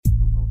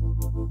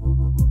You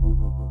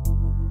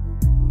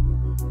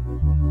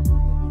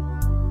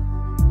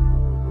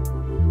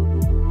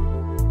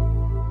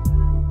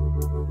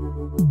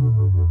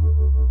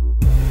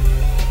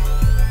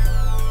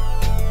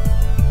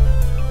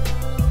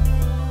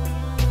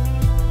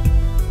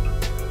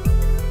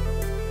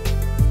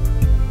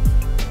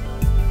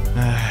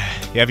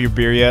have your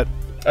beer yet?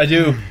 I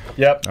do.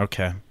 Yep.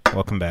 Okay.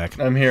 Welcome back.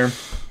 I'm here.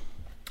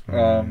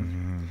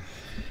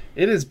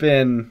 It has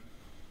been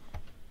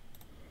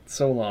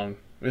so long.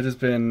 It has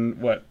been,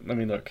 what? Let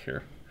me look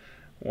here.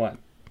 1,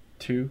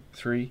 2,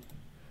 3,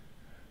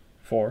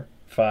 4,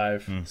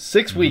 5,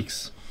 6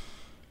 weeks.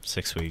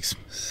 6 weeks.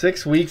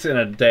 6 weeks in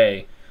a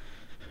day.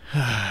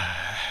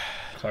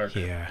 Clark.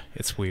 Yeah,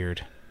 it's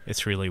weird.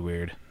 It's really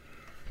weird.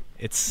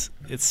 It's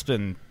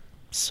been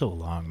so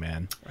long,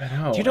 man. I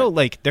know. Do you know,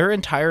 like, there are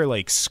entire,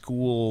 like,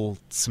 school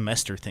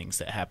semester things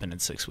that happen in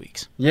 6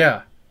 weeks?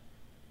 Yeah.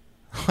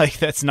 Like,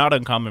 that's not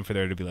uncommon for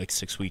there to be, like,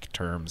 6-week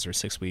terms or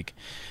 6-week.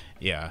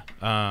 Yeah.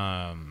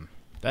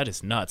 That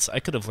is nuts. I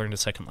could have learned a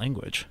second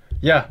language.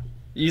 Yeah.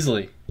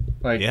 Easily.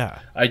 Like, yeah.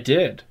 I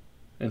did,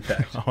 in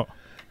fact. Oh.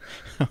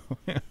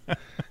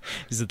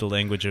 Is it the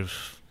language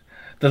of...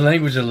 The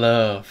language of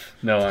love.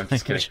 No, I'm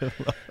just kidding.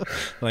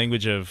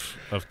 Language of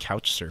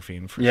couch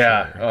surfing, for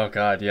yeah. sure. Oh,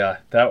 God, yeah.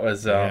 That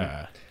was,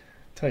 yeah.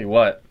 Tell you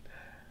what,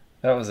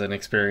 that was an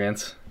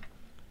experience.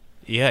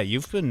 Yeah,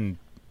 you've been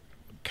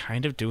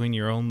kind of doing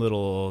your own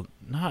little,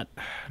 not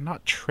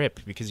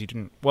trip, because you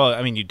didn't, well,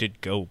 I mean, you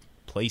did go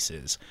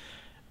places,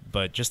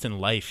 but just in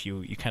life,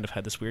 you kind of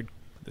had this weird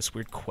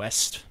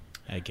quest,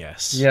 I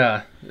guess.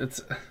 Yeah,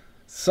 it's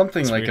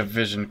something It's like weird. a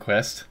vision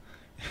quest.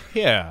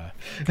 Yeah,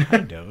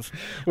 kind of.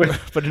 Wait,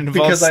 But it involves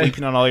because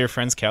sleeping on all your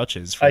friends'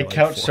 couches for I like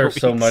couch 4 surf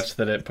so weeks. much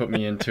that it put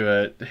me into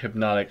a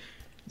hypnotic,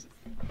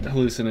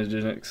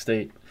 hallucinogenic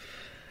state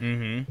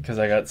Mm-hmm. because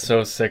I got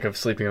so sick of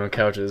sleeping on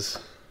couches.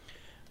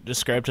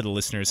 Describe to the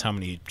listeners how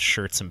many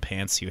shirts and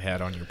pants you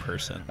had on your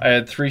person. I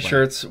had 3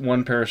 shirts,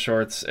 1 pair of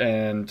shorts,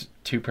 and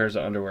 2 pairs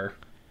of underwear.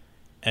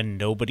 And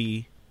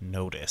nobody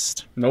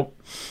noticed. Nope.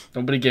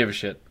 Nobody gave a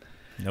shit.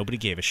 Nobody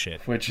gave a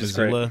shit. Which is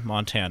Missoula, great.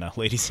 Montana,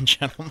 ladies and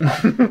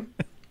gentlemen.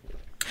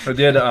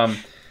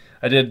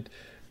 I did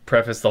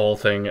preface the whole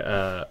thing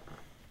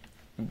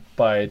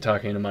by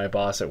talking to my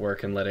boss at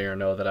work and letting her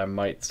know that I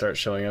might start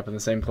showing up in the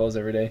same clothes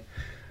every day.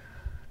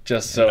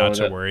 Just so Not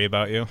to that, worry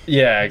about you.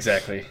 yeah,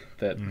 exactly.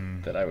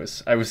 That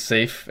I was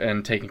safe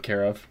and taken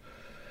care of.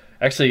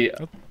 Actually,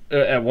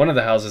 at one of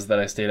the houses that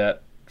I stayed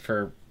at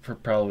for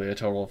probably a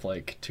total of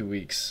like 2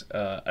 weeks,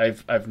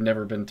 I've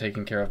never been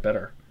taken care of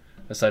better,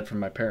 aside from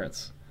my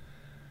parents.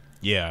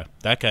 Yeah,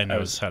 that guy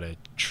knows how to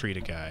treat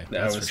a guy.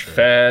 That's I was for sure.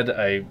 fed.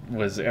 I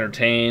was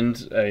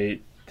entertained. I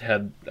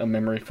had a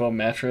memory foam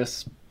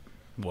mattress.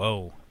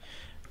 Whoa.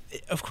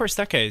 Of course,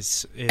 that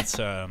guy's. It's.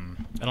 I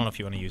don't know if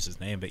you want to use his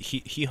name, but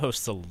he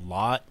hosts a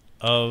lot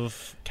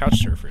of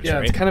couch surfers. Yeah,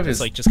 right? it's kind of his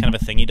like just kind of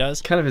a thing he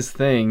does. Kind of his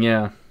thing,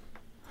 yeah.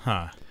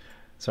 Huh.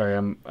 Sorry,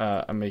 I'm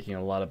making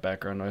a lot of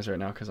background noise right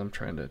now because I'm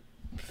trying to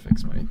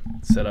fix my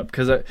setup.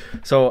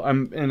 So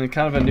I'm in a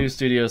kind of a new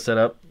studio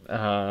setup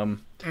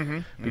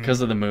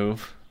because of the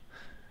move.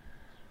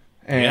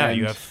 And Yeah,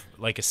 you have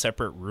like a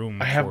separate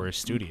room I have for a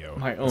studio.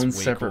 my That's own way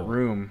separate cool.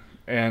 room,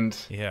 and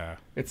Yeah.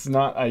 it's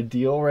not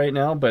ideal right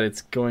now, but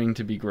it's going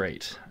to be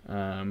great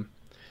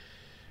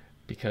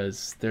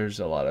because there's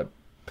a lot of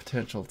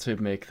potential to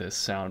make this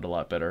sound a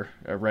lot better.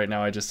 Right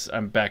now,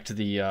 I'm back to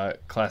the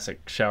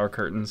classic shower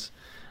curtains.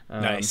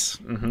 Nice.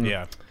 Mhm.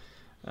 Yeah.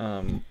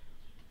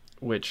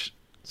 Which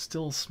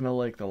still smell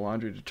like the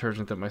laundry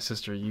detergent that my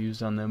sister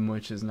used on them,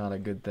 which is not a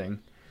good thing.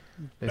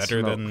 They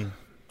Better smell- than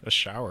a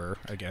shower,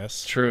 I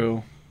guess.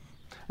 True.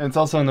 And it's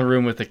also in the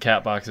room with the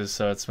cat boxes,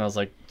 so it smells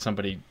like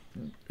somebody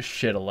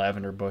shit a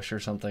lavender bush or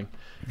something.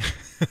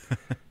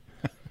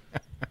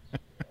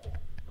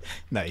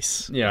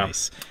 Nice. Yeah.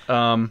 Nice.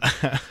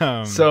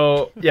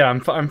 So yeah,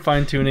 I'm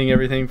fine tuning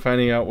everything,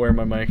 finding out where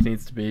my mic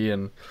needs to be,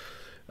 and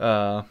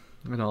all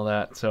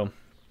that. So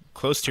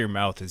Close to your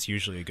mouth is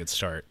usually a good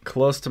start.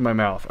 close to my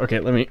mouth. Okay,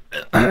 let me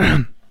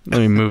let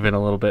me move in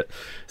a little bit.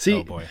 See,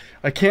 Oh boy.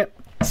 I can't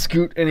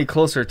scoot any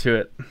closer to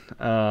it.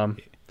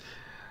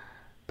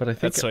 But I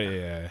think That's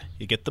why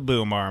you get the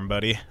boom arm,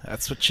 buddy.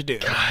 That's what you do.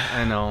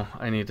 I know.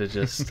 I need to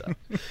just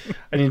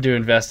I need to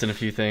invest in a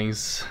few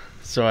things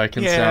so I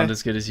can Yeah. sound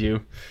as good as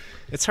you.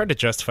 It's hard to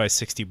justify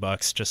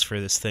 $60 just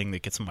for this thing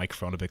that gets a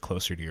microphone a bit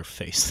closer to your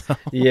face, though.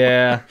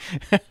 Yeah.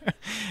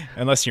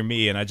 Unless you're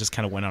me and I just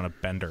kind of went on a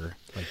bender.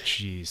 Like,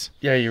 jeez.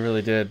 Yeah, you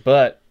really did.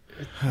 But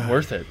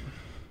worth it.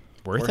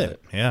 Worth Worth it.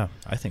 it. Yeah,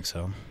 I think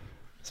so.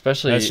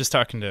 Especially I was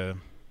talking to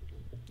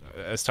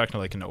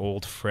like an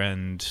old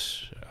friend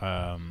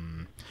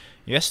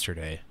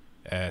yesterday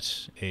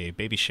at a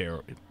baby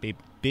shower.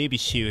 Baby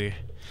shower.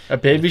 a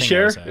baby thing I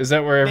share? was at. Is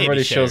that where Baby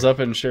everybody shows share. up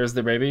and shares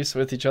their babies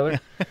with each other?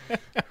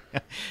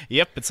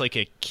 Yep, it's like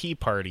a key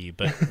party,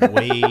 but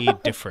way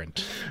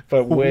different.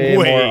 But way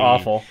more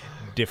awful.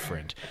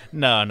 Different.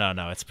 No,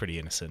 it's pretty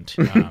innocent.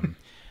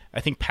 I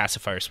think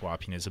pacifier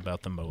swapping is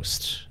about the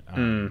most.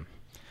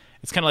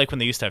 It's kind of like when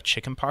they used to have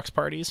chicken pox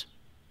parties.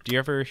 Do you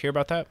ever hear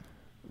about that?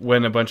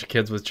 When a bunch of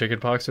kids with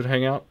chickenpox would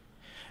hang out?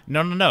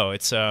 No.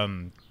 It's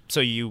so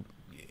you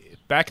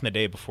back in the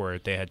day before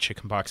they had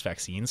chickenpox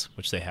vaccines,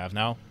 which they have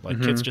now.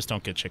 Like kids just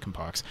don't get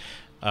chickenpox.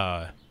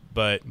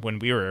 But when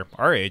we were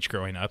our age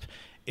growing up,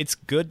 it's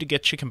good to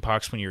get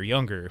chickenpox when you're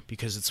younger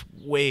because it's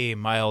way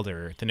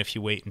milder than if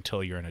you wait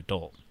until you're an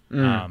adult.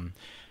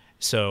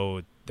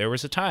 So there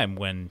was a time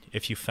when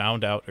if you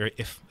found out, or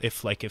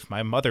if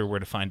my mother were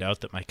to find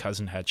out that my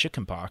cousin had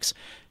chickenpox,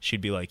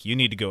 she'd be like, you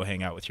need to go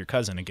hang out with your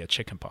cousin and get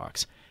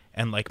chickenpox.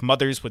 And like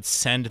mothers would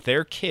send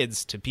their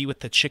kids to be with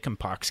the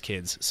chickenpox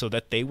kids so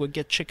that they would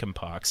get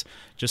chickenpox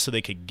just so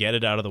they could get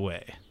it out of the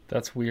way.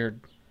 That's weird.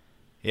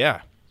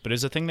 Yeah. But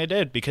it's a thing they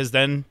did because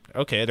then,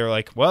 okay, they're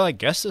like, well, I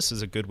guess this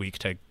is a good week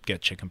to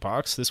get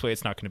chickenpox. This way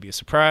it's not going to be a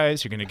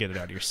surprise. You're going to get it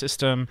out of your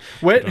system.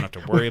 You don't have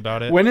to worry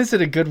about it. When is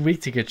it a good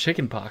week to get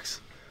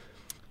chickenpox?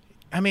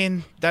 I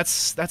mean,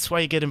 that's why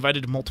you get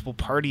invited to multiple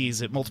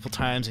parties at multiple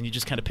times and you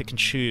just kind of pick and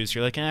choose.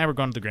 You're like, we're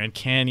going to the Grand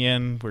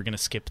Canyon. We're going to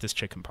skip this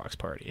chickenpox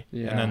party.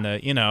 Yeah. And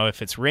then,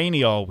 if it's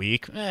rainy all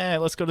week,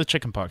 let's go to the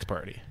chickenpox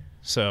party.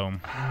 So.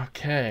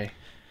 Okay.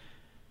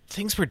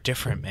 Things were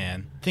different,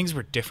 man. Things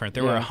were different.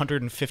 There were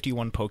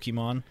 151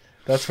 Pokemon.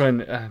 That's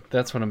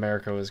when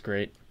America was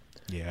great.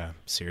 Yeah,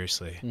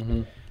 seriously.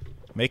 Mm-hmm.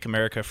 Make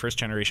America first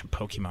generation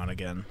Pokemon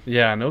again.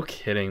 Yeah, no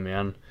kidding,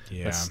 man.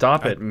 Yeah. Let's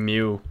stop at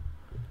Mew.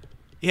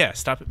 Yeah,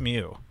 stop at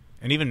Mew.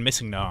 And even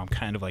Missing No, I'm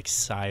kind of like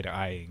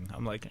side-eyeing.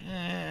 I'm like,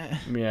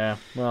 Yeah,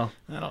 well.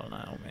 I don't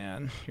know,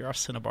 man. You're off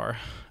Cinnabar.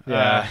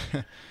 Yeah.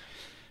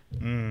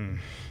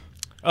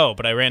 Oh,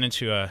 but I ran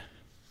into a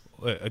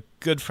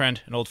good friend,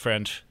 an old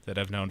friend that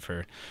I've known for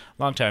a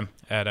long time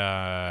at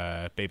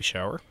a baby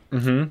shower.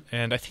 Mm-hmm.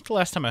 And I think the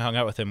last time I hung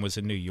out with him was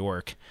in New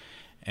York.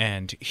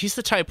 And he's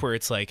the type where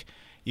it's like,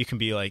 you can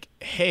be like,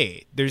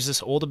 hey, there's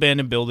this old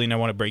abandoned building I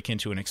want to break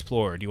into and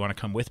explore. Do you want to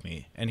come with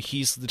me? And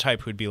he's the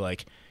type who'd be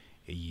like,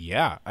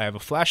 yeah, I have a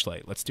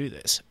flashlight. Let's do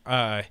this.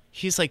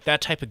 He's like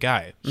that type of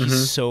guy.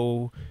 He's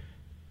so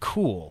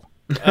cool.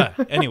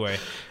 Anyway,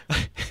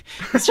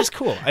 it's just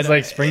cool. It's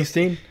like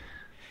Springsteen?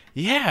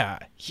 Yeah.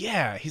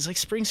 He's like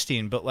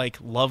Springsteen, but like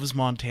loves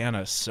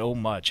Montana so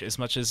much as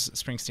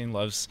Springsteen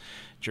loves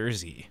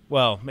Jersey.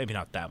 Well, maybe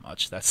not that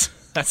much. That's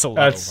a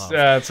lot of love.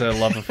 That's a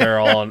love affair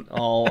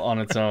all on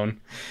its own.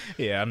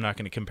 Yeah, I'm not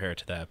going to compare it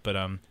to that, but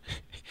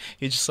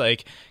he just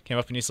like came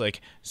up and he's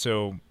like,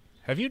 "So,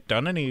 have you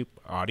done any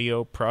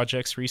audio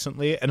projects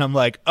recently?" And I'm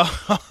like,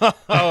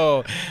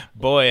 "Oh,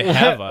 boy,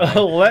 have I."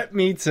 Let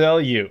me tell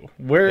you.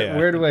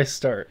 Where do I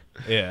start?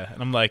 Yeah,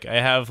 and I'm like, "I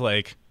have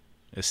like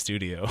a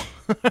studio."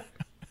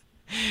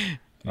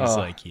 He's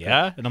like,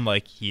 yeah? And I'm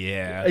like,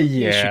 yeah.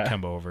 You should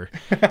come over.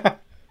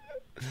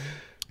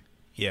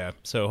 Yeah,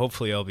 so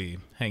hopefully I'll be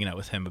hanging out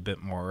with him a bit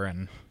more.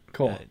 And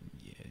cool.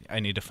 I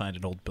need to find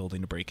an old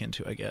building to break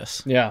into, I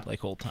guess. Yeah.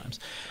 Like old times.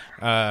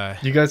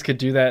 You guys could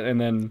do that and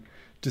then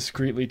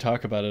discreetly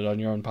talk about it on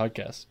your own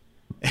podcast.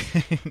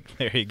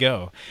 There you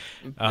go.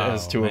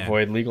 As to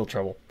avoid legal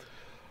trouble.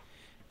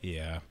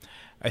 Yeah.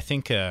 I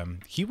think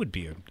he would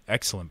be an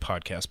excellent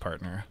podcast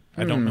partner.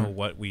 I don't know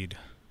what we'd...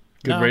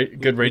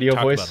 Good radio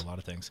talk voice? About a lot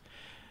of things.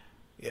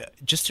 Yeah,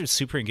 just a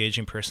super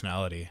engaging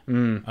personality.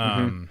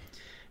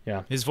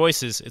 Yeah. His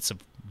voice it's a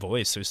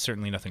voice. There's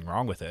certainly nothing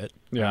wrong with it.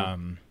 Yeah.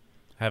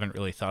 I haven't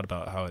really thought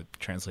about how it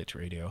translates to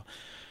radio.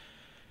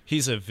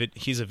 He's a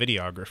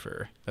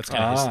videographer. That's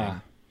kind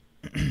of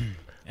his thing.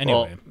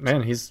 Anyway, well,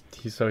 man, he's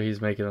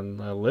making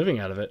a living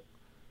out of it.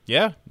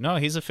 Yeah, no,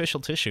 he's official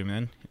tissue,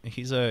 man.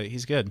 He's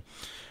good.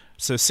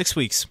 So 6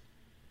 weeks.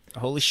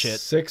 Holy shit.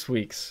 6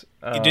 weeks.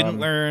 You didn't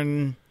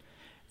learn.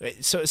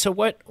 So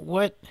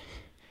what?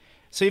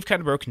 So you've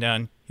kind of broken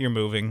down. You're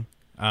moving.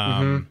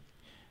 Do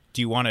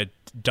you want to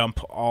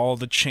dump all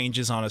the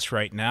changes on us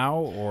right now,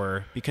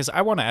 or because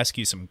I want to ask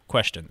you some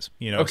questions?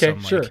 Okay,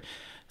 sure.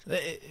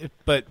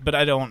 But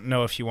I don't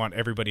know if you want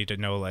everybody to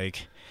know,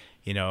 like,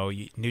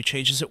 new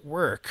changes at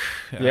work,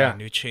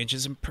 new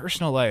changes in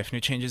personal life, new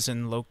changes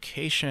in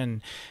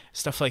location,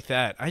 stuff like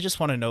that. I just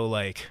want to know,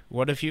 like,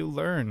 what have you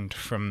learned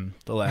from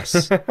the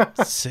last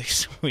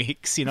 6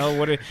 weeks?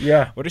 What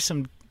are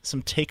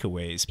some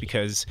takeaways,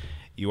 because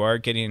you're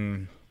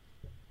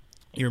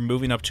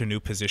moving up to a new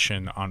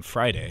position on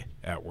Friday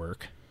at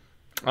work.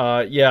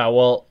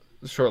 Well,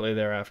 shortly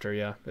thereafter,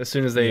 yeah. As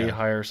soon as they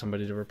hire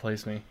somebody to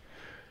replace me.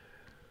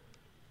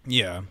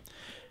 Yeah.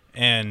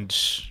 And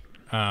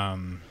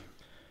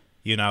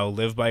you now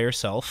live by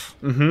yourself.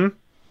 Mm-hmm.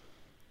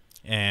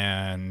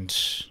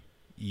 And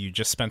you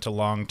just spent a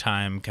long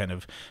time kind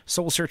of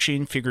soul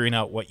searching, figuring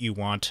out what you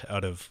want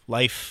out of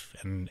life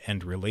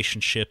and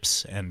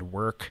relationships and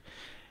work.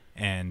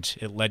 And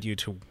it led you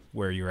to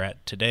where you're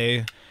at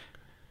today.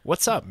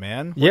 What's up,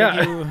 man?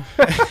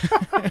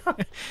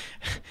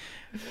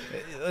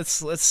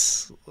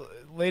 Let's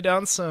lay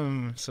down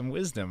some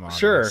wisdom on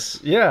Sure. this.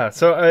 Yeah.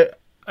 So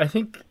I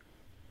think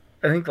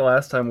the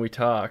last time we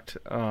talked,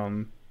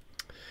 the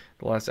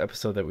last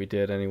episode that we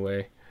did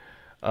anyway,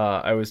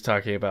 I was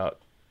talking about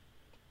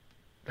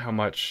how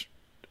much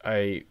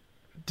I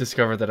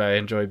discovered that I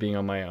enjoy being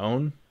on my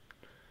own.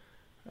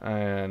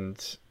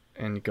 and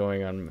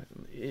going on,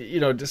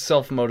 just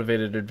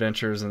self-motivated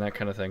adventures and that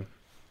kind of thing.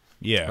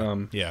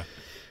 Yeah. Yeah.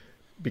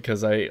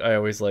 Because I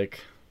always like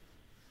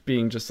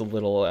being just a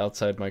little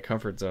outside my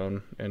comfort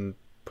zone and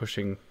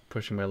pushing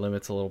my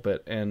limits a little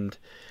bit, and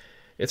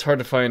it's hard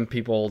to find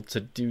people to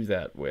do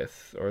that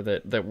with, or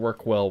that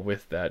work well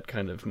with that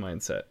kind of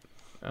mindset.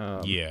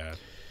 Yeah.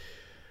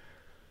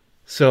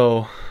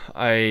 So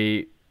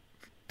I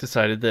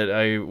decided that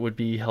I would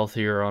be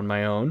healthier on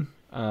my own,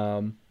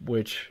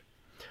 which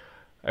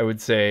I would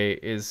say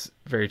is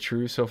very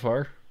true so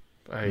far.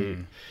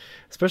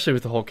 Especially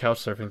with the whole couch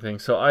surfing thing.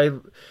 So I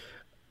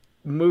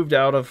moved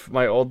out of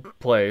my old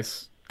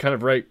place kind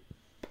of right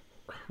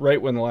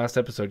when the last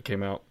episode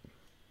came out.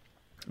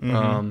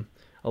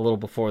 A little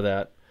before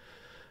that.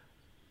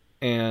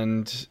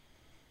 And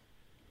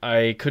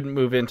I couldn't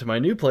move into my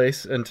new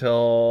place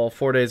until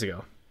 4 days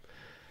ago.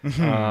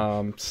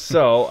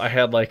 So I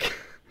had like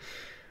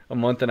a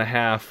month and a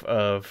half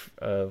of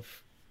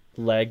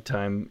lag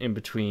time in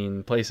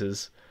between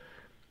places.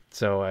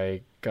 So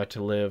I got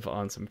to live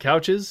on some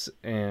couches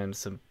and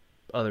some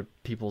other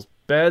people's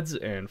beds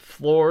and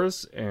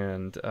floors,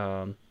 and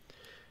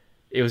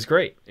it was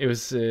great. It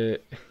was a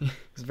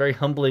very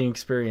humbling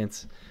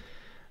experience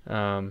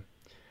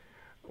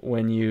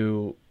when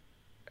you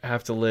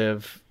have to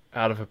live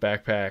out of a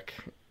backpack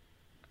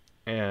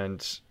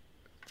and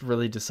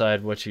really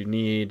decide what you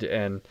need,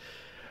 and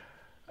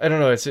I don't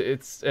know,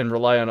 it's and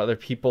rely on other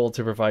people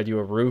to provide you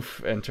a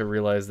roof, and to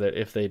realize that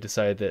if they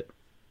decide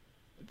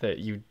that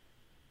you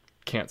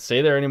can't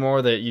stay there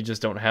anymore, that you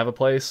just don't have a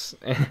place.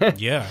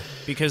 Yeah,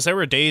 because there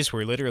were days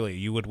where literally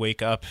you would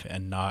wake up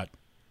and not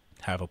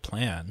have a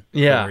plan.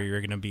 Yeah, where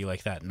you're going to be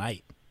like that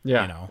night.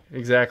 Yeah,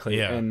 exactly.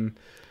 Yeah.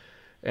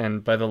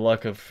 And by the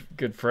luck of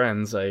good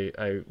friends,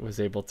 I was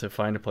able to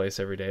find a place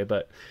every day.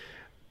 But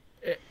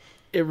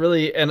it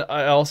really, and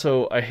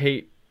I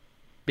hate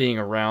being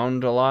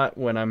around a lot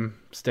when I'm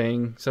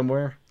staying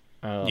somewhere.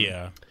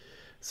 Yeah.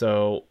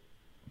 So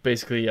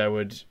basically, I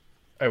would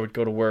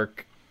go to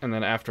work, and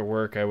then after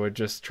work, I would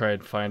just try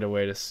and find a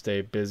way to stay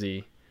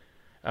busy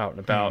out and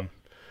about.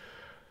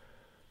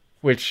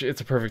 Which it's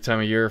a perfect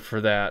time of year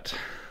for that.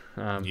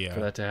 For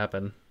that to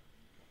happen.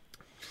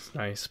 It's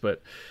nice,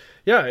 but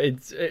yeah,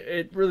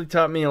 it really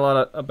taught me a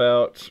lot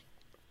about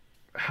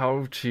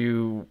how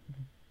to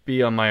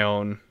be on my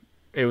own.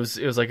 It was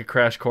like a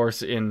crash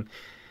course in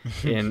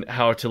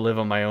how to live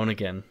on my own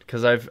again,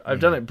 because I've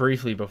done it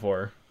briefly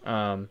before,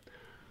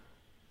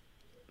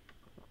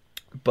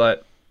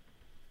 but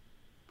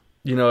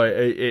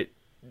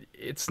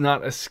it's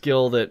not a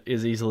skill that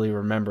is easily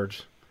remembered.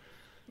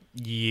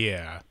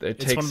 Yeah,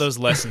 it's one of those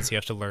lessons you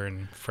have to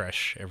learn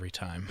fresh every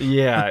time.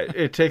 Yeah,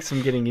 it takes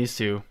some getting used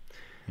to.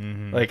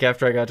 Like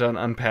after I got done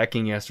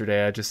unpacking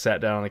yesterday, I just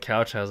sat down on the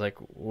couch. I was like,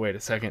 wait a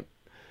second,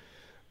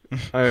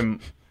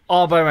 I'm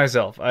all by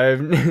myself. I've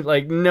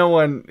like no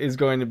one is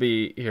going to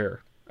be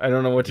here. I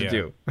don't know what to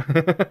do.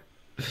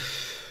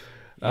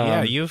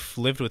 Yeah, you've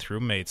lived with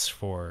roommates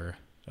for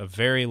a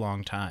very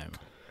long time.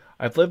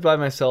 I've lived by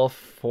myself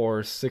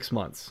for 6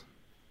 months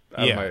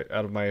out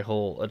of my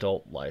whole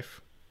adult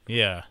life.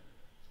 Yeah.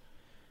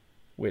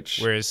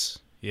 Whereas,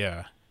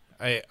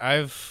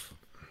 I've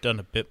done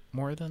a bit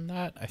more than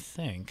that, I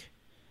think.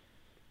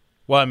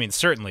 Well, I mean,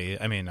 certainly.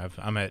 I mean,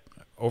 I'm at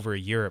over a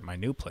year at my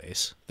new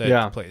place.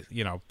 Place,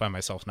 by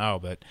myself now.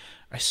 But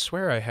I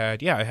swear I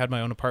had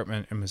my own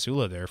apartment in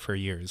Missoula there for a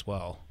year as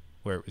well,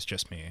 where it was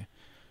just me.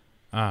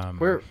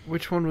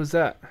 Which one was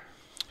that?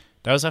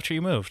 That was after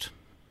you moved.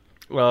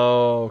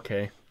 Oh,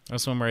 okay. That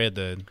was the one where I had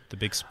the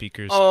big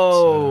speakers.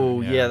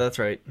 Oh, yeah, that's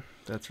right.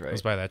 That's right. It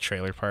was by that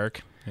trailer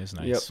park. It was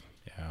nice. Yep.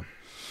 Yeah.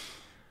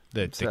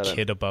 The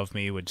kid above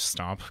me would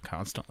stomp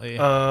constantly.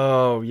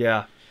 Oh,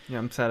 yeah. Yeah,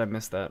 I'm sad I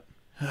missed that.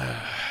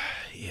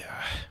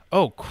 Yeah.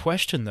 Oh,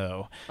 question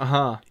though.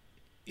 Uh-huh.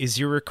 Is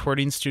your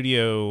recording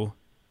studio...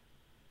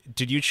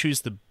 Did you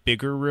choose the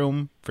bigger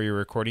room for your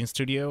recording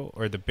studio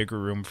or the bigger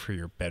room for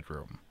your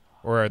bedroom?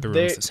 Or are the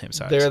rooms the same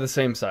size? They're the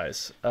same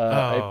size.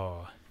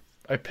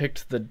 I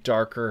picked the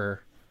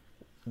darker,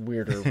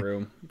 weirder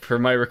room for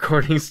my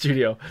recording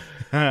studio.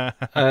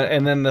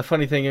 And then the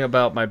funny thing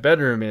about my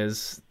bedroom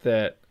is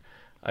that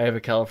I have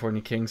a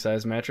California king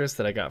size mattress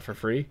that I got for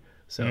free.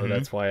 So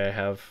that's why I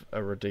have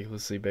a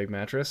ridiculously big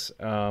mattress.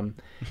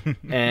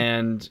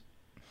 And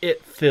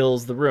it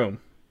fills the room.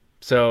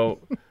 So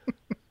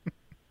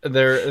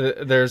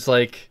there's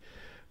like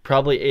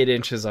probably 8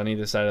 inches on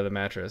either side of the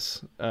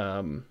mattress.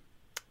 One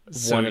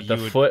at the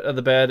foot of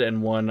the bed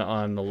and one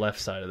on the left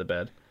side of the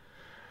bed.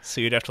 So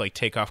you'd have to like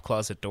take off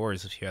closet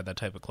doors if you had that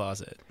type of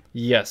closet.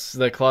 Yes,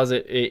 the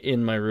closet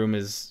in my room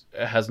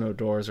has no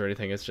doors or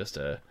anything. It's just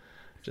a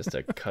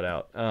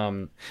cutout.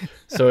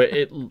 So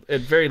it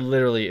very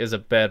literally is a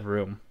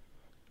bedroom.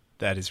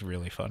 That is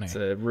really funny. It's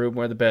a room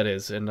where the bed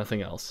is and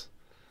nothing else.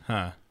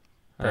 Huh.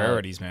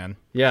 Priorities, man.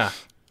 Yeah.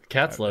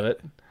 Cats love it.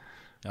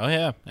 Oh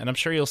yeah, and I'm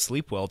sure you'll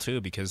sleep well too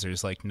because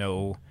there's like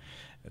no.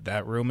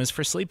 That room is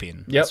for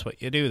sleeping. Yep. That's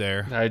what you do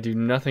there. I do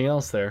nothing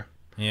else there.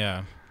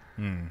 Yeah.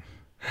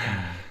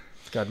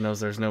 God knows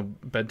there's no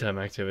bedtime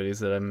activities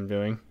that I'm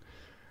doing.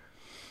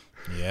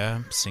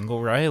 Yeah,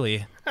 single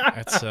Riley.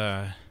 That's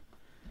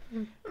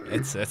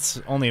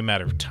it's only a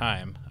matter of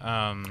time.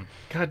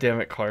 God damn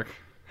it, Clark.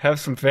 Have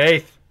some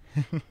faith.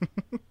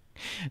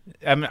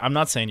 I'm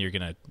not saying you're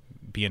gonna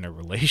be in a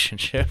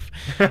relationship.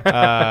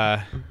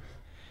 No.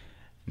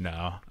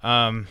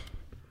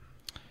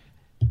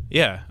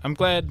 Yeah, I'm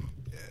glad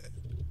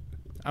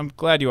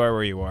you are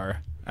where you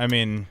are. I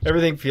mean,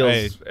 everything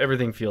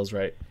feels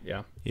right.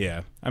 Yeah.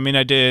 Yeah. I mean,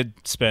 I did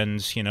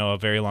spend, a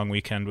very long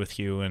weekend with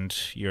you and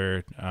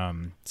your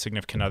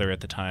significant other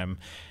at the time,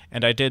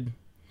 and I did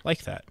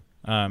like that.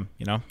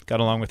 Got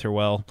along with her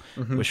well.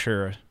 Mm-hmm.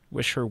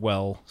 Wish her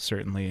well,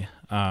 certainly.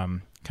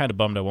 Kind of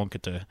bummed I won't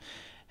get to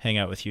hang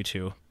out with you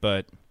two,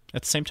 but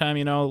at the same time,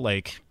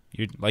 like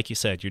you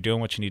said, you're doing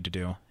what you need to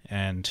do,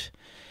 and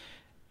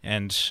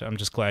I'm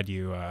just glad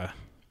you're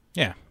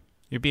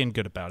being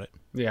good about it.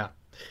 Yeah.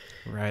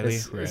 Riley.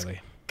 As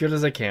good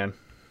as I can.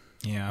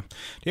 Yeah. Do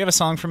you have a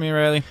song for me,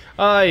 Riley?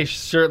 I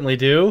certainly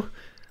do.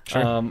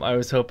 Sure. I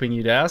was hoping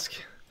you'd ask,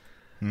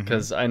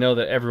 because I know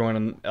that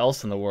everyone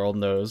else in the world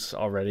knows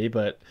already,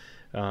 but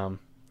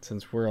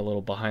since we're a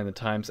little behind the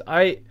times,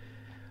 I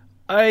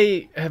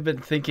have been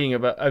thinking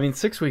about,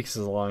 6 weeks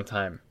is a long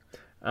time.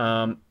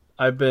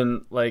 I've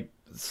been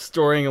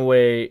storing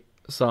away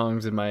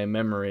songs in my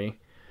memory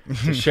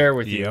to share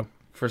with you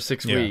for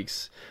 6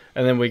 weeks.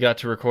 And then we got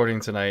to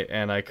recording tonight,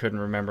 and I couldn't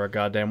remember a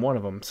goddamn one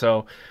of them.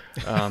 So,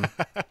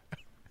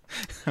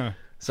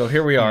 so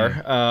here we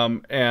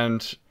are.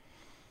 And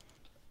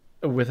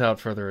without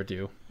further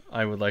ado,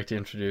 I would like to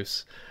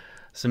introduce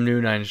some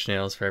new Nine Inch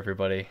Nails for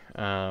everybody,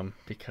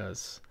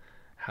 because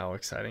how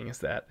exciting is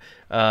that?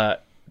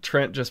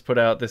 Trent just put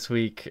out this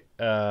week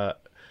a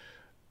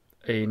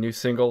new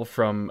single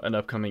from an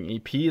upcoming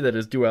EP that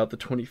is due out the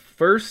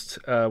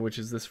 21st, which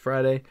is this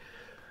Friday.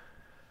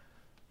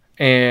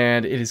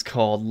 And it is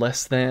called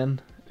Less Than,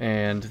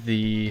 and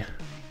the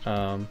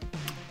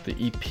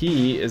EP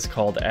is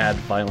called Add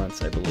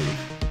Violence, I believe.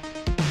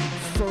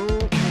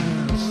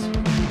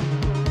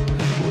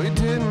 We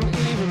didn't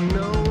even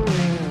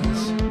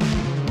notice.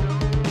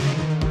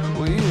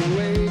 We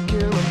awake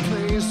in a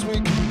place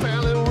we can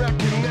barely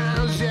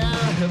recognize. Yeah,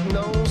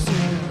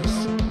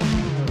 hypnosis.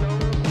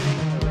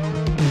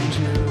 And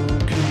you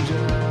can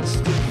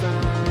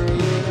justify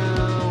it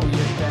all.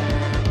 Your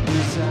back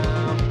is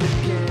up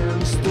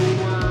against the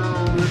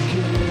wall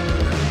again.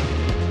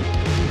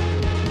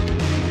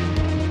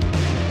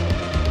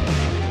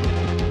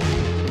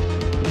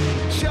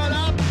 Shut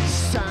up,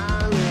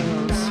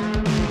 silence.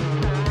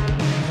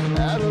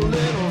 Add a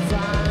little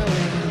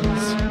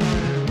violence.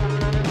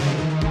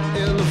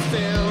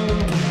 Defend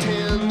and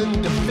pretend and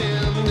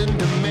defend and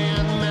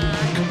demand my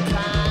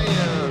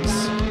compliance.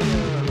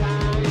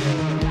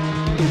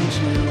 And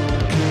you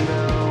can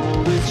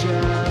always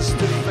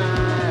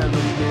justify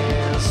the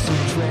mess of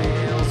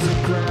trails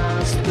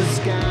across the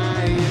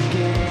sky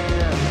again.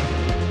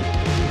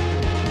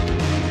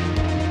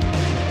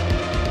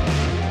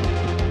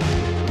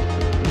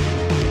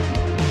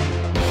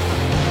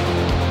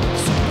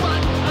 So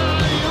what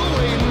are you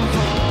waiting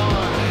for?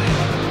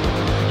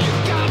 You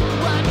got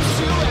what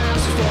you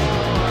asked for.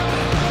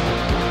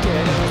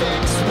 Did it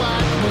fix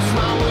what was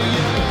wrong with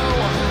you?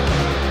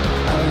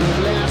 Are you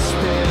less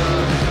than?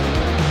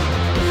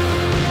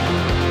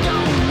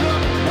 Don't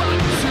look what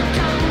you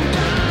done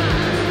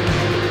done.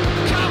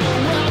 Come on,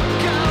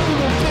 welcome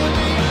to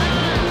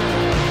Oblivion.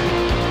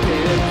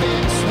 Did it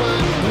fix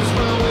what was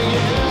wrong with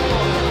you?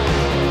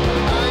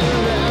 Are you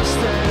less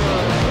than?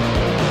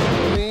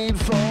 Need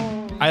for?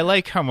 I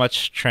like how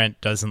much Trent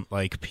doesn't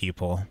like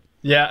people.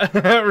 Yeah,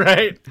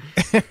 right.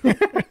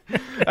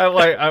 I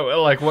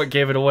like what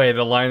gave it away.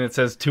 The line that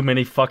says "too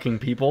many fucking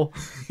people."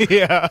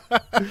 Yeah.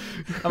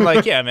 I'm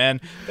like, yeah, man,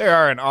 there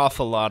are an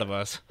awful lot of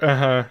us.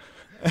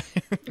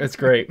 It's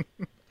great.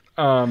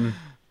 I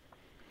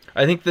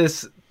think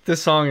this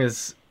song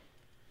it's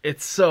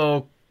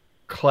so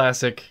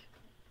classic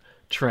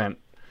Trent.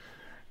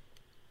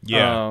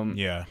 Yeah.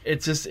 Yeah.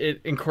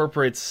 It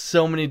incorporates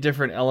so many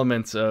different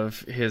elements of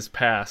his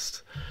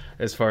past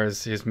as far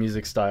as his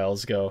music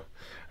styles go.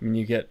 I mean,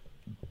 you get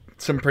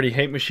some pretty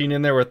Hate Machine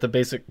in there with the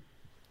basic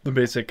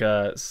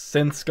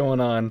synths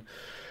going on.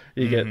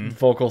 You get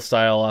vocal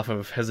style off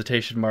of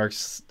Hesitation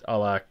Marks, a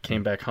la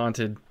Came Back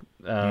Haunted.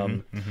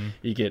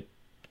 You get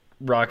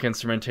rock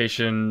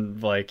instrumentation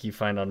like you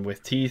find on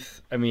With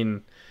Teeth. I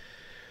mean,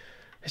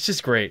 it's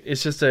just great.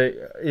 It's just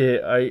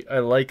I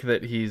like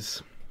that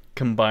he's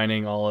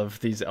combining all of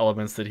these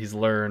elements that he's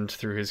learned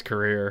through his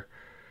career.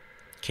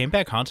 Came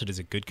Back Haunted is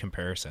a good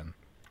comparison.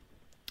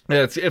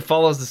 Yeah, it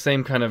follows the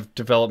same kind of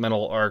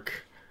developmental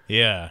arc.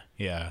 Yeah,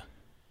 yeah.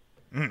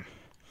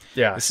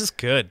 Yeah. This is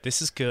good.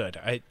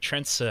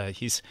 Trent's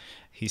he's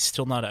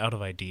still not out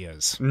of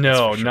ideas.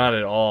 No, not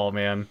at all,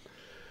 man.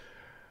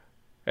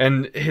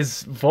 And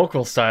his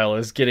vocal style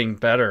is getting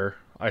better,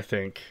 I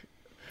think.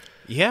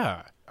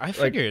 Yeah, I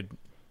figured.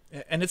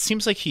 And it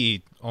seems like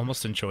he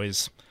almost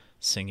enjoys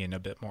singing a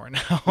bit more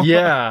now.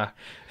 Yeah.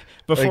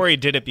 Before he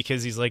did it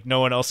because he's like, no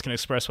one else can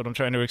express what I'm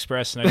trying to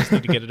express, and I just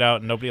need to get it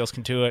out, and nobody else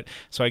can do it,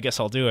 so I guess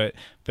I'll do it.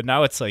 But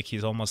now it's like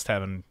he's almost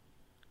having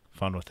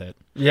fun with it.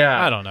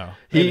 Yeah, I don't know.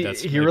 Maybe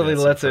he really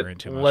that's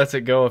lets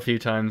it go a few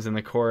times in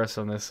the chorus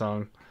on this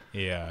song.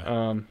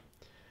 Yeah.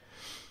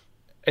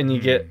 And you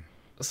get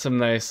some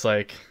nice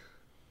like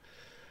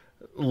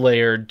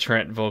layered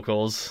Trent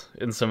vocals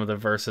in some of the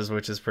verses,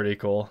 which is pretty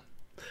cool.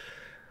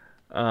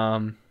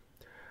 But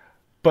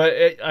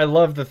I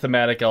love the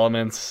thematic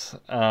elements.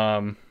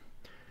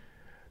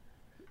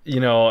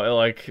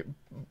 Like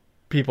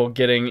people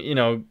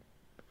getting,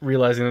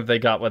 realizing that they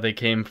got what they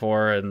came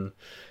for, and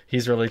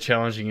he's really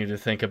challenging you to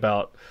think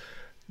about,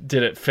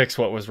 did it fix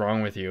what was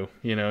wrong with you?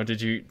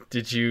 Did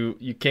you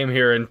came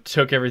here and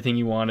took everything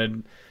you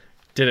wanted?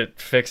 Did it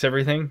fix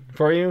everything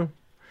for you?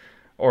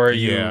 Or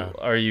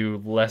are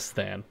you less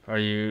than? Are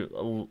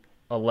you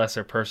a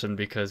lesser person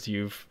because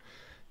you've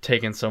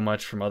taken so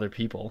much from other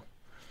people?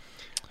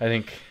 I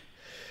think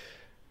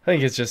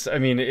it's just,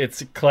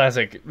 it's a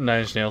classic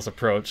Nine Inch Nails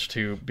approach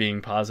to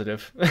being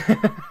positive.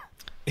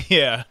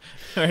 Yeah.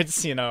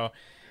 It's, it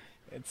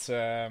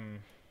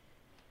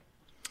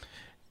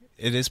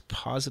is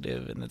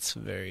positive in its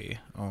very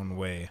own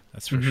way.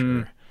 That's for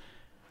sure.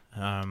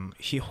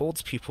 He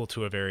holds people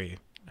to a very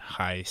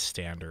high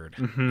standard.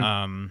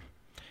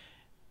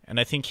 And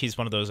I think he's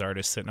one of those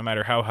artists that no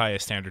matter how high a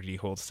standard he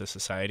holds to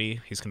society,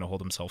 he's going to hold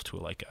himself to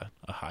like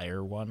a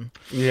higher one.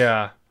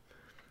 Yeah.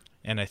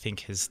 And I think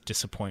his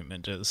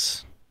disappointment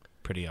is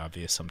pretty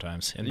obvious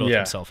sometimes in both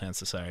himself and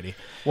society.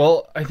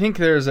 Well, I think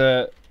there's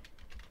let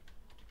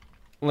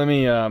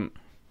me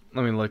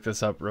look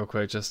this up real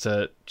quick just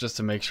to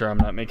make sure I'm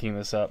not making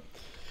this up.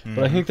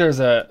 But I think there's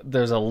a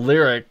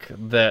lyric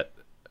that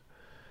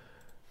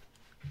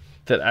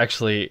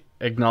actually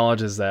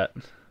acknowledges that.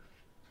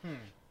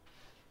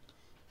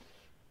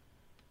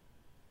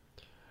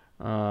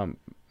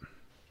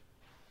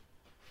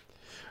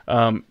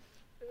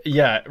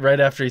 Right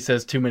after he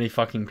says too many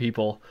fucking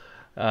people,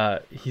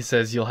 he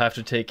says, you'll have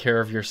to take care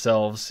of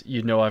yourselves.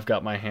 I've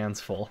got my hands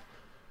full.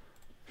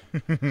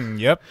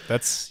 Yep.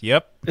 That's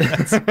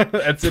That's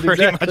it,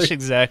 pretty much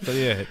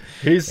exactly it.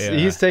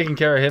 He's taking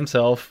care of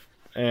himself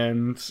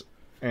and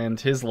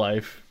his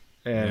life,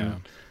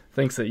 and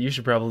thinks that you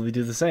should probably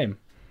do the same.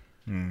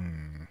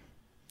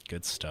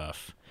 Good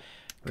stuff.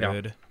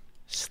 Good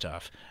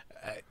stuff.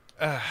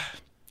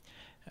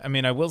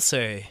 I will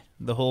say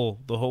the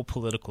whole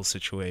political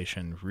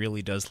situation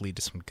really does lead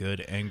to some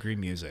good angry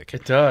music.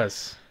 It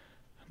does.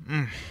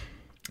 I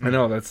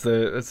know that's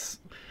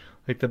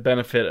like the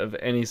benefit of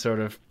any sort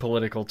of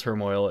political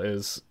turmoil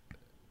is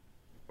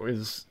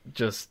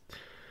just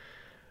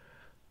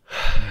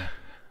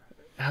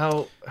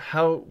how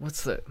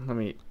what's the let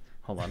me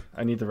hold on.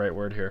 I need the right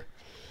word here.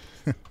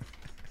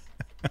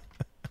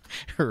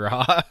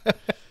 Raw.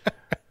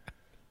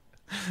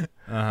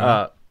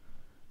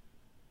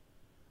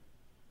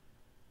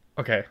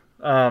 Okay.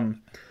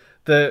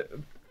 The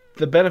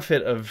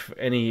benefit of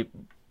any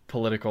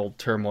political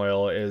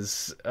turmoil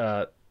is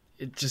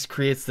it just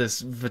creates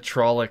this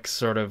vitriolic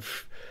sort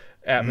of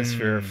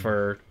atmosphere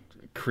for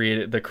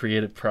the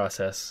creative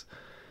process.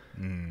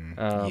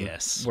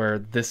 Yes. Where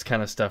this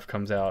kind of stuff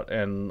comes out,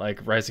 and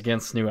like Rise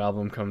Against's new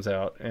album comes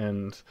out,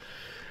 and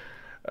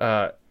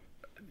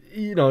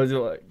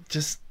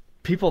just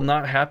people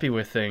not happy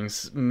with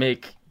things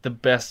make the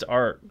best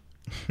art.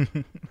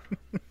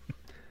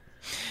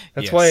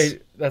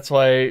 That's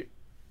why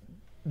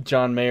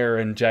John Mayer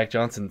and Jack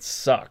Johnson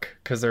suck,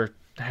 because they're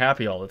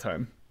happy all the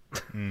time.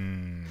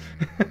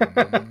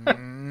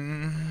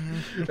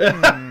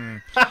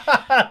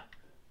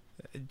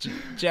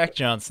 Jack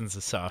Johnson's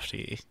a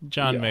softie.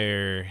 John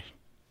Mayer,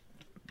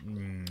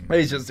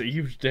 he's just a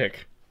huge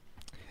dick.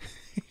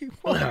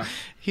 Well,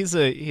 he's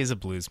a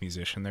blues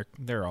musician.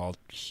 They're all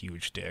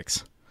huge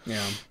dicks.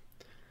 Yeah.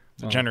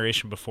 The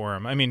generation before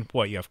him.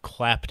 You have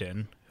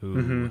Clapton,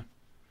 who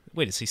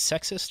wait, is he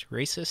sexist,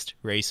 racist?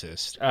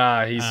 Racist.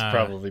 He's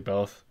probably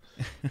both.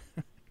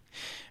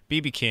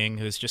 B.B. King,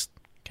 who's just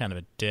kind of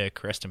a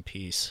dick. Rest in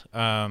peace.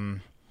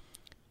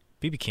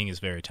 B.B. King is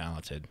very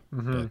talented,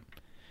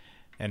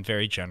 and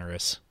very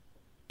generous,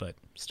 but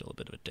still a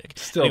bit of a dick.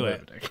 Anyway.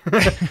 A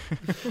bit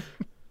of a dick.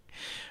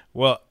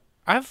 Well,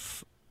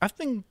 I've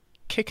been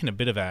kicking a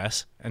bit of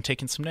ass and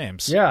taking some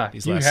names. Yeah,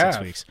 these last 6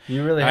 weeks.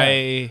 You really have.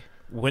 I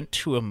went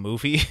to a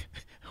movie.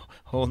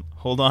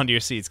 Hold on to your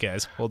seats,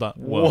 guys. Hold on.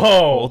 Whoa.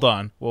 Hold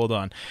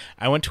on.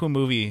 I went to a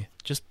movie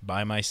just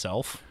by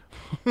myself.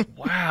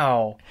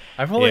 Wow.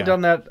 I've only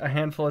done that a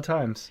handful of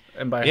times.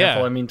 And by a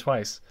handful, I mean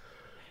twice.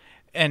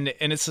 And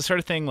it's the sort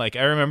of thing, like,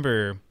 I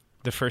remember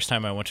the first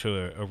time I went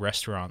to a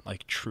restaurant,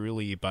 like,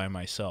 truly by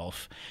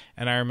myself.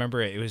 And I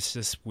remember it was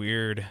this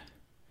weird,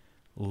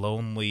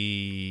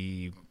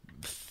 lonely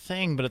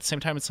thing. But at the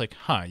same time, it's like,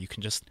 you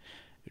can just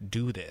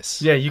do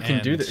this. Yeah, you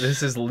can do this.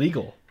 This is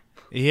legal.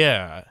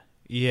 Yeah.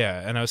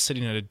 Yeah, and I was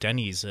sitting at a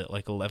Denny's at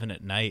like 11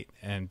 at night,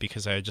 and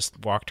because I had just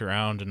walked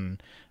around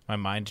and my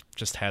mind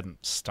just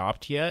hadn't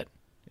stopped yet,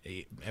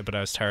 but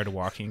I was tired of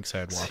walking because I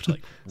had walked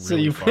like really So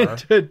you far. went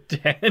to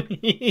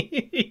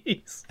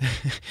Denny's.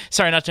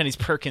 Sorry, not Denny's.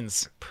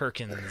 Perkins.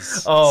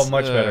 Oh,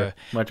 much better.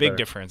 Much big better.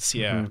 difference.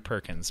 Yeah,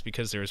 Perkins,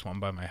 because there's one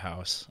by my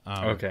house.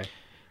 Okay.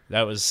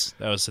 That was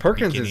at the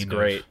Perkins is beginning of-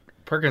 great.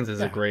 Perkins is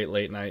a great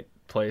late night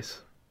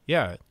place.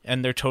 Yeah,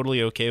 and they're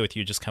totally okay with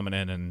you just coming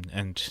in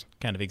and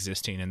kind of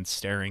existing and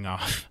staring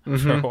off for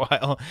Mm-hmm. a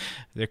while.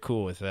 They're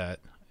cool with that.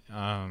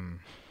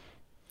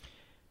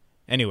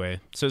 Anyway,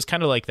 so it's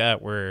kind of like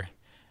that where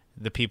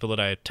the people that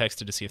I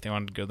texted to see if they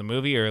wanted to go to the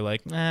movie are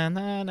like, nah,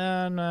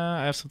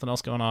 I have something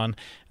else going on.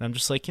 And I'm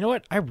just like, you know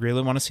what? I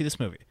really want to see this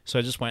movie. So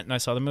I just went and I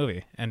saw the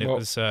movie, and it Well,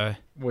 was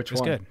Which it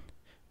was one? good.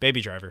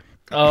 Baby Driver.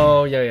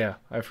 Oh, yeah.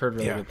 I've heard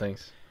really Yeah. good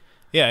things.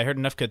 Yeah, I heard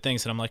enough good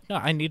things, and I'm like, no,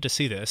 I need to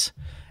see this.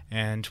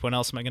 And when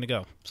else am I going to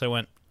go? So I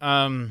went.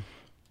 Well,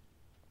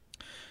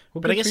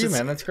 But good I guess for you, it's-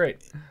 man. That's great.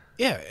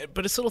 Yeah,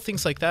 but it's little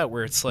things like that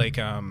where it's like,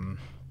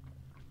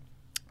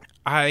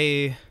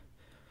 I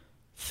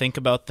think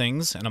about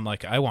things and I'm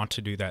like, I want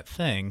to do that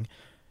thing.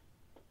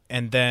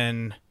 And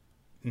then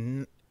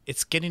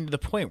it's getting to the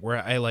point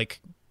where I like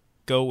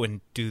go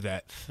and do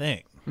that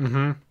thing.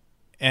 Mm-hmm.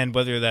 And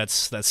whether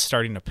that's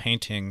starting a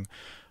painting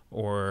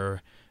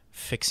or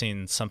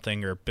fixing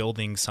something or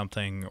building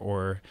something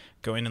or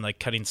going and like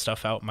cutting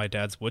stuff out in my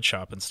dad's wood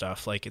shop and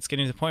stuff, like it's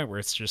getting to the point where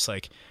it's just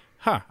like,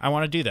 I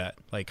want to do that.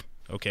 Like,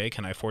 okay,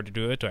 can I afford to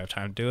do it? Do I have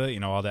time to do it?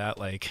 You know, all that.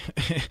 Like,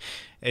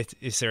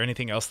 is there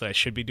anything else that I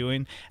should be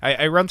doing?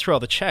 I run through all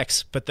the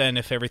checks, but then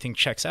if everything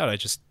checks out, I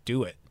just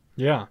do it.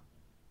 Yeah.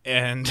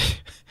 And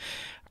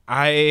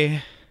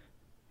I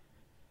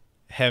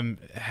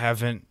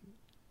haven't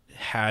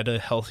had a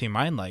healthy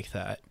mind like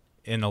that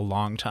in a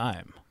long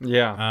time.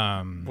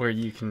 Yeah. Where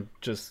you can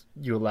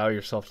you allow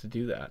yourself to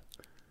do that.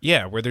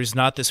 Yeah, where there's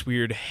not this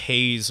weird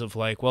haze of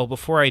like, well,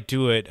 before I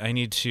do it, I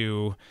need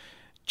to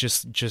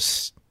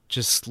just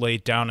lay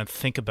down and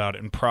think about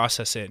it and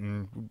process it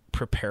and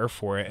prepare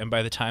for it. And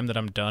by the time that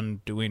I'm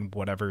done doing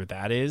whatever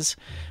that is,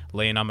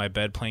 laying on my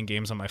bed playing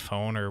games on my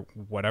phone or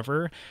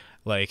whatever,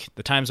 like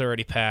the time's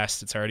already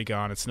passed, it's already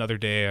gone, it's another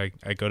day.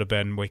 I go to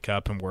bed and wake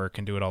up and work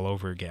and do it all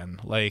over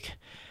again. Like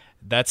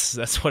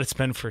that's what it's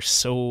been for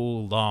so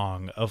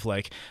long of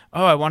like,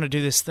 oh, I want to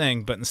do this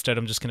thing, but instead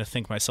I'm just going to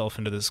think myself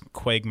into this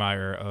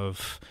quagmire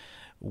of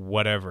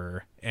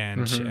whatever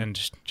and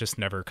just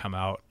never come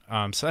out.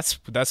 So that's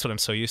what I'm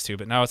so used to.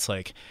 But now it's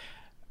like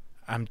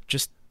I'm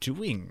just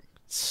doing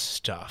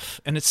stuff,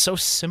 and it's so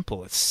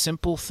simple. It's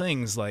simple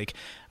things like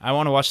I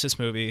want to watch this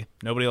movie.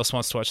 Nobody else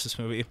wants to watch this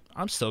movie.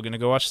 I'm still gonna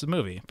go watch the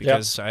movie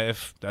because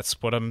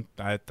that's what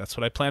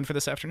I planned for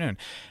this afternoon.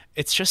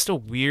 It's just a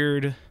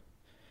weird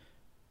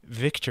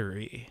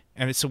victory,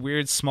 and it's a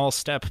weird small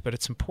step, but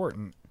it's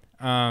important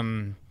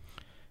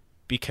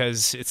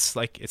because it's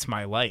like it's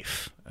my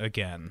life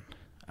again.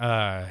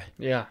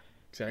 Yeah,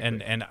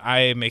 exactly. And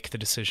I make the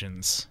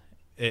decisions.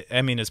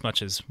 I mean, as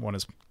much as one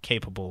is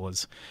capable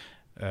as,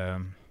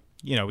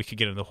 we could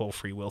get into the whole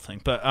free will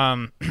thing, but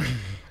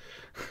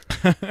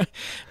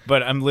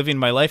but I'm living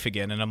my life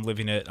again, and I'm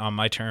living it on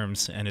my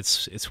terms, and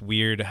it's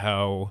weird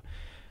how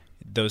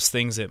those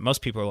things that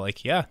most people are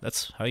like, yeah,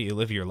 that's how you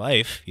live your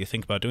life. You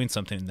think about doing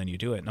something and then you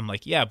do it. And I'm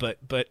like, yeah, but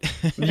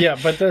yeah,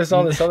 but there's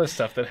all this other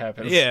stuff that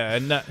happens. yeah,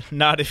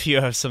 not if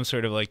you have some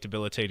sort of like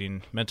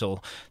debilitating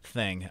mental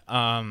thing.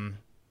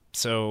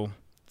 So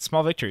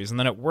small victories. And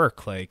then at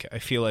work, like I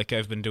feel like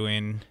I've been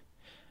doing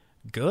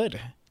good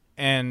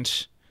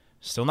and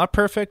still not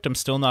perfect. I'm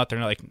still not,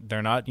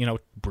 they're not,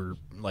 we're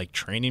like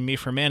training me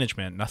for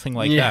management, nothing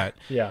like that.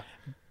 Yeah.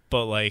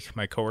 But like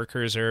my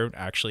coworkers are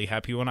actually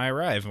happy when I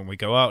arrive and we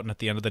go out, and at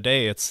the end of the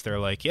day they're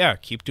like, yeah,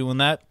 keep doing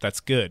that. That's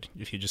good.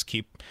 If you just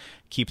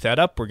keep that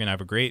up, we're going to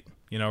have a great,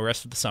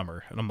 rest of the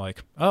summer. And I'm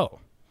like, oh,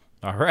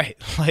 all right.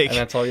 Like, And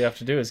that's all you have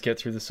to do is get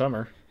through the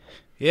summer.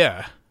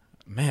 yeah,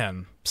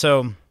 man.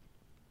 So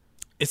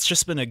it's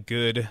just been a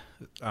good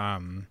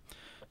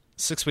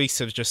 6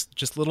 weeks of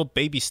just little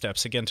baby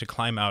steps again to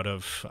climb out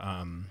of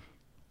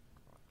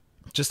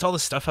just all the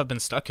stuff I've been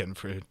stuck in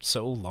for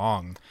so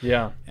long.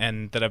 Yeah.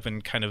 And that I've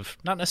been kind of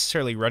not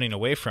necessarily running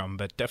away from,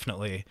 but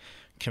definitely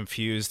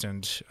confused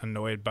and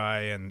annoyed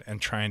by and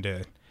trying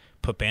to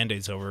put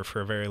Band-Aids over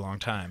for a very long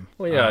time.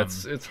 Well, yeah,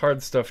 it's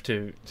hard stuff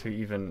to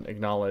even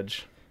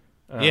acknowledge.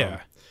 Yeah.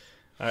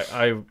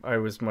 I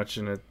was much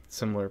in a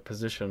similar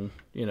position,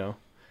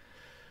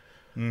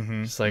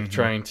 just like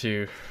trying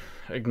to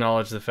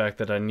acknowledge the fact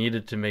that I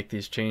needed to make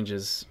these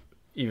changes,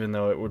 even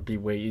though it would be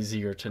way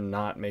easier to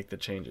not make the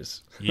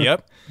changes.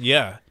 Yep.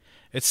 Yeah.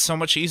 It's so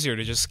much easier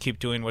to just keep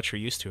doing what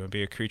you're used to and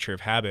be a creature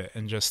of habit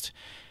and just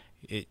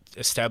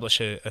establish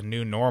a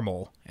new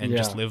normal and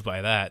just live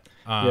by that.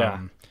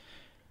 Yeah.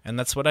 And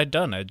that's what I'd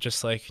done. I'd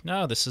just like,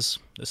 no, this is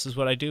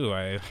what I do.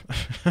 I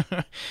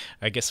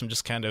guess I'm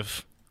just kind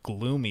of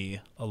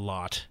gloomy a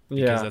lot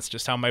because that's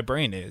just how my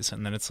brain is.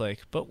 And then it's like,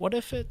 but what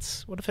if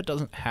it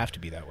doesn't have to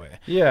be that way?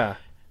 Yeah.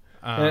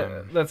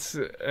 That's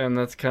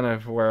kind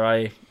of where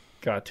I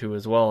got to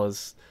as well.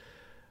 Is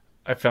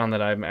I found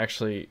that I'm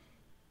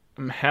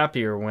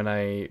happier when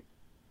I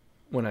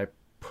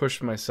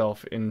push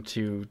myself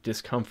into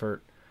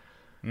discomfort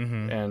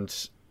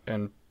and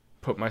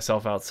put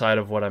myself outside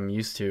of what I'm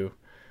used to.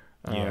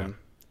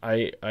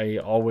 I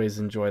always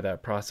enjoy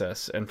that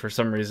process, and for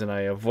some reason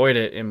I avoid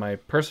it in my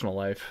personal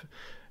life.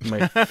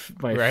 My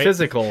Right?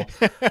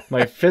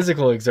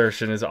 physical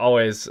exertion is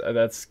always,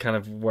 that's kind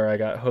of where I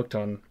got hooked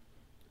on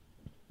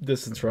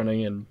distance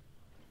running and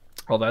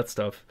all that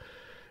stuff,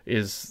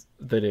 is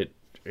that it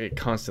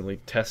constantly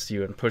tests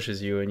you and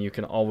pushes you, and you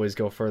can always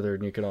go further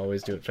and you can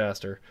always do it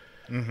faster.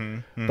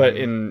 But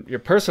in your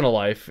personal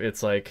life,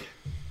 it's like,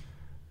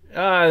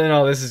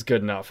 no, this is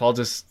good enough. I'll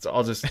just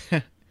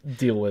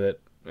deal with it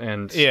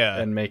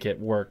and make it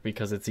work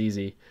because it's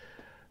easy.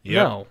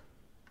 Yep.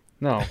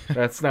 No,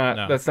 that's not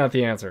No. that's not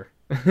the answer.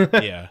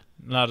 Yeah,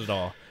 not at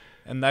all.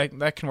 And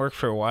that can work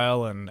for a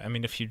while. And I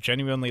mean, if you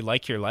genuinely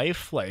like your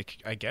life, like,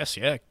 I guess,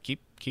 yeah,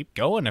 keep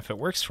going if it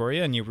works for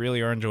you and you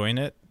really are enjoying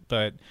it.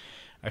 But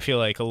I feel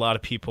like a lot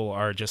of people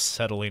are just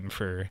settling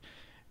for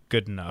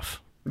good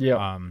enough.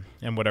 Yeah.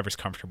 And whatever's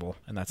comfortable,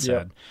 and that's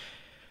Yeah.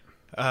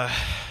 sad.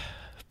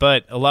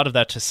 But a lot of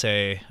that to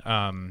say,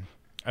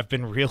 I've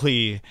been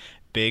really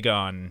big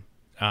on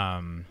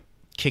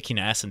kicking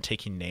ass and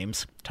taking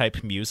names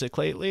type music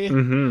lately.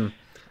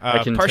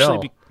 I can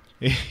partially tell.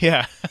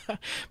 Yeah,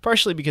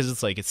 partially because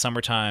it's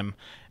summertime,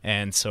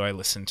 and so I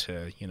listen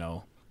to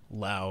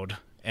loud,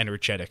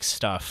 energetic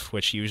stuff,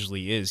 which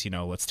usually is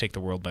let's take the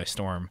world by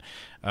storm.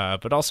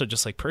 But also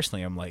just like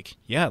personally, I'm like,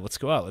 yeah, let's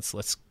go out,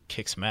 let's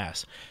kick some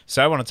ass.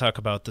 So I want to talk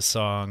about the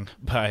song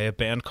by a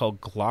band called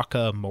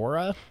Glocka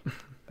Mora.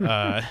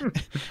 I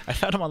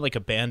found them on like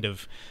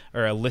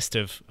a list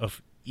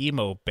of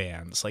emo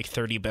bands, like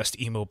 30 best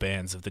emo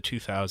bands of the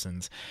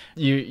 2000s.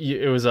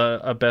 It was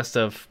a best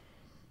of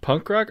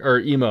punk rock or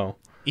emo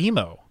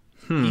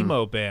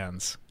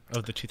bands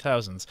of the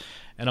 2000s,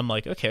 and I'm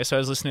like, okay, so I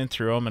was listening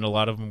through them, and a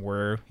lot of them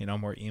were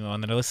more emo,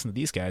 and then I listened to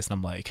these guys, and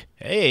I'm like,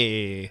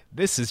 hey,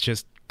 this is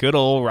just good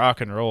old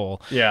rock and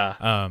roll. Yeah.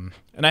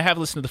 And I have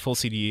listened to the full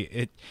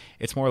CD.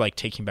 It's more like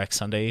Taking Back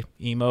Sunday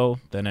emo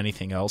than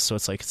anything else, so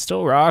it's like it's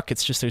still rock,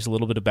 it's just there's a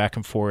little bit of back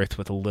and forth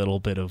with a little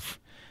bit of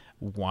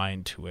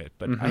whine to it.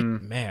 But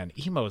man,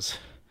 emo's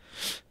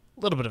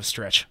a little bit of a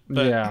stretch.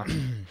 But Yeah.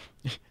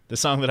 the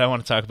song that I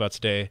want to talk about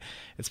today,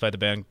 it's by the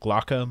band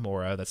Glocka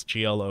Mora. That's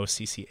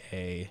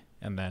Glocca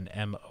and then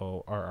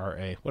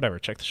Morra. Whatever,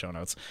 check the show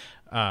notes.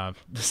 The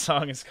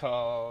song is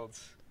called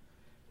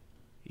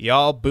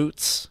Y'all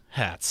Boots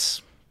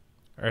Hats.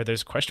 Or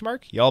there's a question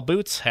mark? Y'all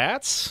Boots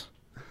Hats?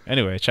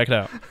 Anyway, check it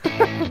out.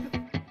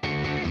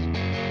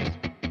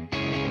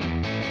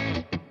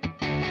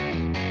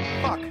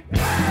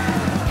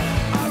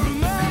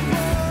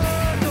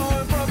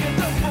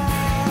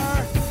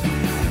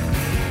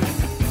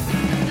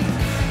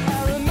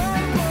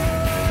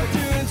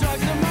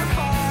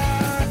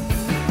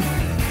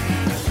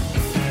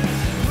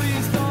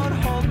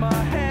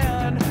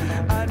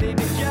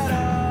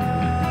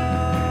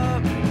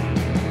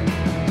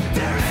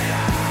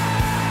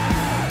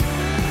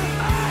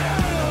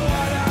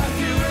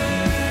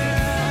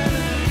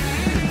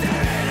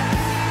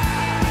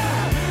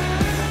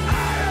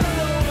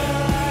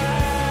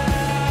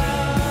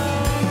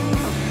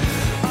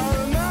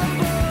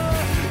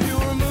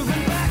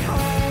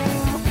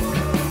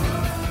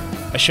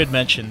 I should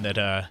mention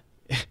that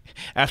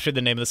after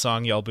the name of the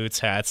song, Y'all Boots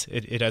Hats,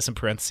 it has in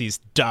parentheses,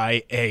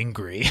 Die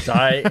Angry.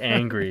 Die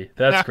Angry.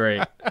 That's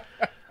great.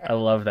 I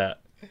love that.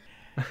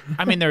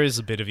 I mean, there is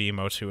a bit of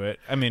emo to it.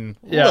 I mean,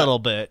 a Yeah. little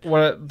bit.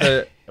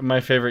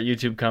 My favorite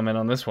YouTube comment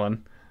on this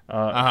one,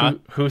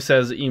 who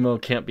says emo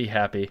can't be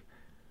happy?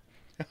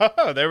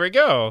 Oh, there we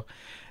go.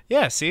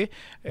 Yeah, see?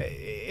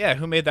 Yeah,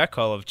 who made that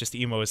call of just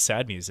emo is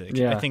sad music?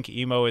 Yeah. I think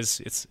emo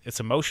it's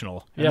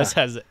emotional. And Yeah. this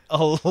has a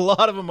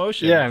lot of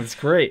emotion. Yeah, it's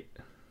great.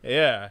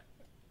 Yeah.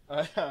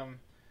 I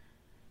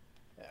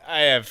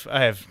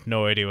have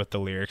no idea what the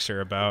lyrics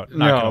are about.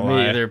 Not No, gonna me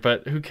lie. either,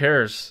 but who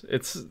cares?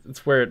 It's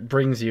where it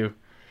brings you.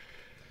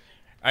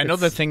 I know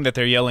the thing that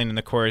they're yelling in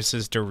the chorus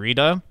is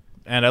Derrida,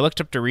 and I looked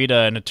up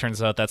Derrida, and it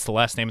turns out that's the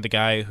last name of the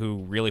guy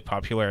who really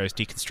popularized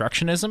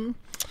deconstructionism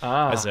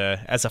as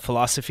a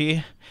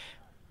philosophy.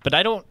 But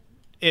I don't.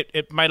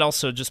 It might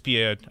also just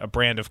be a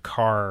brand of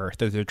car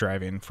that they're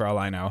driving, for all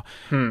I know.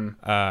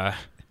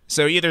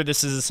 So either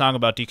this is a song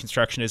about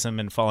deconstructionism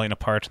and falling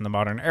apart in the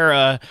modern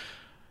era,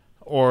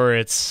 or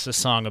it's a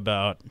song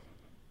about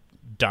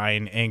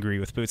dying angry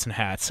with boots and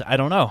hats. I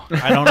don't know.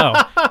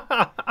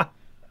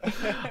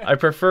 I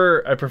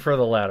prefer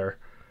the latter.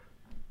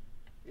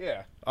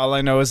 Yeah. All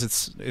I know is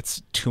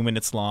it's 2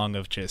 minutes long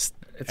of just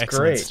It's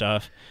excellent great.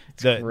 stuff.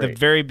 The great.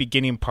 very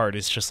beginning part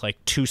is just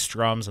like two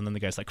strums, and then the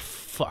guy's like,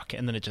 fuck,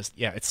 and then it just,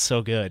 it's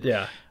so good.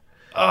 Yeah.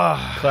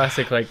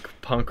 Classic like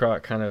punk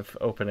rock kind of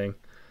opening.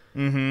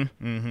 And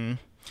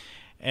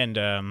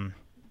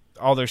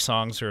all their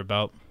songs are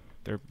about,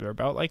 they're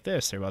about like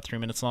this. They're about 3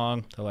 minutes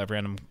long. They'll have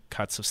random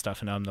cuts of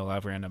stuff in them. They'll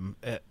have random,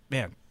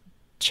 man,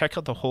 check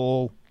out the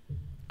whole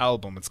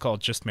album. It's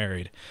called Just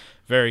Married.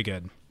 Very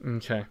good.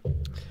 Okay.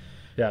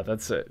 Yeah,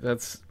 that's it.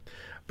 That's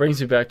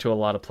brings me back to a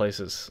lot of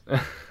places.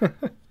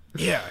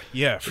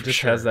 Yeah, for It just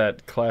sure. has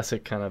that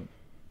classic kind of,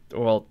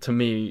 well, to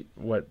me,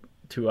 what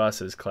to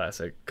us is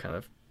classic kind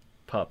of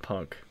pop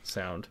punk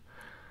sound.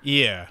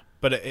 Yeah,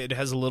 but it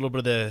has a little bit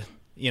of the,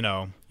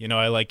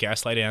 I like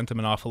Gaslight Anthem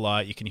an awful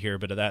lot. You can hear a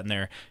bit of that in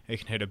there. You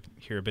can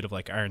hear a bit of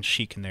like Iron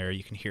Chic in there.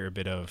 You can hear a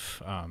bit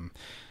of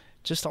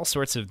just all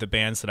sorts of the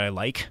bands that I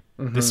like.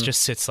 This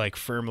just sits like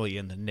firmly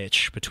in the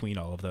niche between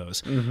all of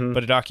those,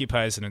 but it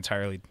occupies an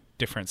entirely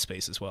different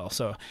space as well.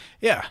 So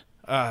yeah,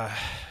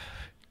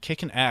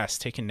 kicking ass,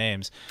 taking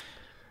names.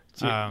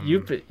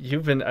 You've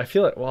been, I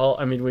feel it. Well,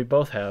 I mean, we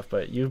both have,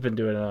 but you've been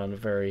doing it on a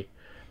very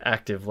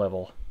active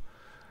level.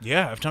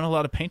 Yeah, I've done a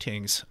lot of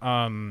paintings.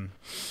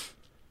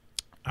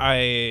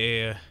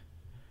 I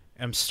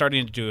am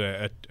starting to do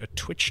a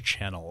Twitch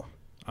channel.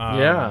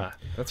 Yeah,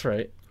 that's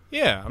right.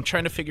 Yeah, I'm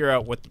trying to figure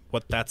out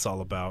what that's all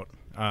about.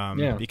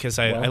 Because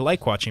I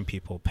like watching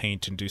people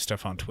paint and do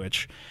stuff on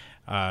Twitch,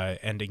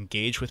 and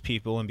engage with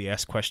people and be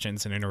asked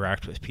questions and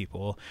interact with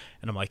people.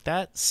 And I'm like,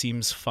 that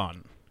seems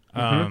fun.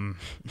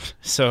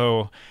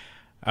 So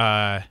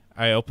I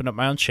opened up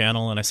my own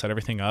channel and I set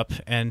everything up,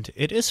 and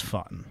it is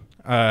fun.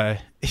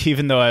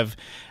 Even though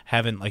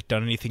haven't like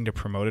done anything to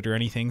promote it or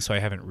anything, so I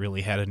haven't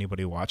really had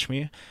anybody watch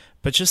me.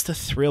 But just the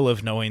thrill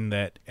of knowing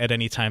that at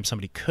any time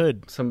somebody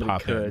could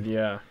pop in.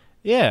 Yeah.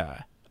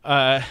 Yeah.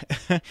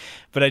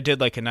 But I did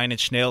like a Nine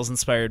Inch Nails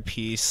inspired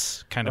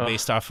piece, kind of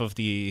based off of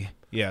the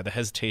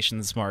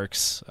Hesitations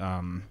Marks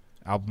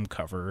album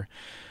cover,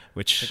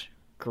 which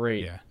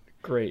great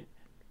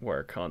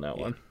work on that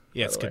one.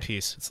 Yeah, it's a good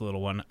piece. It's a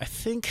little one. I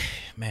think,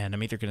 man,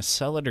 I'm either going to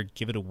sell it or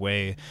give it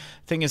away.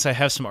 Thing is, I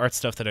have some art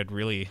stuff that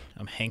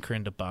I'm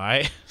hankering to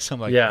buy. So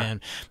I'm like,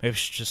 man, maybe I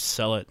should just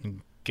sell it and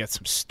get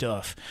some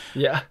stuff.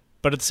 Yeah.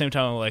 But at the same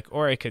time, I'm like,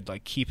 or I could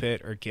like keep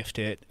it or gift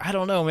it. I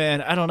don't know,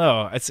 man. I don't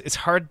know. It's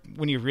hard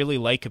when you really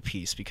like a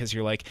piece, because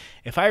you're like,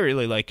 if I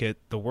really like it,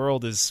 the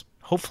world is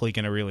hopefully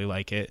going to really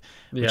like it,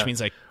 which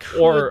means I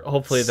could. Or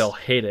hopefully they'll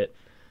hate it.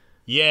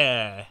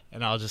 Yeah,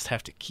 and I'll just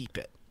have to keep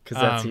it.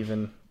 Because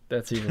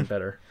that's even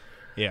better.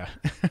 Yeah.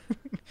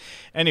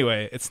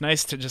 Anyway, it's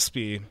nice to just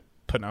be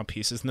putting out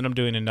pieces. And then I'm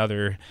doing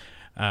another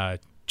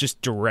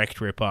just direct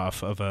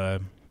ripoff of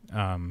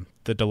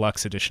the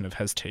deluxe edition of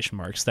Hesitation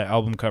Marks, that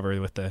album cover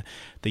with the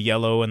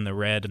yellow and the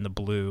red and the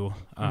blue.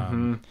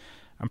 I'm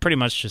pretty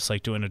much just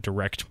like doing a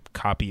direct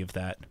copy of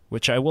that,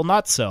 which I will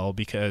not sell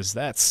because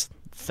that's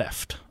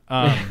theft.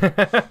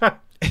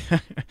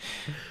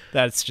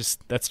 That's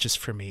just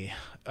for me.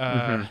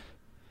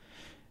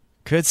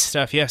 Good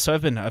stuff. Yeah, so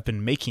I've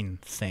been making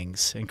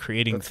things and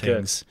creating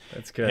things.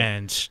 That's good.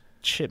 And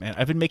shit, man,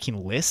 I've been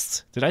making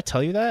lists. Did I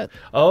tell you that?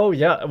 Oh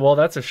yeah. Well,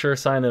 that's a sure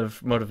sign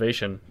of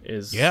motivation.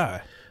 Is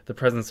the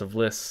presence of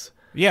lists.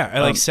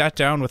 Yeah, I sat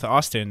down with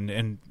Austin,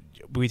 and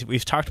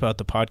we've talked about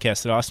the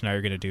podcast that Austin and I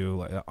are going to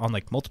do on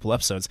like multiple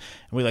episodes,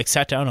 and we like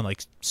sat down and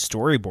like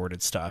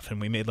storyboarded stuff,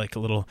 and we made like a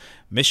little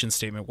mission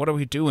statement. What are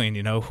we doing?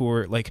 Who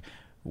are like,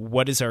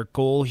 what is our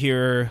goal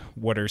here?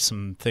 What are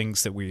some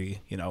things that we,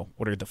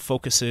 what are the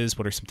focuses?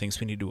 What are some things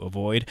we need to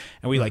avoid?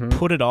 And we like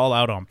put it all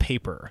out on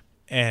paper,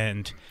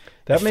 and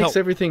that makes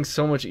everything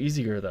so much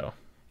easier, though.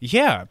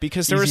 Yeah,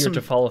 because there was some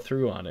to follow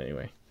through on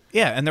anyway.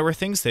 Yeah, and there were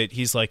things that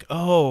he's like,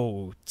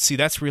 "Oh, see,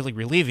 that's really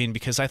relieving,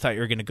 because I thought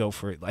you were going to go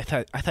for it. I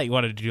thought you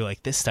wanted to do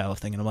like this style of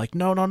thing." And I'm like,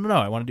 "No,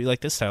 I want to do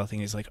like this style of thing."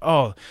 He's like,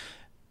 "Oh,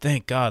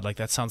 thank God! Like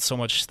that sounds so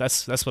much.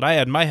 That's what I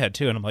had in my head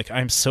too." And I'm like,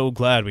 "I'm so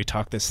glad we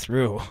talked this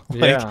through."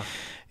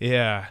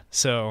 Yeah.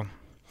 So,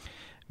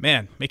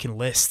 man, making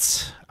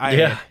lists.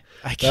 I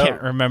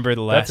can't remember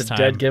the last time. That's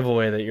a dead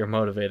giveaway that you're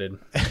motivated.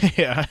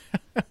 Yeah.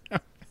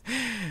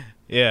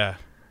 Yeah.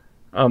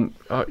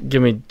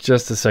 Give me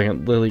just a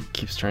second. Lily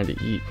keeps trying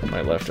to eat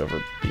my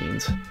leftover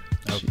beans.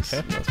 Okay. She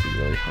must be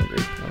really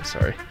hungry. I'm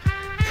sorry.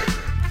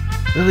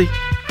 Lily,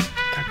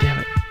 God damn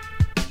it.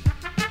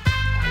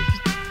 Why are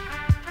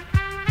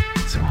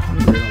you so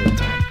hungry all the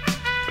time?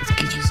 Let's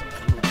get you some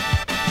food.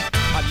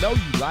 I know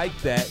you like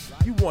that.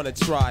 You wanna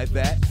try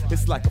that?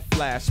 It's like a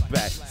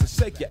flashback. So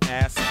shake your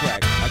ass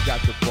crack. I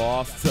got the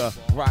balls to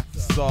rock the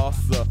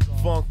salsa,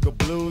 funk a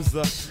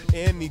blueser,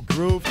 any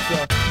groove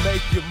to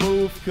make you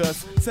move.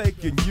 Cause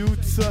taking you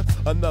to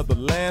another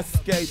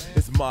landscape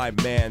is my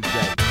mandate.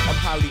 I'm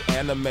highly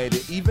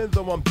animated, even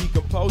though I'm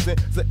decomposing.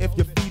 So if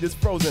your feet is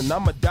frozen,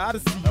 I'ma die to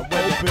see you open.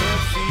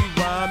 MC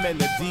rhyme and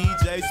the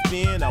DJ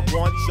spin. I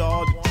want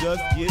y'all to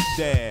just get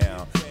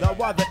down. Now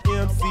while the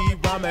MC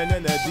rhyming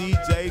and the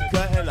DJ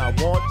cutting, I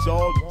want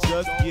y'all to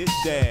just get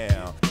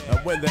down. And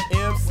when the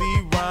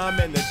MC rhyme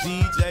and the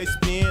DJ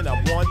spin, I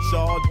want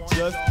y'all to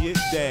just get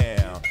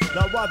down.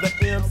 Now while the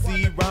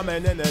MC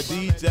rhyming and the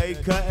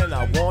DJ cutting,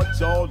 I want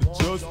y'all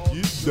to just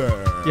get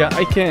down. Yeah,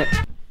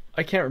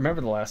 I can't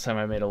remember the last time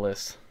I made a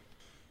list.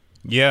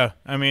 Yeah,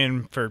 I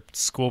mean, for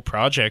school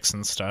projects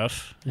and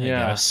stuff. I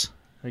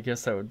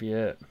guess that would be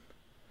it.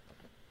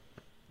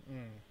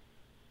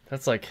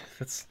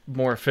 That's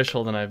more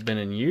official than I've been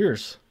in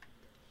years.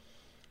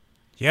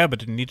 Yeah,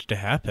 but it needed to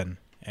happen,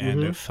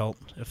 and it felt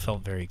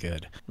very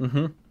good.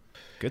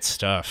 Good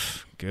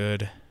stuff.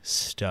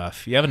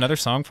 You have another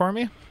song for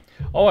me?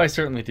 Oh, I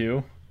certainly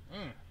do.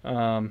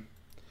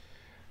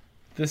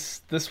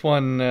 This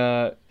one,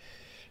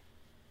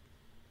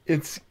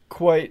 it's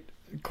quite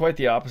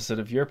the opposite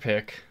of your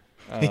pick.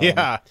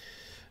 Yeah.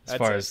 As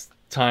far as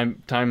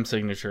time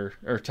signature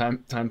or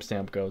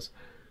timestamp goes.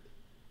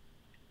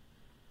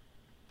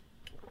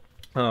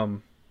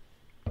 But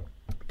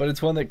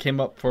it's one that came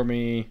up for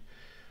me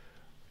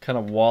kind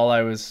of while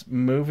I was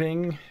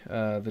moving,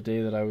 the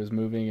day that I was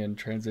moving and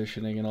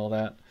transitioning and all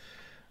that.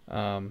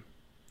 And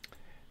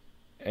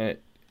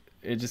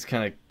it just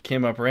kind of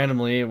came up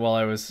randomly while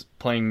I was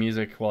playing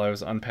music, while I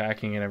was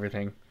unpacking and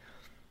everything.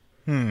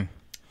 And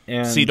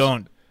So you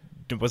don't...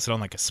 Was it on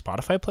like a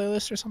Spotify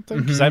playlist or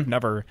something? Because I've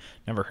never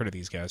heard of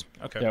these guys.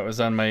 Okay. Yeah, it was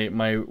on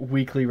my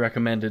weekly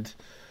recommended,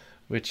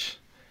 which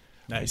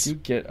Nice.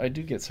 I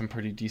do get some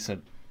pretty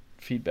decent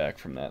feedback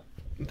from that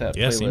Yeah,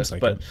 playlist. seems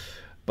like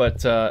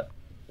but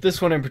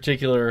this one in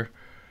particular,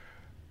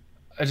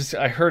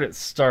 I heard it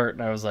start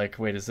and I was like,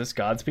 wait, is this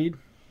Godspeed?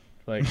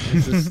 Like,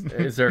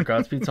 is there a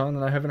Godspeed song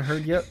that I haven't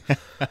heard yet?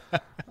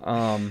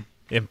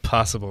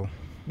 Impossible.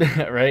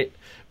 Right?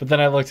 But then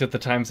I looked at the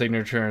time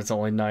signature and it's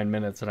only 9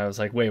 minutes, and I was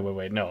like,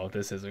 wait, no,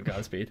 this isn't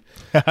Godspeed.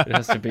 It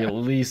has to be at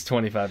least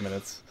 25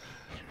 minutes.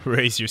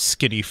 Raise your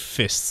skinny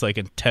fists like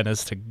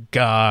antennas to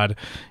God.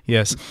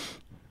 Yes.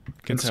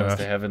 Good Antennas stuff.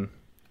 to heaven.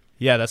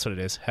 Yeah, that's what it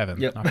is.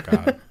 Heaven, Yep. not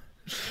God.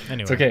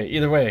 Anyway. It's okay.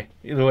 Either way,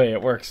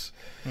 it works.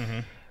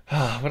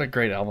 What a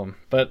great album.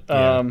 But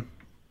Yeah.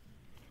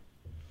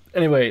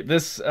 anyway,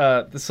 this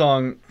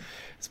song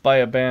is by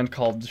a band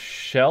called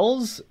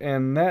Shells,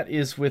 and that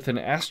is with an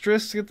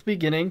asterisk at the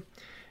beginning.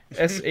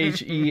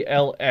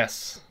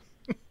 SHELS.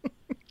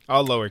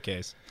 All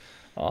lowercase.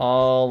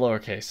 All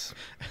lowercase.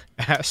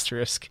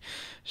 Asterisk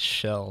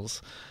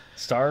shells.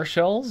 Star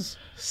shells?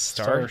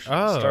 Star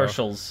Star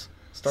shells.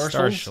 Star shells?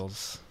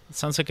 Starshells. It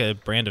sounds like a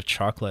brand of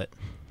chocolate.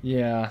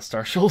 Yeah,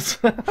 star shells.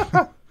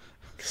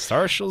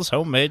 Starshells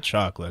homemade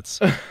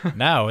chocolates.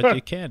 Now at the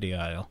candy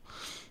aisle.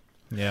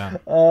 Yeah.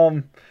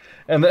 And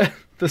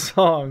the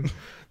song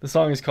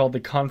is called The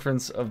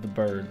Conference of the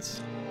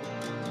Birds.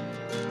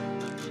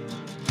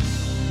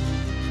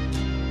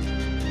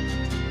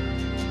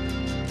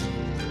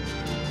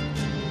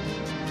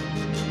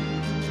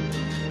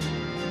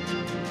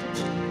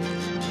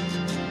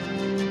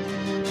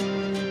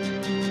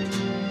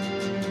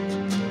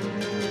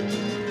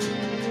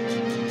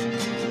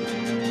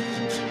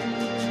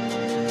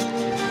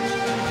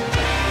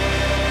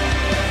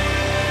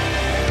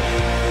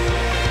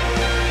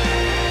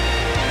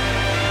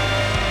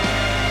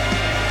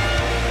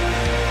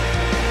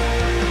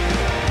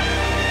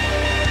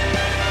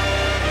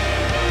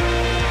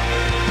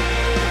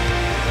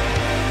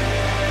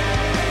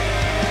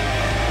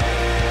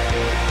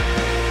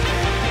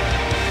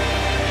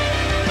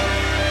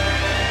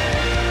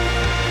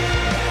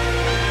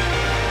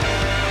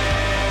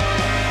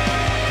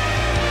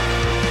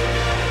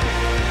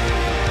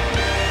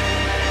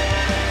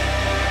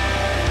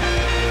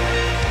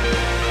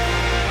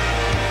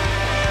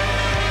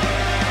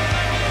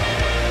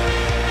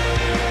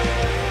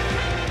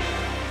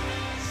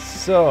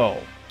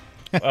 So,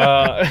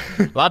 A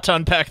lot to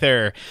unpack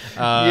there.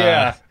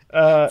 yeah.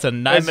 It's a as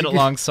 9-minute you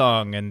long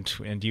song,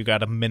 and you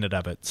got a minute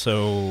of it.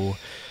 So,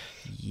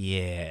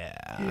 yeah.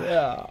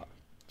 Yeah.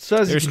 So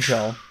as There's you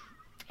can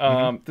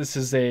tell, this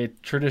is a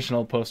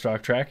traditional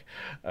post-rock track,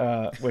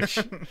 which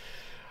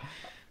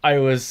I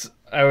was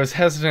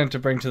hesitant to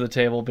bring to the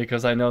table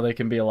because I know they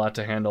can be a lot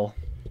to handle,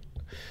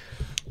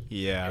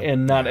 Yeah.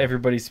 and not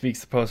everybody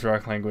speaks the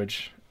post-rock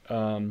language.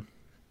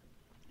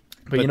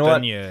 But you know then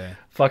what? Yeah.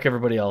 Fuck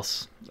everybody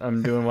else.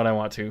 I'm doing what I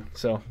want to.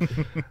 So,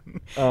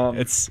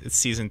 It's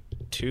season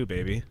 2,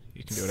 baby.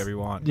 You can do whatever you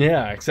want.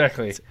 yeah,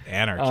 exactly.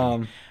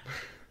 Anarchy.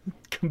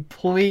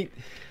 Complete,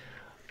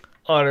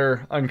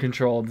 utter,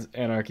 uncontrolled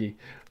anarchy.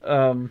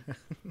 Although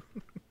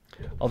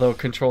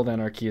controlled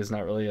anarchy is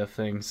not really a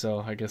thing,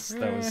 so I guess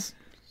that was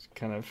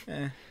kind of...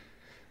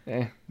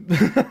 It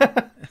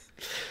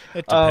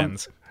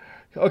depends.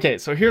 Okay,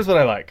 so here's what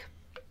I like.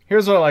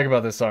 Here's what I like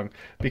about this song.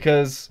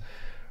 Because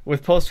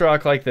with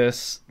post-rock like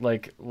this,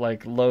 like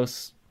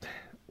Los...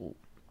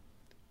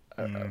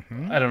 I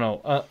don't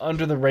know,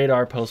 under the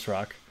radar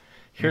post-rock,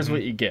 here's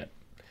what you get.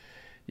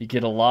 You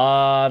get a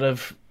lot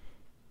of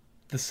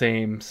the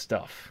same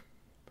stuff.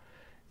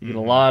 You get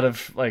a lot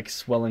of like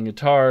swelling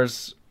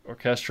guitars,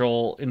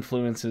 orchestral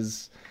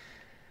influences,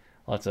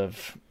 lots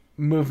of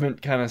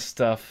movement kind of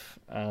stuff,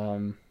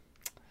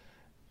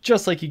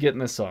 just like you get in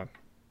this song,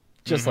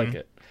 just like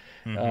it.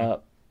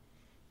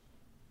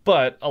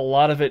 But a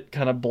lot of it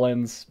kind of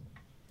blends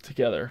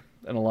together,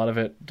 and a lot of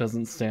it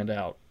doesn't stand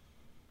out.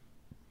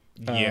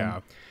 Yeah.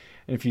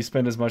 And if you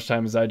spend as much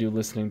time as I do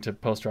listening to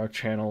post-rock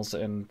channels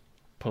and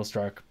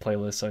post-rock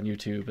playlists on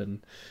YouTube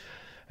and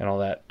all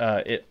that,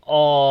 it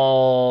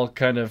all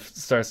kind of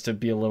starts to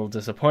be a little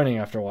disappointing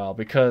after a while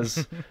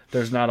because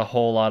there's not a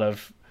whole lot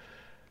of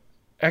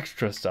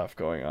extra stuff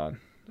going on.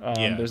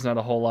 Yeah. There's not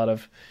a whole lot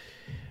of...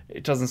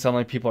 It doesn't sound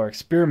like people are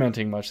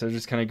experimenting much. They're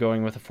just kind of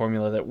going with a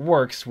formula that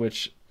works,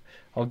 which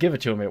I'll give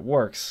it to them. It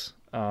works.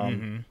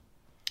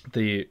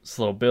 The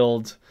slow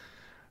build,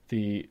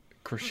 the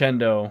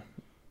crescendo,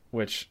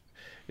 which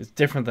is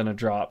different than a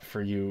drop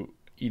for you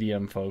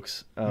EDM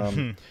folks.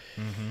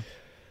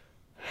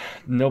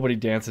 Nobody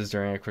dances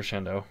during a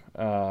crescendo.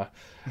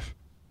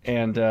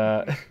 And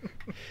then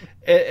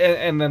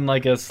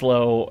like a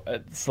slow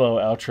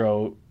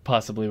outro,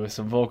 possibly with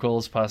some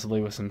vocals,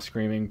 possibly with some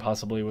screaming,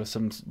 possibly with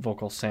some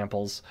vocal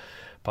samples,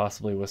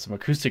 possibly with some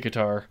acoustic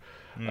guitar.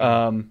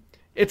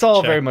 It's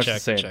all very much the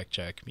same.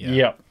 Check. Yeah.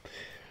 Yep.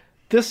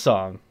 This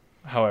song,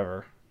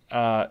 however,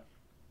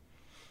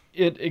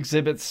 it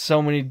exhibits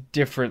so many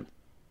different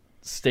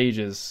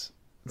stages,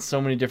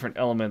 so many different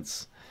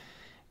elements,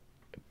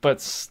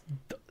 but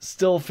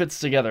still fits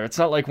together. It's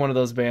not like one of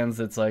those bands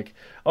that's like,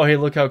 oh, hey,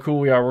 look how cool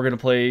we are. We're going to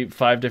play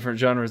 5 different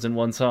genres in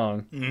one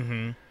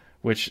song,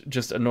 which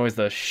just annoys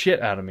the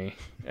shit out of me.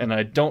 And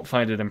I don't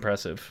find it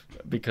impressive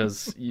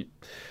because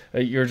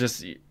you're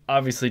just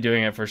obviously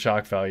doing it for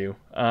shock value.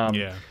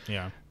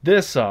 Yeah.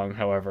 This song,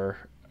 however,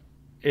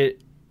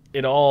 it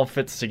all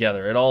fits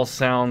together. It all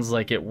sounds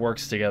like it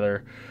works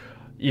together,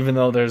 even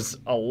though there's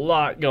a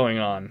lot going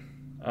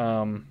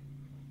on.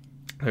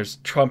 There's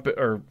trumpet,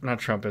 or not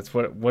trumpets.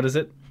 What is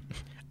it?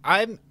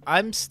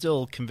 I'm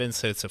still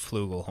convinced that it's a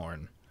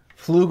flugelhorn.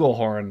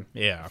 Flugelhorn.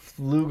 Yeah.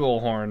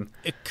 Flugelhorn.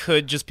 It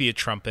could just be a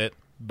trumpet,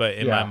 but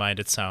in my mind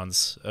it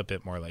sounds a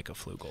bit more like a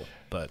flugel.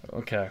 But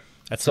okay.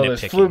 That's so nitpicking.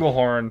 There's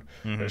flugelhorn,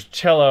 there's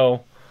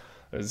cello,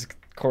 there's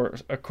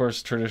of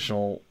course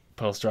traditional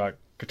post-rock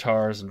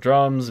guitars and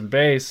drums and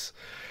bass.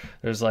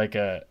 There's like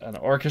an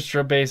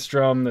orchestra bass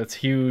drum that's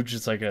huge.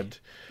 It's like what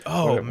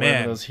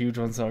are those huge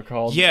ones that are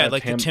called? Yeah,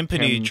 like the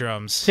timpani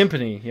drums.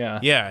 Timpani, yeah.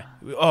 Yeah.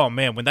 Oh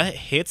man, when that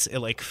hits, it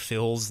like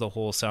fills the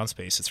whole sound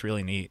space. It's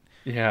really neat.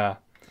 Yeah.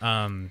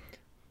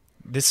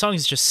 This song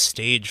is just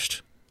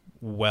staged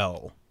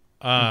well.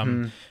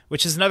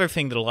 Which is another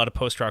thing that a lot of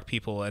post-rock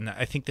people, and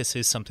I think this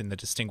is something that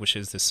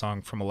distinguishes this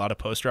song from a lot of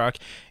post-rock,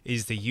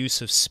 is the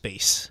use of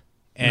space.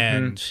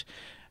 And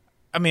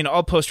I mean,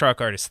 all post-rock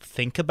artists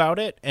think about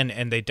it,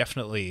 and they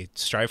definitely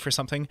strive for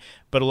something,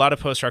 but a lot of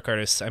post-rock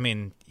artists, I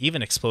mean,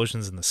 even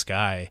Explosions in the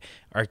Sky,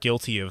 are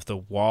guilty of the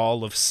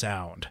wall of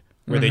sound,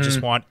 where they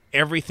just want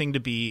everything to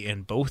be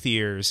in both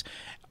ears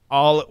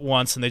all at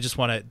once, and they just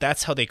want to,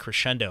 that's how they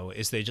crescendo,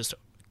 is they just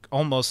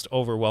almost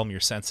overwhelm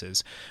your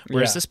senses.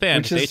 Whereas this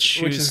band,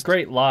 which is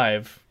great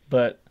live,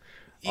 but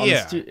on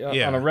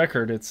a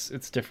record,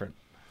 it's different.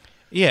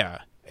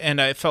 Yeah,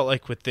 and I felt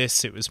like with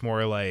this, it was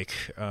more like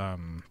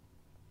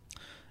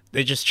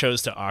they just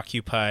chose to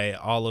occupy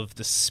all of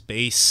the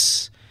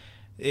space.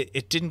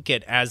 It didn't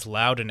get as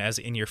loud and as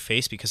in your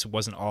face because it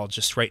wasn't all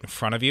just right in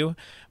front of you,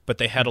 but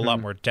they had a lot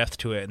more depth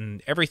to it,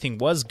 and everything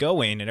was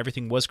going and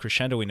everything was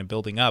crescendoing and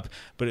building up,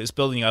 but it was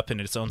building up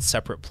in its own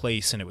separate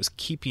place, and it was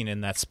keeping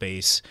in that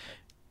space,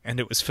 and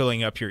it was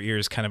filling up your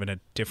ears kind of in a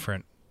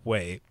different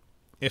way,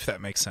 if that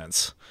makes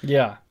sense.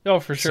 Yeah. Oh,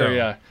 for sure.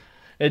 Yeah.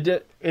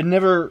 The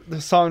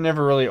song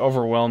never really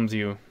overwhelms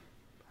you.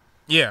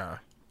 Yeah,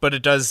 but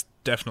it does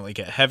definitely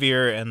get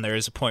heavier, and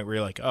there's a point where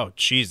you're like, oh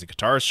geez, the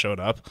guitars showed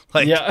up.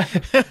 Like, yeah.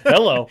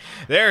 Hello.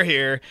 They're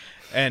here.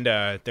 And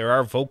there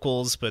are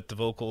vocals, but the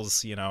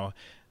vocals, you know,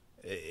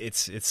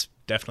 it's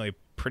definitely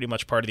pretty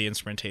much part of the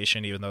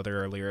instrumentation, even though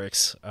there are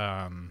lyrics.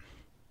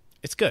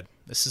 It's good.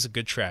 This is a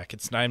good track.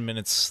 It's 9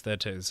 minutes.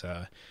 That is,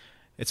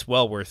 it's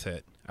well worth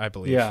it, I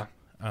believe. Yeah.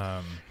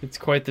 It's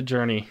quite the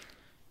journey.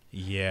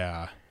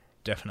 Yeah,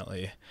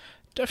 definitely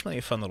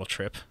a fun little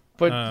trip.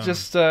 But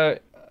just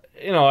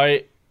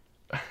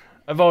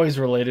I've always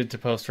related to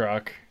post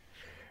rock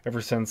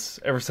ever since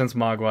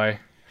Mogwai.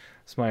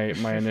 It's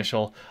my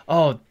initial.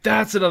 Oh,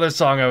 that's another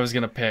song I was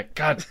gonna pick.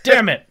 God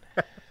damn it!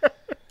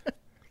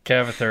 Okay, I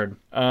have a third.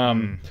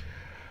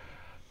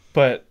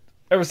 But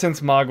ever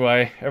since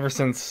Mogwai, ever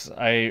since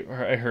I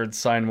heard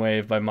Sine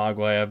Wave by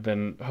Mogwai, I've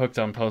been hooked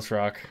on post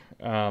rock.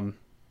 I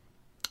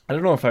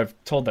don't know if I've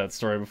told that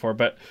story before,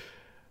 but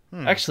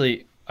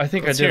actually, I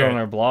think I did on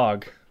our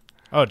blog.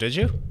 Oh, did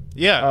you?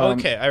 Yeah.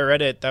 Okay, I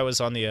read it. That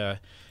was on the.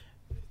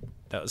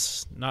 That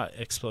was not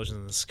Explosions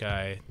in the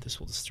Sky. This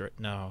will destroy.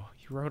 No,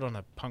 you wrote on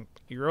a punk.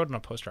 You wrote on a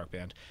post-rock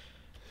band.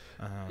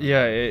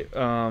 Yeah.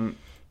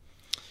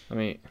 Let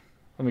me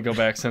go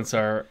back since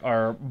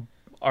our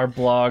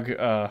blog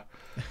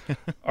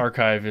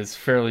archive is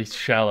fairly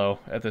shallow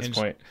at this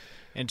point.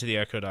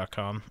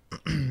 IntoTheEcho.com.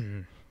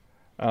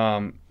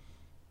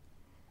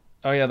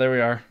 Oh yeah, there we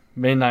are.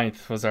 May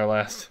 9th was our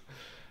last.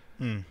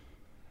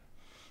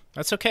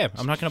 That's okay.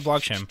 I'm not going to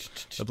blog shame.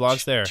 The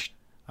blog's there.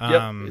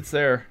 Yep, it's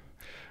there.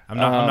 I'm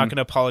not going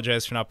to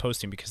apologize for not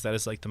posting, because that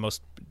is like the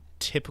most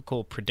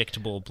typical,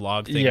 predictable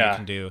blog thing you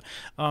can do.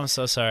 Oh, I'm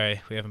so sorry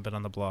we haven't been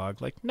on the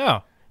blog. Like,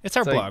 no, it's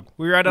our blog.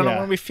 We write on it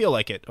when we feel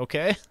like it.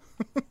 Okay.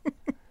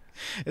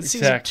 It's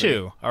season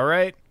 2. All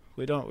right.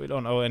 We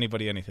don't owe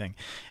anybody anything.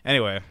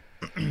 Anyway.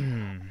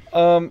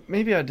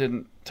 Maybe I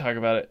didn't talk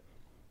about it.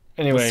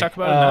 Anyway, let's talk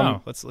about it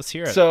now. Let's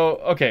hear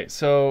it.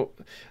 So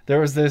there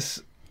was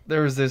this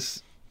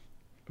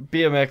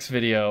BMX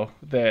video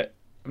that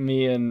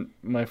me and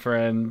my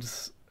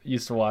friends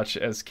used to watch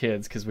as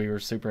kids because we were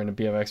super into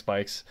BMX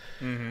bikes.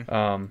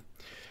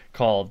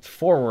 called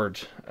Forward,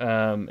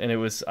 and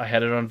I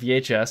had it on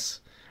VHS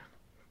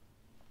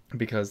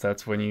because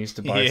that's when you used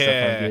to buy stuff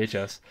on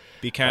VHS.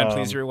 Be kind,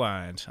 please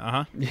rewind.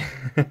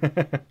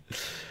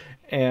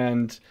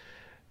 And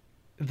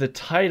the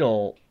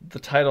title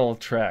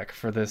track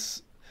for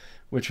this,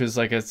 which was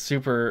like a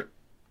super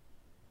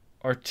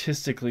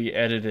artistically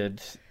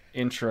edited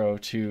intro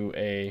to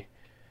a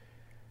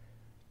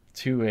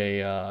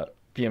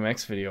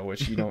BMX video,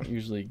 which you don't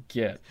usually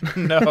get.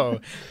 No,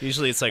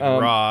 usually it's like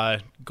raw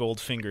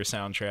Goldfinger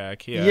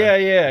soundtrack.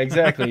 Yeah,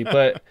 exactly.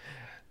 But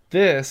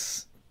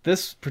this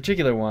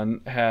particular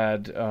one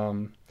had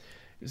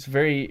it's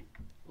very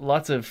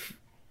lots of,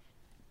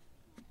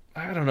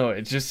 I don't know,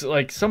 it's just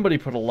like somebody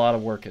put a lot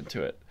of work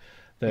into it.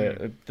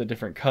 The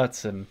different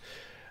cuts, and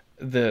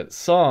the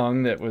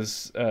song that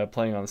was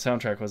playing on the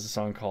soundtrack was a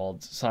song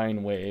called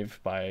Sine Wave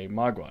by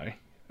Mogwai.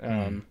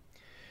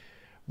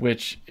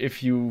 Which,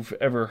 if you've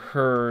ever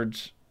heard,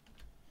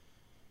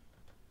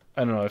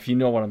 I don't know, if you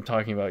know what I'm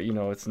talking about, you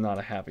know it's not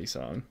a happy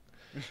song.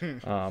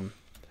 I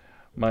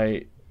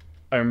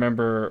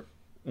remember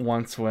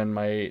once when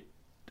I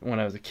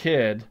was a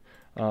kid,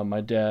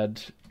 my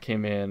dad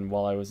came in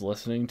while I was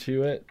listening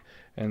to it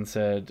and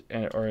said,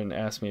 and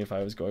asked me if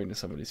I was going to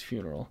somebody's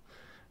funeral.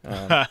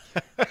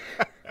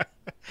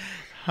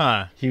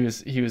 He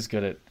was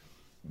good at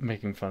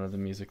making fun of the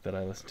music that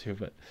I listened to,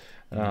 but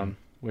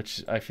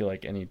which I feel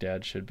like any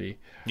dad should be.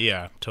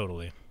 Yeah,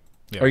 totally.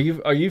 Yeah.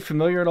 Are you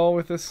familiar at all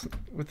with this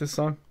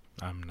song?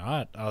 I'm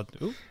not.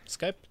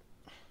 Skype.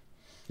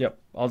 Yep.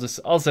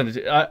 I'll send it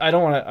to you. I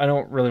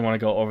don't really want to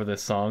go over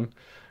this song,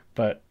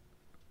 but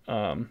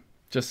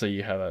just so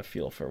you have a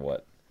feel for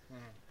what.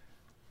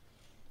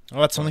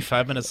 Oh, it's only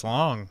 5 minutes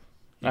long.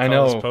 I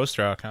know. It's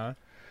post-rock, huh?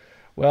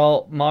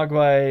 Well,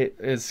 Mogwai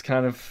is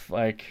kind of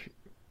like,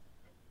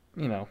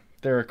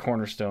 they're a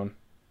cornerstone.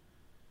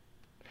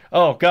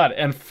 Oh, God.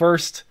 And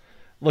first,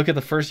 look at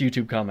the first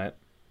YouTube comment.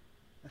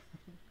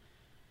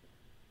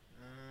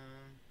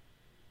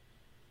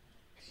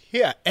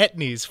 Yeah,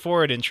 Etnies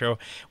Forward intro.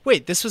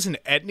 Wait, this was an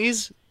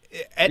Etnies?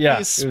 Etnies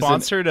Yeah,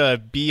 sponsored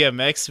a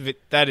BMX.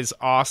 That is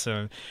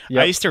awesome.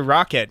 Yep. I used to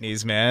rock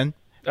Etnies, man.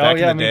 Oh, Back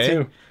yeah, in the me day.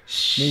 too.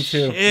 Me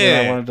too. Shit.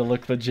 When I wanted to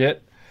look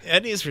legit.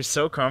 Etnies were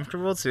so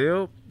comfortable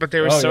too, but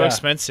they were so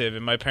expensive.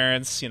 And my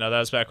parents, that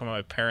was back when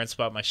my parents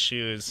bought my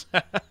shoes.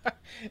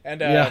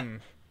 And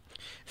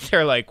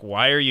they're like,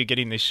 "Why are you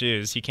getting these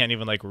shoes? You can't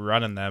even like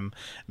run in them."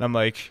 And I'm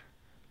like,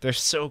 "They're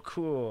so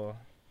cool."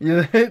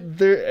 Yeah,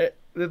 they're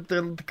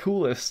the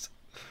coolest.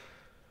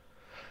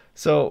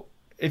 So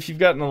if you've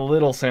gotten a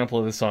little sample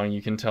of the song,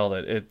 you can tell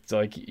that it's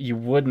like you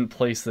wouldn't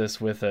place this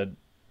with a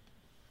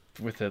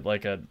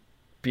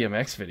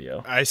BMX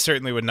video. I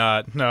certainly would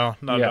not. No,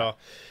 not at all.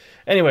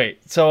 Anyway,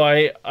 so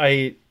I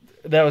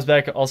that was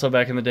back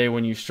in the day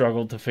when you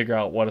struggled to figure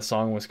out what a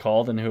song was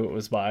called and who it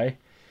was by.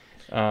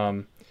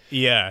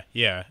 Yeah,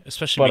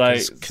 especially But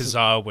because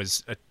Kazaa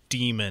was a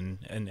demon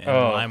and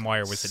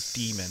LimeWire was a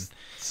demon.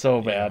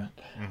 So bad.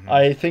 Yeah. Mm-hmm.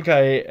 I think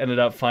I ended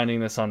up finding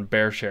this on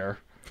BearShare.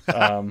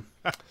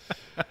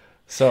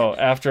 So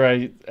after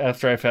I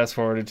fast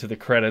forwarded to the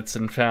credits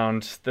and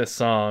found this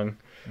song,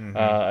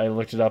 I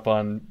looked it up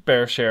on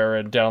BearShare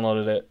and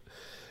downloaded it.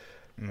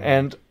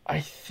 And I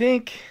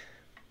think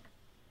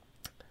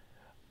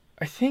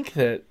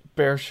that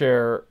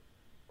BearShare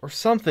or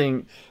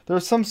something, there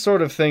was some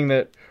sort of thing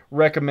that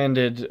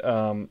recommended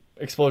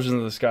Explosions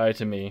of the Sky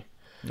to me.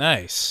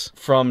 Nice.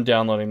 From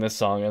downloading this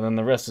song, and then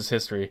the rest is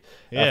history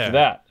after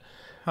that.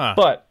 Huh.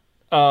 But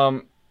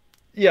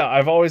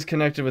I've always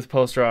connected with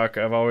post-rock.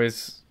 I've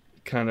always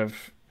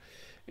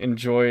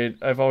enjoyed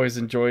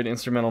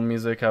instrumental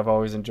music. I've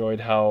always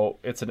enjoyed how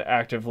it's an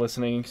active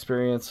listening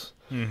experience.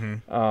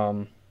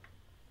 Or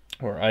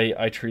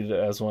I treat it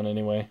as one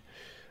anyway.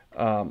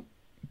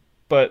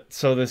 But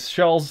so this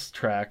Shells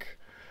track,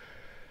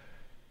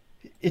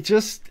 it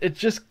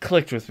just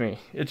clicked with me.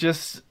 It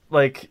just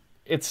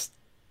it's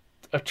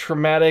a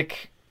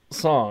traumatic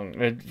song.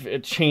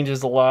 It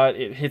changes a lot.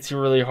 It hits you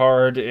really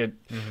hard. It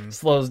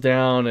slows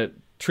down. It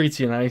treats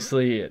you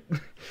nicely. It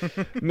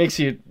makes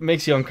you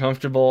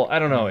uncomfortable. I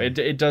don't know.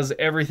 It does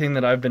everything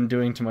that I've been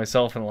doing to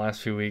myself in the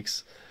last few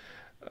weeks.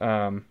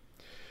 And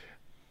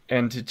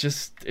it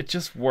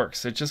just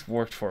works. It just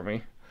worked for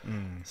me.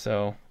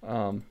 So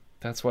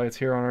that's why it's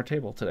here on our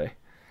table today.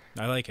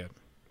 I like it.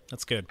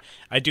 That's good.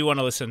 I do want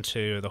to listen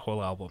to the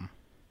whole album.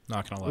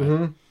 Not gonna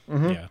lie.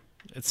 Yeah,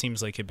 it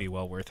seems like it'd be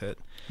well worth it.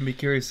 I'd be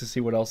curious to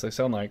see what else they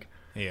sound like.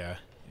 Yeah,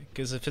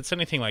 because if it's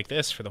anything like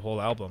this for the whole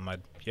album,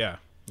 yeah.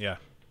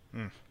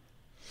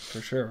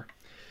 For sure.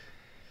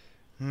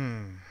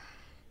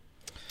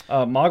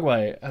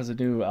 Mogwai has a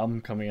new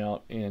album coming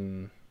out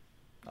in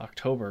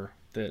October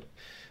that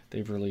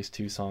they've released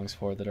 2 songs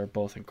for that are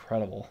both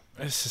incredible.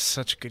 This is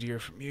such a good year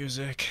for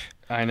music.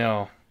 I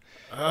know.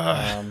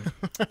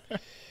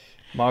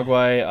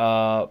 Mogwai,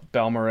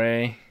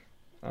 Balmorhea,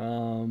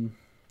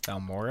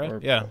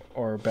 Balmora,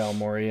 or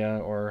Balmoria,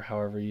 or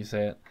however you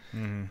say it,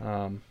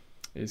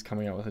 is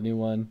coming out with a new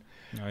one.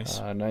 Nice.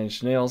 Nine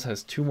Inch Nails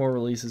has 2 more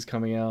releases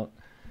coming out.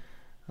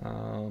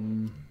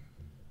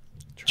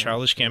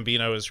 Childish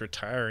Gambino is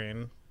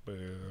retiring.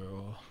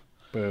 Boo.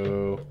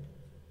 Boo.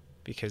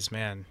 Because,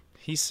 man,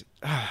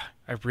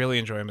 I really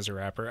enjoy him as a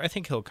rapper. I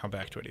think he'll come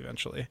back to it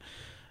eventually.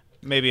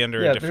 Maybe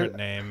under a different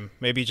name.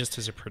 Maybe just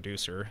as a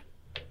producer.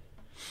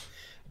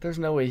 There's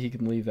no way he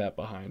can leave that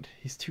behind.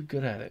 He's too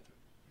good at it.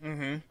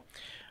 Mm-hmm.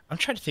 I'm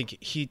trying to think.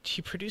 He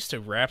produced a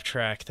rap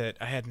track that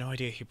I had no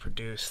idea he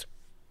produced.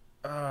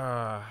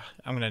 I'm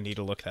going to need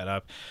to look that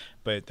up.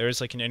 But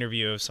there's like an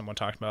interview of someone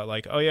talking about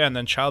like, oh yeah, and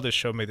then Childish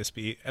showed me this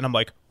beat. And I'm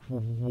like,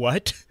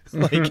 what?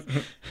 Like,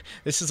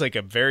 this is like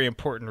a very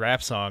important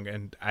rap song.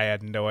 And I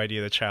had no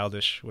idea that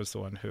Childish was the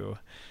one who...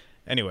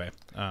 Anyway,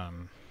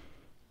 I'm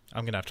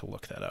going to have to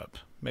look that up.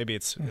 Maybe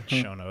it's in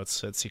show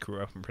notes at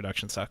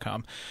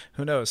secretweaponproductions.com.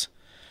 Who knows?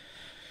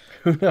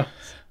 Who knows?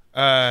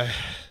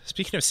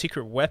 Speaking of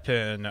Secret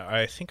Weapon,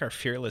 I think our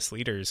fearless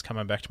leader is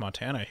coming back to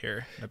Montana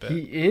here in a bit. He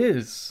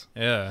is.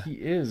 Yeah. He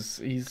is.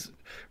 He's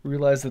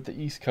realized that the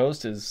East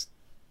Coast is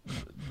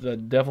the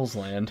devil's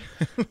land.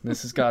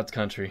 This is God's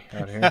country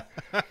out here.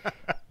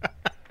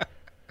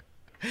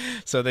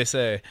 So they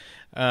say.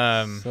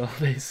 So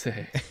they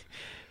say.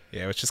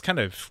 Yeah, which is kind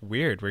of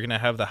weird. We're going to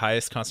have the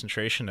highest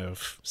concentration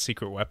of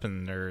secret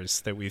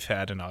weaponers that we've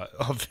had in a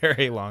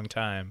very long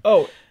time.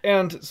 Oh,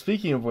 and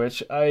speaking of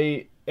which,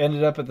 I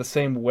ended up at the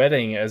same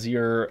wedding as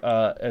your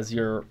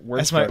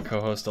WordStart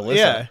co-host,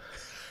 Alyssa.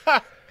 Yeah.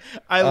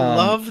 I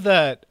love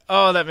that.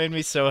 Oh, that made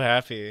me so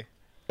happy.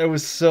 It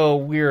was so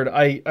weird.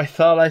 I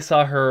thought I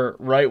saw her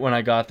right when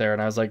I got there,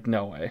 and I was like,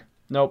 no way.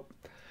 Nope.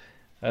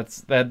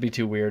 That'd be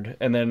too weird.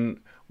 And then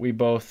we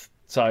both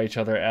saw each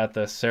other at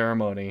the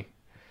ceremony.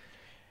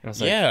 And I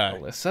was like, yeah.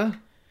 Alyssa?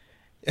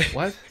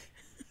 What?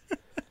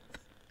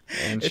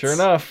 And sure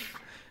enough.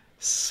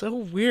 So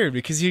weird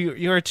because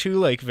you are two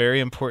like very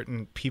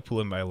important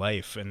people in my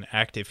life and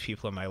active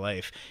people in my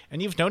life,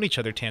 and you've known each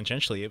other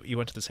tangentially. You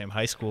went to the same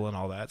high school and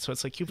all that, so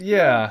it's like you've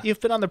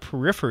been on the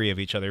periphery of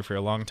each other for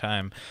a long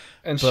time.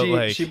 And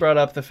she brought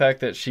up the fact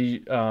that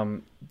she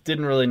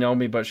didn't really know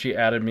me, but she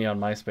added me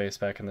on MySpace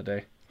back in the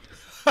day.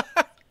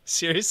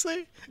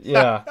 Seriously?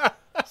 Yeah.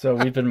 So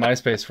we've been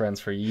MySpace friends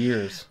for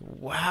years.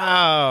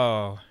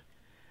 Wow,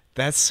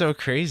 that's so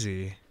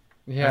crazy.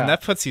 Yeah, and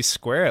that puts you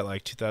square at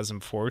like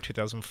 2004,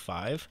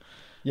 2005.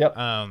 Yep.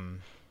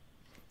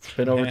 It's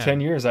been over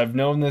 10 years. I've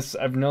known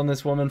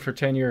this woman for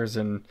 10 years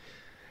and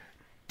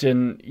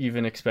didn't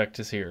even expect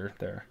to see her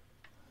there.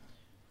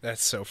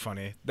 That's so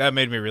funny. That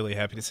made me really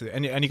happy to see.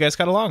 And you guys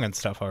got along and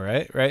stuff, all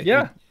right? Right?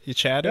 Yeah. You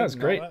chatted. Yeah, it was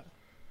great.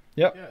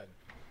 Yep. Good.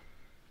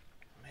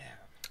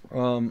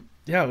 Man.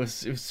 Yeah, it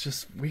was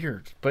just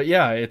weird, but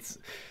yeah,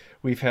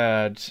 we've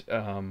had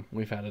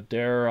a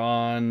Dare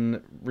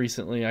on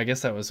recently. I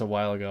guess that was a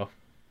while ago.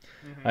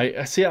 Mm-hmm.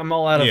 I see. I'm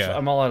all out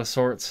of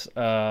sorts.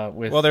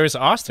 Well, there was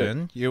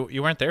Austin.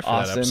 You weren't there for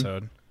that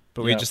episode,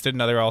 but we just did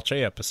another Alt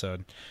J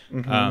episode.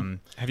 Mm-hmm.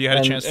 Have you had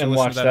a chance to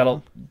listen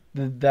to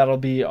that? That'll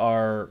be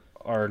our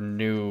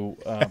new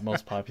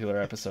most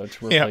popular episode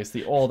to replace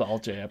the old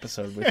Alt J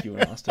episode with you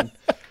and Austin.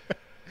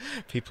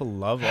 People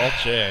love Alt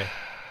J.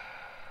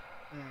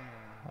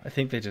 I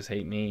think they just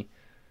hate me.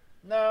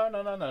 No.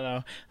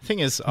 The thing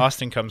is,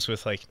 Austin comes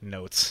with like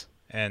notes,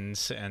 and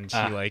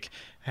he like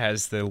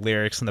has the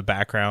lyrics in the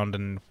background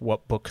and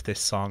what book this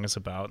song is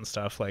about and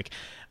stuff. Like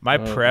my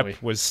prep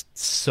was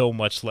so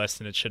much less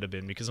than it should have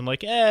been because I'm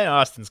like,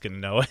 Austin's gonna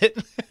know it.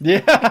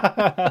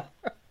 Yeah.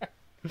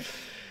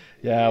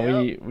 Yeah,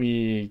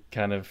 we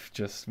kind of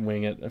just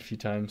wing it a few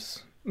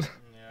times. Yeah,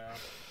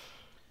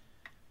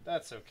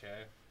 that's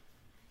okay.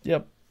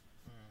 Yep.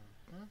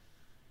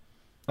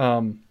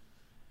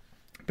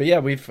 But yeah,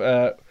 we've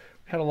had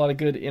a lot of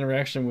good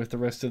interaction with the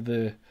rest of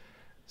the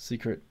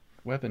Secret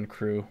Weapon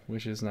crew,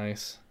 which is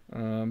nice.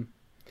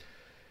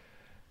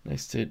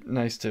 Nice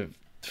to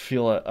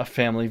feel a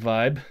family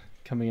vibe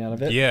coming out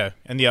of it. Yeah,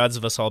 and the odds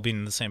of us all being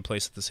in the same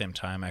place at the same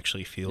time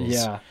actually feels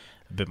a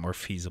bit more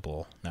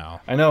feasible now.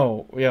 I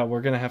know. Yeah,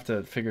 we're gonna have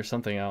to figure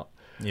something out.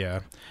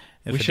 Yeah.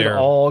 We should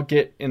all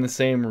get in the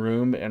same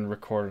room and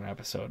record an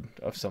episode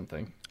of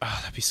something. Oh,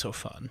 that'd be so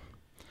fun.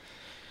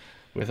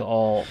 With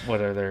all, what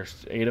are there,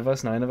 8 of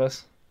us, 9 of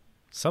us?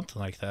 Something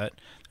like that.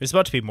 There's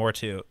about to be more,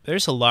 too.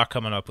 There's a lot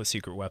coming up with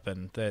Secret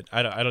Weapon that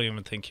I don't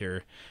even think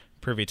you're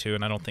privy to,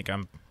 and I don't think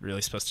I'm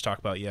really supposed to talk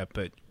about yet,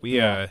 but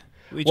we've been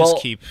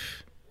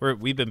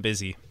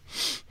busy.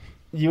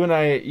 You and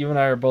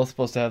I are both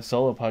supposed to have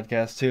solo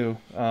podcasts, too.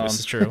 This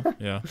is true,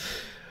 yeah.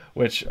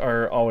 Which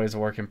are always a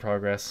work in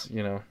progress,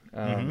 you know.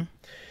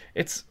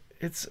 It's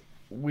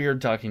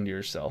weird talking to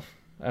yourself.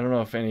 I don't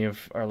know if any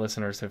of our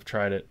listeners have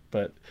tried it,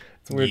 but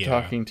it's weird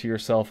talking to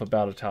yourself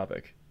about a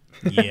topic.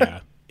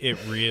 Yeah, it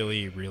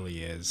really,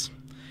 really is.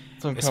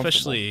 It's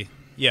uncomfortable.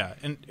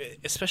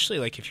 Especially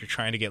like if you're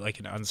trying to get like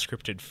an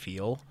unscripted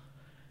feel,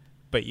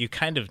 but you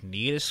kind of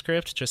need a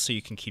script just so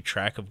you can keep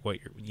track of what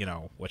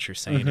you're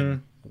saying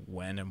and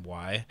when and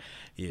why.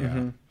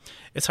 Yeah,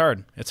 it's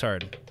hard.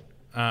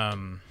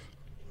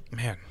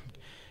 Man,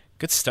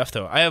 good stuff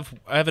though. I have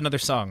another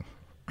song.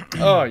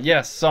 Oh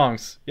yes,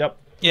 songs. Yep.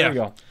 Yeah. There you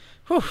go.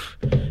 Whew.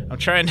 I'm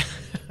trying to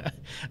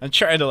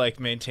like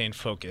maintain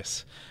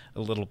focus.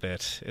 a little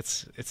bit.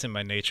 It's in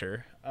my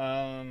nature.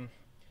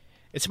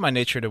 It's in my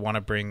nature to want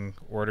to bring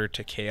order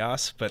to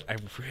chaos, but I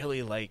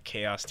really like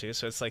chaos too.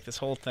 So it's like this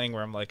whole thing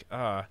where I'm like,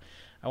 I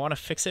want to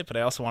fix it, but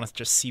I also want to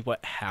just see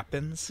what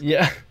happens.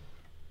 Yeah.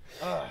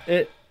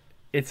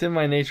 It's in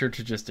my nature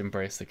to just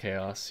embrace the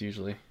chaos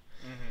usually.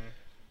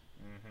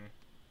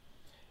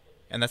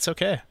 And that's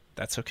okay.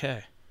 That's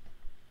okay.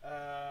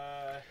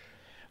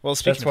 Well,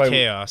 speaking of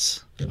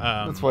chaos,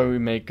 that's why we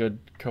make good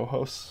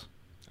co-hosts.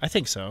 I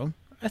think so.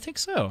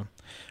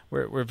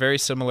 We're very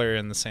similar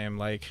in the same,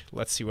 like,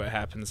 let's see what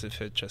happens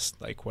if it just,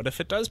 like, what if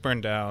it does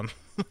burn down?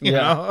 you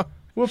know?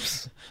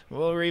 Whoops.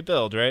 We'll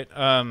rebuild, right?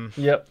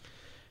 Yep.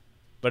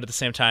 But at the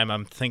same time,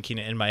 I'm thinking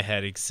in my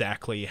head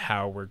exactly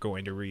how we're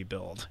going to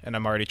rebuild, and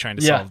I'm already trying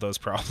to solve those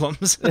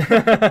problems.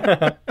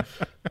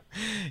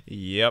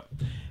 Yep.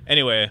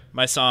 Anyway,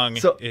 my song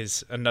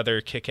is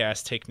another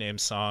kick-ass Take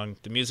Names song.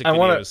 The music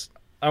video is...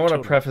 I want to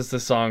preface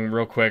this song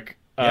real quick.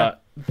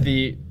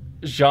 The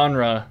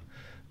genre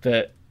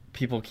that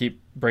people keep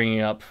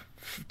bringing up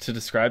to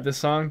describe this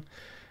song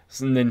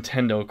is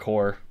Nintendo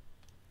Core.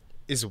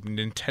 Is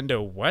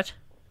Nintendo what?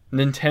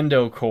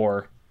 Nintendo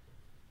Core.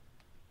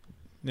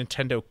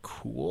 Nintendo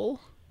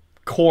cool?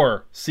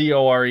 Core.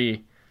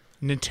 C-O-R-E.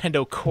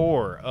 Nintendo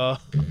Core. Oh.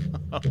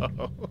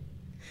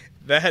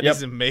 That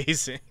is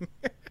amazing.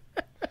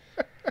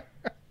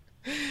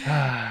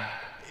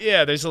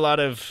 Yeah, there's a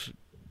lot of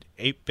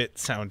 8-bit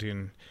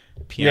sounding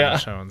piano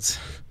tones.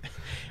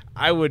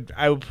 I would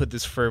put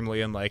this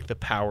firmly in like the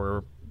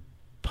power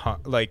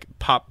punk, like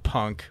pop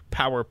punk,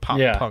 power pop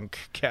punk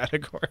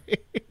category.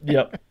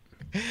 Yep.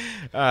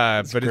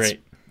 But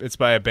great. It's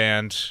by a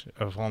band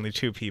of only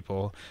 2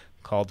 people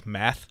called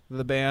Math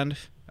the Band.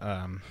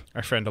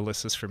 Our friend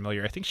Alyssa's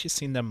familiar. I think she's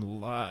seen them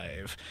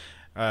live.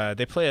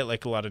 They play at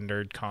like a lot of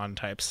NerdCon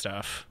type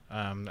stuff.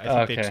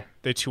 I think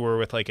they tour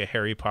with like a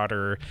Harry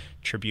Potter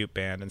tribute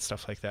band and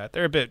stuff like that.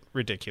 They're a bit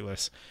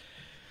ridiculous,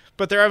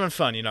 but they're having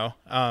fun, you know.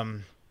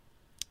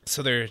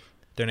 So their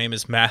name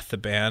is Math the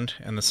Band,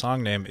 and the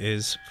song name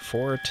is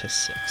 4 to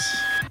 6.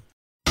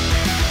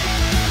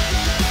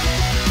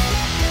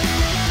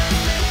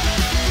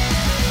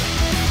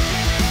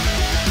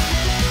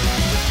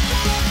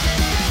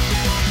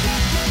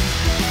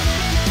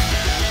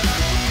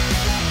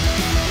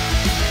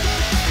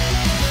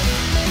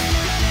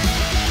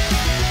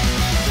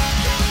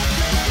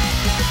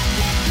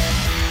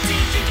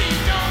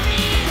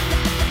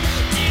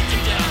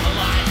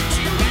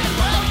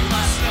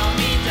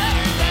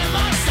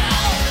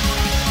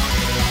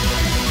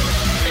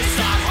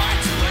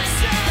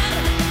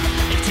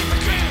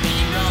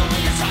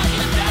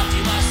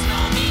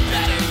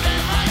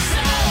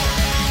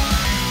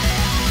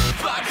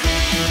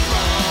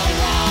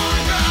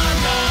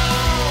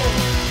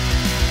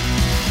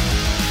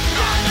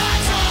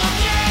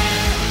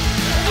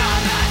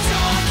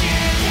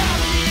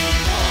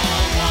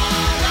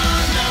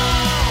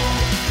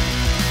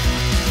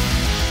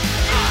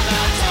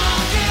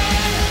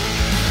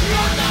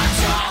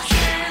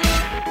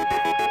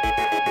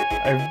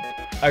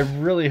 I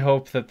really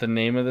hope that the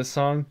name of this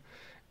song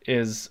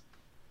is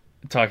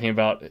talking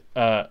about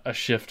a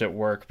shift at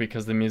work,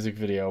 because the music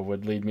video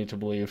would lead me to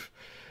believe.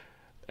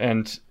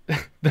 And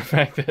the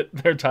fact that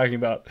they're talking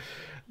about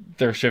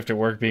their shift at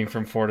work being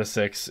from 4 to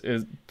 6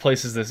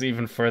 places this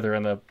even further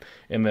in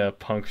the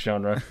punk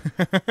genre.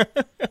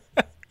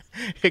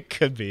 It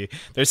could be.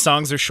 Their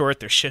songs are short.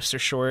 Their shifts are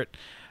short.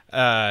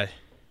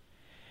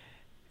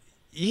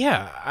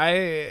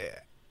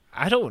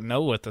 I don't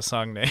know what the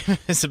song name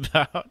is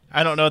about.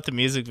 I don't know what the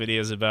music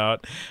video is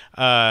about.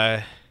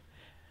 I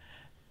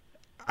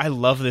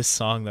love this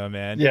song though,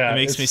 man. Yeah, it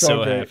makes me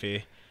so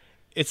happy.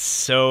 It's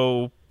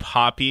so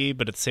poppy,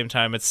 but at the same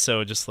time, it's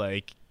so just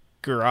like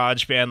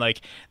garage band.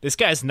 Like, this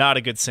guy's not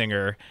a good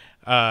singer.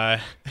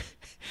 That's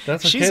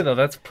okay though.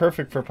 That's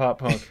perfect for pop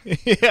punk.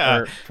 Yeah,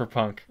 or for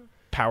punk.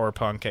 Power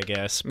punk, I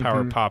guess.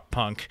 Power pop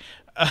punk.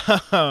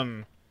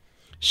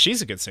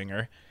 She's a good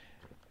singer.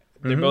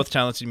 They're both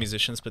talented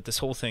musicians, but this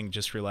whole thing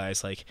just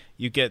relies, like,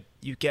 you get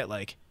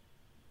like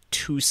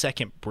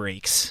 2-second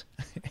breaks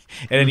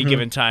at any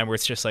given time where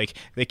it's just like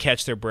they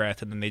catch their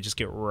breath and then they just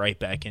get right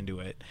back into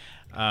it.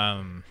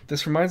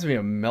 This reminds me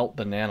of Melt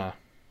Banana.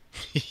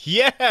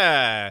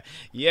 Yeah,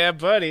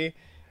 buddy.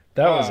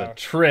 That was a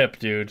trip,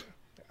 dude.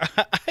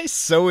 I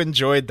so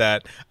enjoyed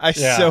that. I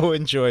so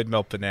enjoyed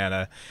Melt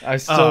Banana. I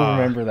still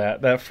remember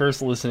that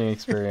first listening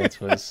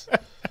experience was...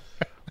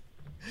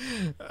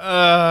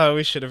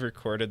 We should have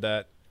recorded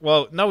that.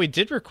 Well, no, we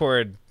did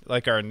record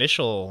like our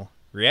initial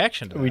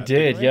reaction to that. We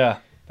did, yeah.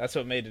 That's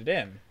what made it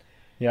in.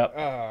 Yep.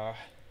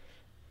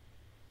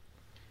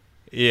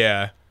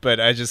 Yeah, but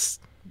this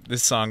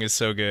song is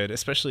so good,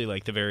 especially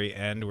like the very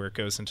end where it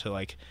goes into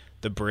like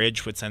the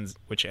bridge, which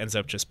ends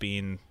up just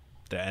being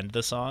the end of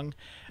the song.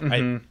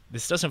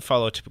 This doesn't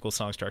follow a typical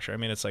song structure. I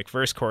mean, it's like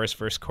verse, chorus,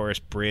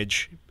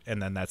 bridge,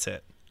 and then that's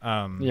it.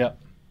 Yeah.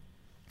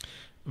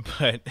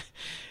 But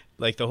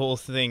like the whole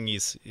thing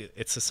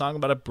it's a song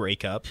about a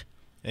breakup,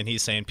 and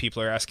he's saying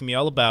people are asking me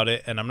all about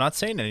it, and I'm not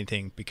saying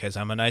anything because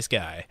I'm a nice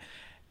guy.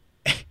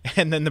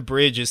 And then the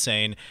bridge is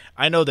saying,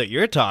 I know that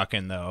you're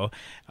talking though,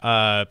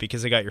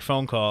 because I got your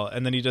phone call.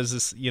 And then he does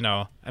this,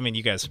 I mean,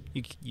 you guys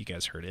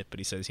heard it, but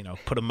he says,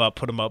 put him up,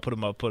 put him up, put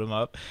him up, put him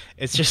up.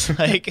 It's just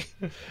like,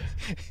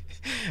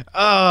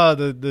 oh,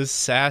 the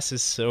sass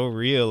is so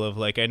real of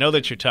like, I know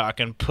that you're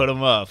talking, put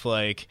him up.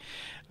 Like,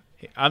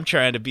 I'm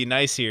trying to be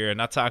nice here and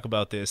not talk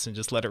about this and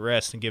just let it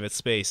rest and give it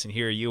space. And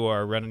here you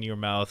are running your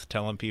mouth,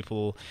 telling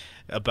people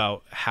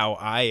about how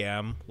I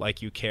am,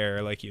 like you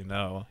care, like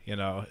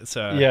It's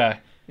yeah,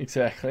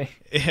 exactly.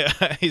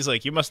 Yeah, he's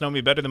like, you must know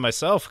me better than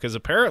myself because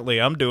apparently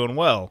I'm doing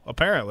well.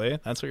 Apparently,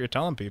 that's what you're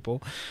telling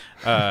people.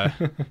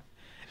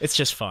 It's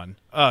just fun.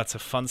 Oh, it's a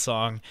fun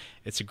song.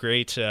 It's a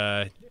great.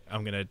 I'm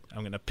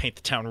gonna paint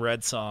the town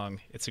red song.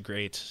 It's a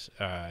great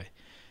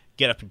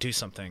get up and do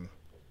something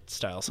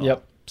style song.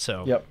 Yep.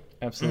 So. Yep.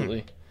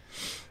 Absolutely.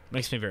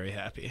 Makes me very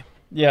happy.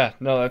 Yeah,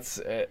 no,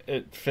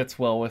 it fits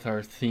well with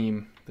our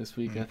theme this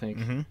week, I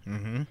think.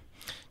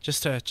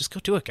 Just go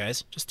do it,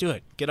 guys. Just do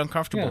it. Get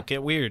uncomfortable. Yeah.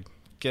 Get weird.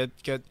 Get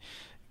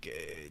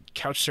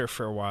couch surf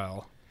for a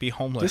while. Be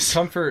homeless.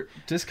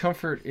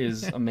 Discomfort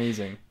is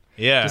amazing.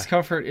 Yeah.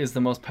 Discomfort is the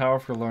most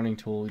powerful learning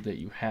tool that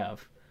you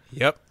have.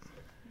 Yep.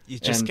 You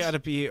just And- got to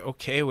be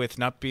okay with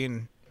not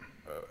being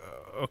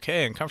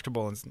okay and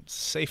comfortable and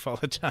safe all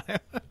the time.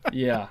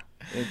 Yeah.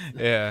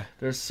 Yeah.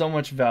 There's so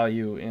much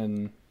value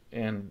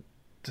in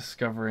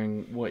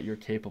discovering what you're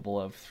capable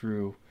of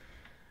through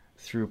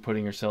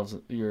putting yourself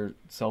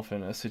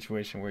in a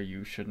situation where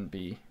you shouldn't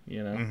be,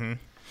 Mm-hmm.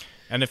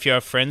 And if you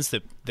have friends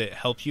that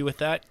help you with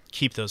that,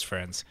 keep those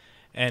friends.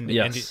 And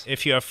Yes.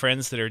 if you have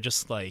friends that are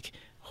just like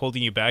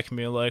holding you back and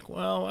being like,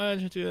 well, why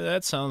did you do that?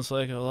 That sounds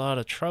like a lot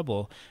of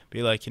trouble.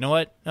 Be like, you know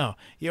what? No,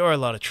 you're a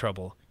lot of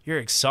trouble. You're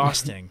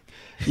exhausting.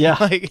 Yeah.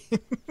 Like,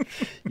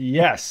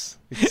 Yes.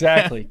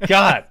 Exactly.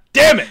 God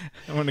damn it.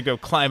 I want to go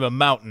climb a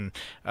mountain.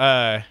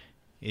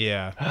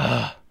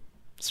 Yeah.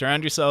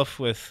 Surround yourself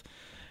with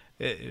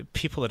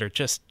people that are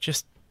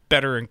just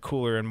better and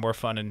cooler and more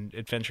fun and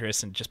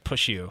adventurous and just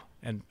push you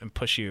and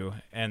push you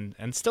and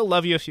still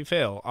love you if you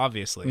fail,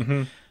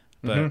 obviously.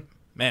 But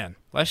man,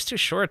 life's too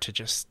short to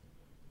just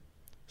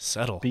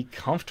settle. Be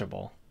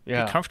comfortable.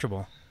 Yeah. Be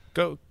comfortable.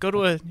 Go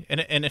to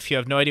and if you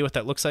have no idea what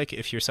that looks like,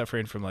 if you're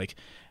suffering from like,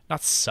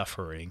 not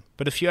suffering,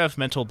 but if you have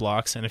mental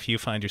blocks and if you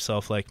find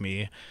yourself like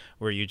me,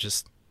 where you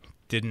just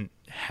didn't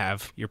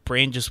have, your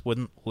brain just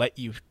wouldn't let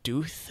you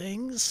do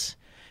things,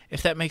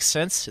 if that makes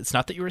sense. It's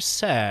not that you were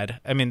sad.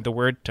 I mean, the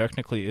word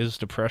technically is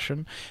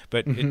depression,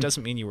 but it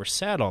doesn't mean you were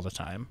sad all the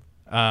time.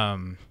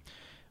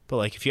 But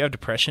like if you have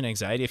depression,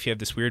 anxiety, if you have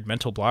this weird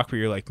mental block where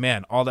you're like,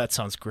 man, all that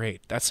sounds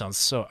great. That sounds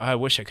so, I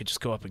wish I could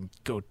just go up and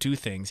go do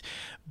things.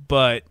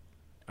 But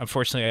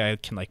unfortunately, I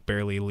can like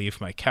barely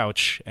leave my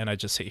couch and I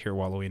just sit here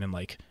wallowing in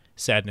like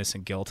sadness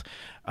and guilt.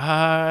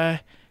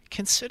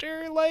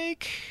 Consider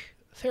like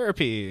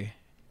therapy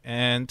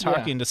and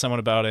talking to someone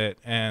about it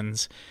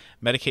and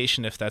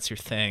medication if that's your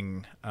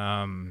thing.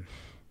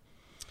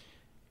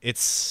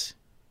 It's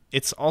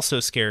also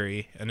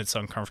scary and it's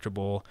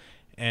uncomfortable.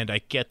 And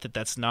I get that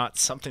that's not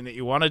something that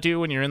you want to do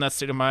when you're in that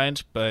state of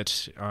mind,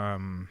 but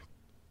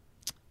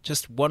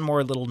just one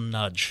more little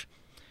nudge,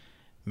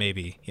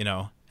 maybe,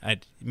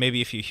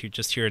 maybe if you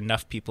just hear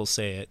enough people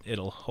say it,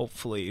 it'll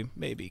hopefully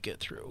maybe get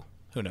through.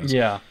 Who knows?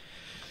 Yeah.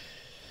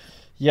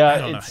 I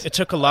don't know. It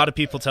took a lot of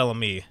people telling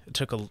me.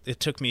 It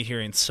took me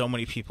hearing so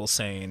many people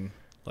saying,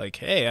 like,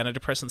 hey,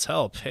 antidepressants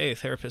help. Hey,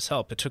 therapists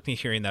help. It took me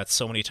hearing that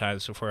so many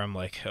times before I'm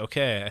like,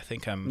 okay, I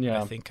think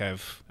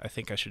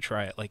I should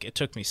try it. Like, it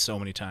took me so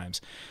many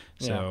times.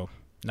 So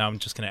now I'm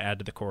just going to add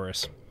to the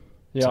chorus.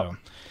 Yeah. So,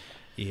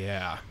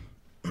 yeah.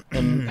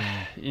 And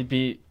you'd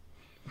be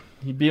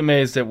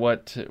amazed at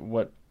what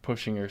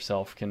pushing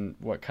yourself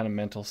what kind of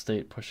mental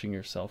state pushing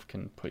yourself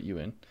can put you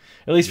in.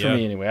 At least for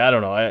me anyway. I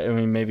don't know. I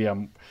mean, maybe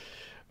I'm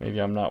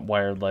not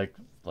wired like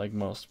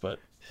most, but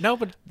no,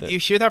 but you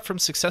hear that from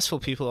successful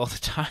people all the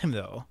time,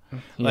 though.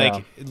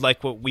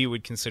 Like what we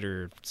would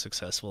consider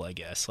successful, I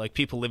guess. Like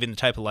people living the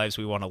type of lives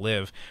we want to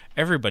live.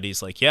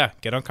 Everybody's like, yeah,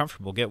 get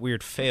uncomfortable, get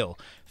weird, fail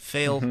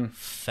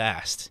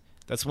fast.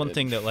 That's one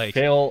thing that like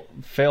fail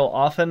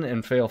often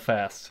and fail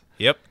fast.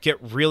 Yep,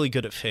 get really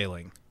good at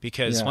failing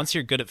because once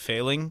you're good at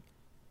failing,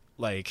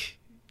 like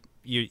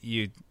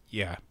you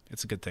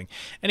it's a good thing.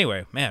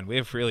 Anyway, man, we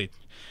have really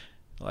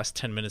the last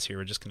 10 minutes here.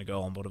 We're just going to go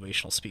all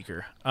motivational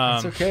speaker.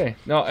 It's okay.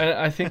 No, and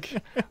I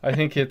think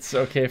it's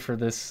okay for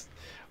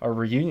our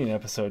reunion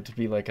episode to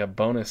be like a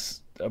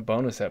bonus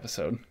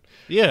episode.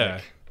 Yeah,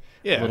 like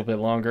yeah, a little bit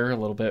longer, a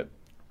little bit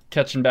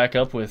catching back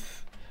up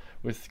with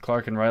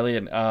Clark and Riley.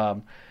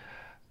 And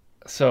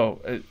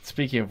so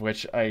speaking of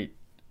which, I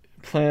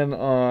plan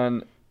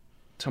on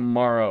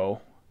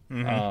tomorrow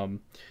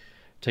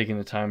taking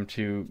the time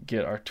to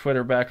get our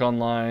Twitter back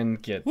online,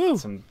 get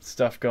some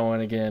stuff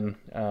going again,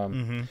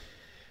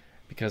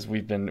 because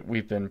we've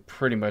been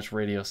pretty much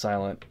radio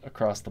silent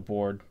across the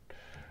board.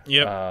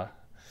 Yep.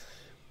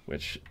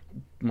 Which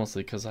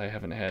mostly because I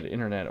haven't had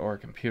internet or a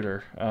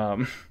computer.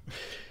 And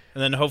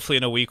then hopefully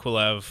in a week we'll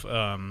have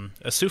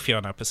a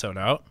Sufjan episode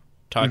out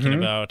talking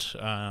about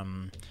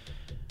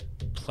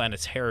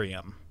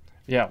Planetarium.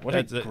 Yeah, what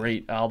That's a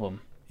great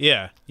album.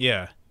 Yeah,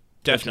 That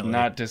definitely. did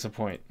not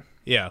disappoint.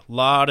 Yeah, a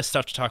lot of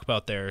stuff to talk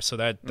about there. So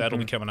that'll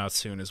be coming out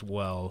soon as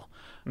well,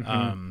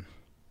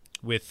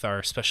 with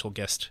our special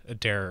guest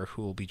Adair,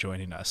 who will be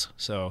joining us.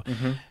 So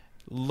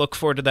look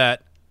forward to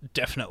that.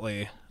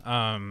 Definitely.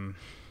 Man,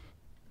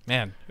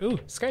 ooh,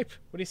 Skype.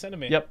 What are you sending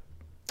me? Yep.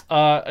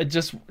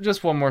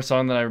 Just one more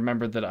song that I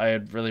remembered that I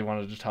had really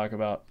wanted to talk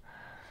about.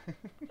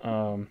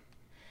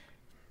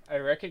 I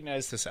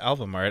recognize this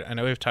album art. I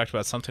know we've talked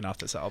about something off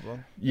this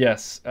album.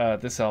 Yes,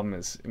 this album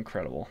is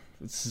incredible.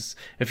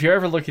 If you're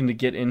ever looking to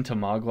get into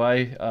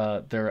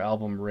Mogwai, their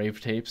album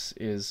Rave Tapes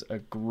is a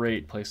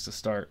great place to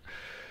start.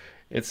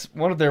 It's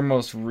one of their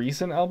most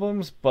recent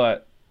albums,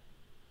 but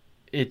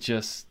it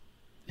just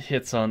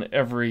hits on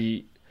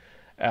every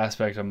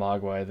aspect of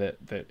Mogwai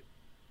that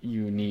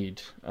you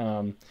need.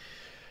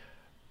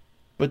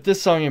 But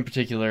this song in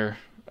particular,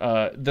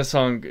 this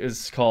song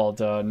is called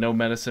No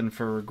Medicine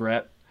for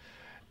Regret.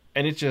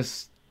 And it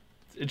just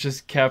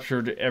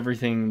captured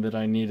everything that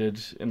I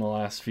needed in the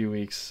last few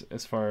weeks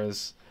as far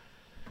as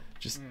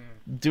just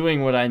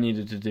doing what I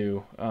needed to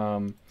do.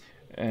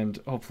 And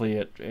hopefully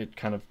it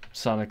kind of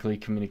sonically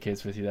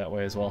communicates with you that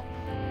way as well.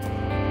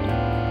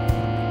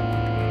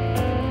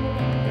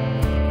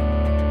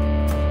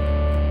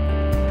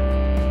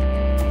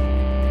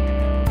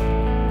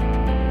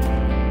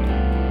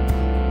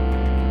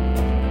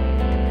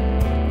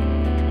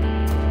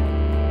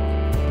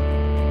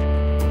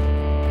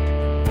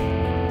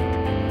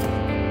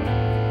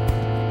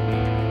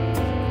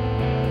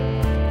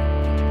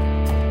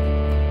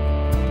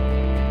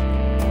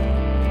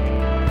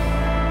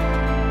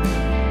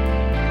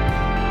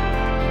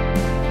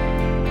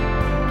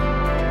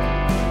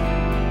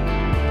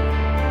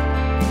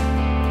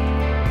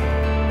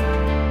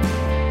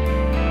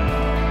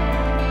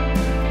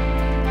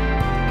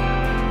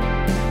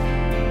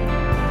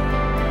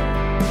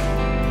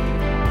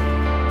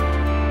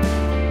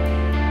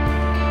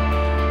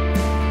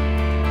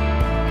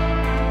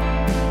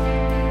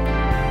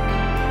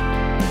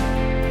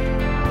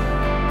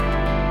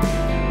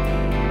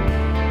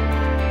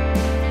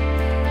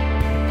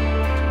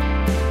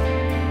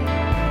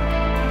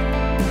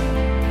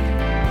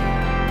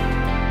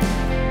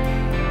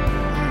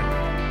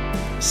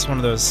 It's one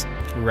of those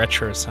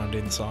retro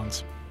sounding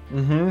songs.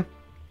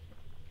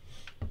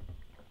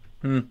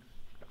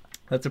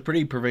 That's a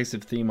pretty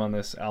pervasive theme on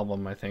this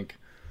album, I think.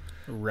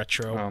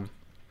 Retro.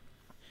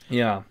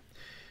 Yeah.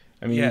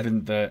 I mean,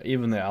 Yeah.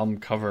 even the album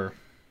cover.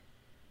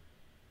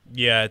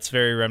 Yeah, it's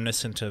very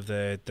reminiscent of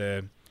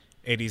the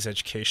 80s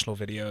educational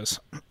videos.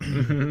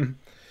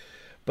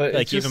 But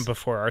Like it's just, even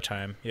before our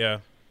time. Yeah.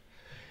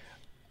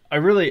 I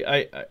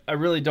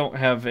really don't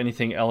have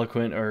anything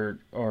eloquent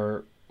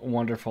or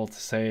wonderful to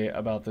say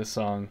about this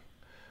song,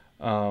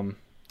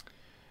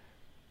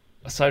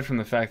 aside from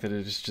the fact that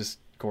it is just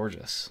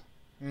gorgeous,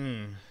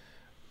 and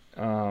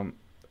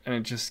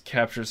it just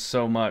captures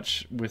so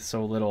much with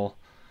so little.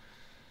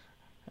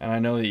 And I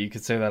know that you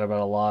could say that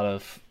about a lot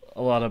of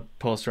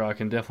post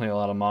rock and definitely a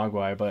lot of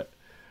Mogwai, but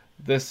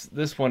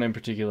this one in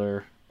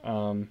particular,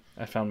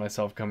 I found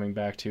myself coming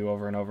back to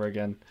over and over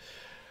again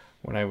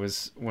when I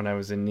was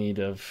in need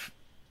of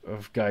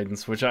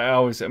guidance, which I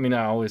always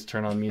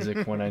turn on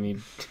music when I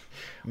need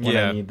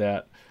I need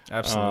that.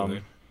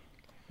 Absolutely.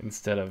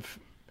 Instead of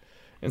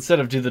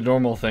do the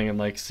normal thing and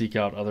like seek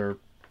out other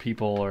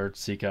people or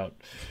seek out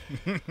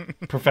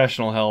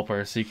professional help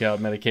or seek out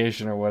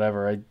medication or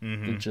whatever. I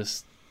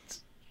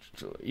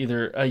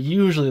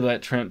usually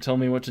let Trent tell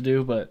me what to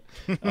do, but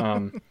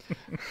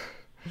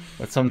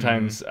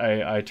sometimes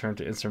I turn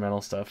to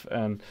instrumental stuff,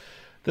 and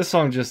this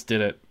song just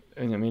did it.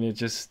 And I mean,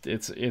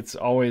 it's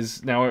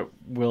always, now it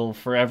will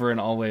forever and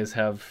always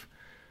have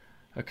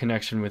a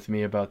connection with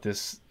me about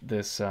this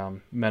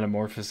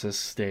metamorphosis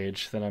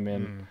stage that I'm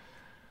in,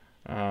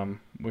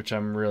 which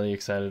I'm really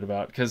excited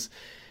about. Because,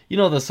 you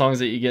know, the songs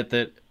that you get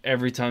that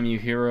every time you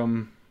hear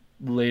them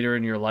later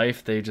in your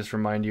life, they just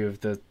remind you of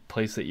the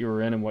place that you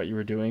were in and what you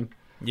were doing.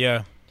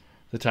 Yeah.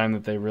 The time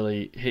that they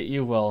really hit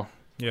you. Well,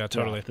 Yeah,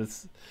 totally. yeah,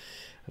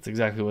 that's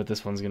exactly what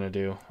this one's gonna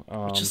do.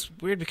 Which is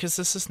weird because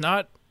this is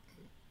not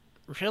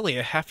really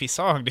a happy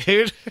song,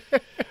 dude.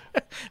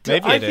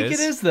 Maybe I it think is.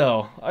 it is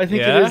though. I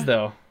think Yeah? it is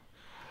though.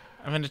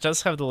 I mean, it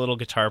does have the little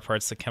guitar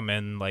parts that come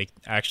in, like,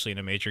 actually in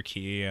a major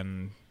key,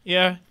 and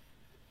yeah,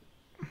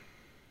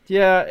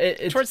 Yeah,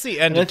 it's towards the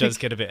end and I it does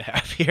think- get a bit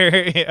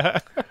happier. Yeah.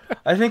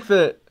 I think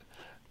that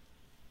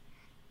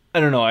I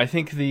don't know. I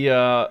think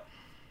I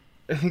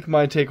think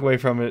my takeaway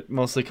from it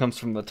mostly comes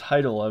from the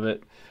title of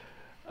it,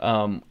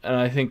 and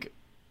I think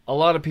a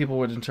lot of people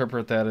would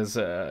interpret that as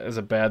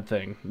a bad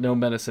thing. No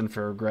medicine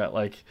for regret.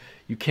 Like,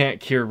 you can't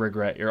cure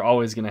regret. You're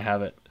always gonna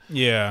have it.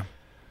 Yeah.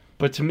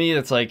 But to me,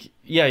 it's like,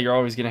 yeah, you're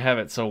always gonna have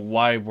it. So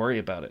why worry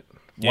about it?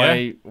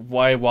 Yeah.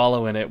 Why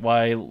wallow in it?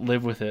 Why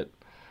live with it?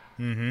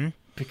 Mm-hmm.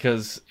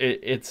 Because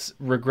it's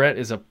regret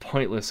is a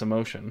pointless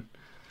emotion.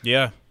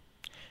 Yeah.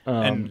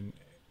 Um,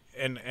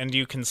 And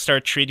you can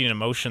start treating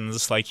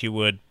emotions like you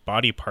would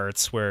body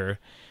parts, where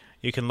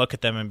you can look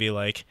at them and be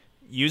like,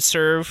 you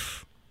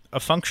serve a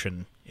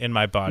function in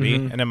my body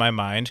and in my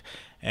mind,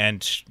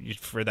 and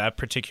for that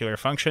particular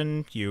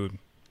function,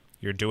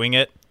 you're doing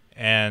it,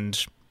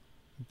 and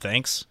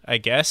thanks, I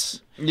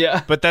guess.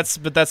 Yeah. But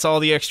that's all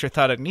the extra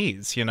thought it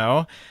needs, you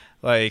know?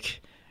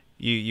 Like,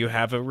 you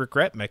have a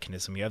regret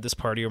mechanism. You have this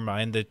part of your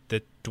mind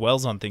that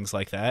dwells on things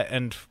like that,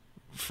 and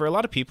for a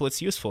lot of people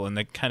it's useful, and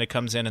that kind of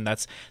comes in, and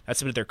that's a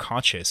bit of their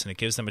conscious, and it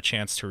gives them a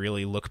chance to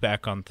really look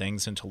back on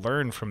things and to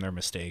learn from their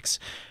mistakes.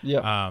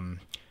 Yeah.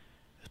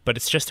 But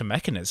it's just a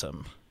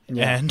mechanism.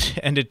 Yeah.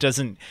 And it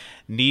doesn't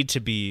need to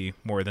be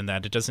more than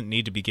that. It doesn't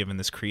need to be given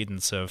this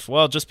credence of,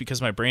 well, just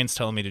because my brain's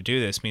telling me to do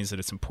this means that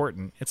it's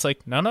important. It's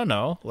like,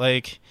 no.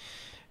 Like,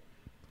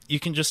 you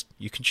can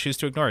choose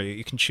to ignore it.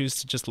 You can choose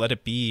to just let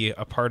it be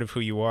a part of who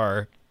you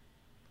are,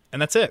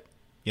 and that's it.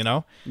 You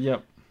know?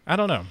 Yep. I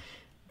don't know.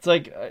 It's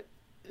like,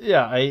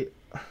 I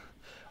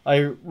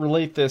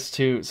relate this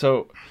to,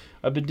 so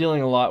I've been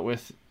dealing a lot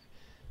with,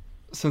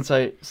 since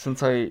I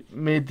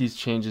made these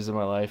changes in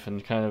my life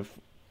and kind of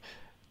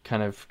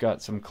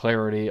got some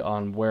clarity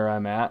on where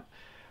I'm at.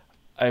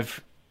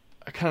 I've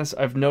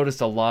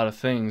noticed a lot of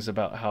things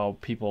about how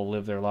people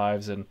live their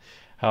lives and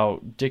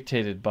how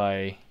dictated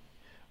by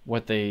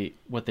what they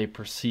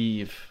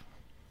perceive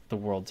the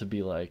world to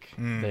be like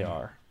they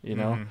are, you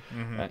know?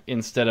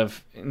 Instead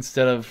of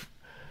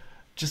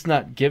just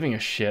not giving a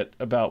shit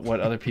about what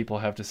other people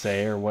have to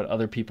say or what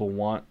other people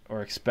want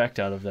or expect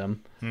out of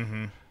them.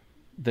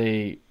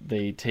 They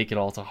take it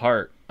all to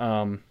heart.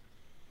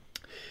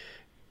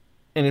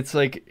 And it's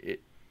like,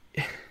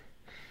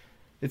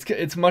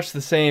 it's much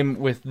the same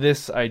with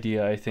this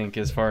idea, I think,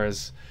 as far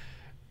as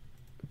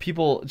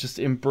people just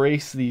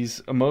embrace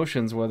these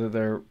emotions, whether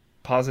they're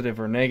positive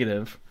or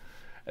negative,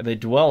 and they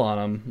dwell on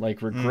them,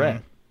 like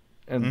regret.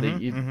 And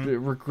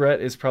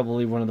regret is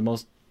probably one of the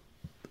most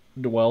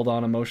dwelled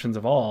on emotions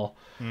of all.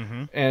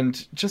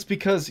 And just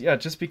because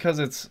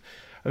it's,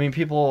 I mean,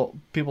 people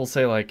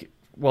say like,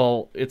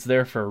 well, it's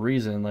there for a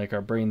reason, like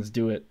our brains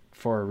do it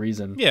for a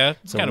reason. Yeah,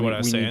 that's kind of what I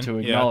was saying. We need to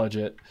acknowledge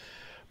it.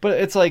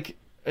 But it's like,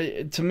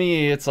 to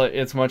me, it's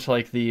much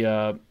like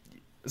the,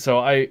 so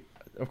I,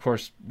 of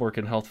course, work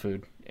in health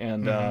food,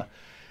 and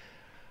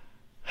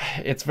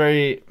it's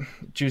very,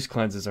 juice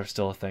cleanses are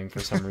still a thing for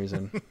some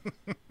reason.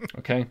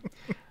 Okay?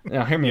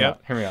 Now, hear me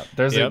out.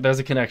 There's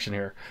a connection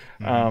here.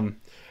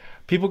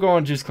 People go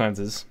on juice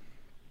cleanses,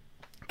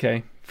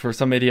 okay, for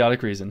some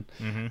idiotic reason,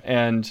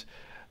 and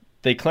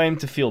they claim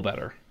to feel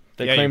better.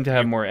 They claim to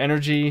have more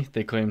energy.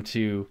 They claim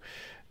to,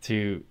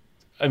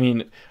 I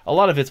mean, a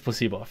lot of it's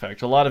placebo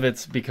effect. A lot of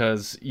it's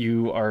because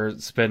you are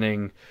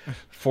spending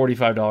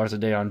 $45 a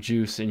day on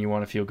juice and you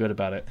want to feel good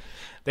about it.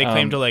 They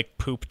claim to like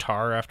poop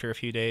tar after a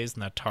few days,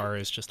 and that tar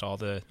is just all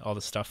the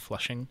stuff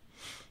flushing.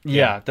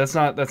 Yeah, that's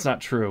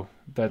not true.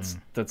 That's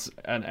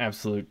an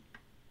absolute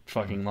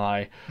fucking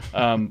lie.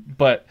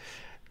 But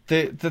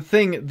the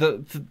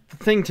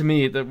thing to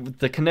me,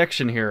 the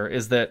connection here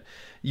is that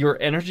your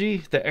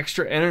energy, the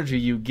extra energy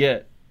you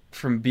get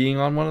from being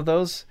on one of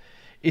those,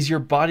 is your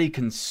body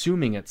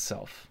consuming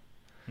itself.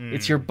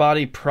 It's your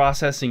body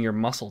processing your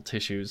muscle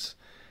tissues.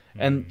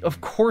 And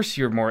of course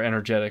you're more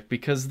energetic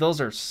because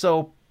those are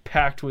so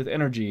packed with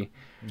energy.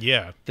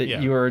 That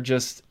you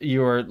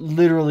are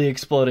literally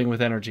exploding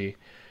with energy.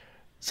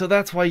 So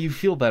that's why you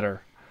feel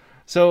better.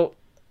 So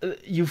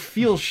you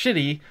feel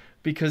shitty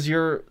because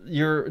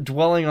you're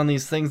dwelling on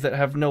these things that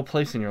have no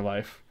place in your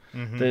life.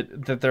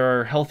 That there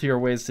are healthier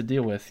ways to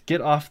deal with. Get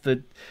off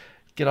the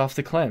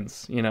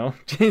cleanse, you know.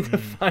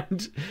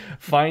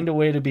 Find a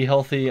way to be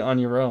healthy on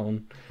your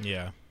own.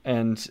 Yeah.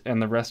 And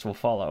the rest will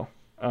follow.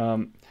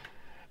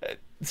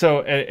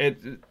 So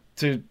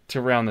to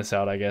round this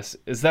out, I guess,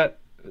 is that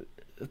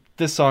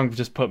this song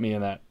just put me in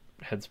that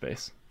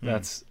headspace.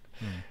 That's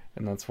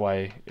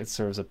why it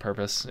serves a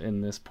purpose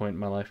in this point in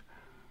my life.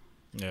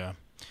 Yeah.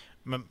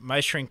 My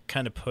shrink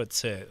kind of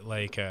puts it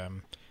like,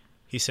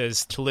 he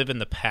says to live in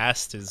the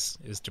past is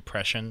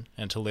depression,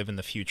 and to live in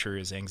the future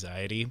is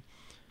anxiety.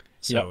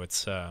 So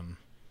it's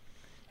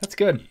that's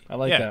good. I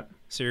like that.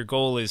 So your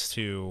goal is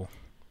to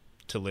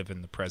live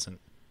in the present.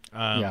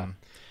 And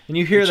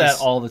you hear that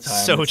all the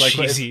time. So it's like,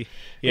 cheesy.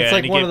 It's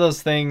like one of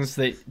those things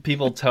that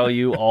people tell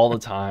you all the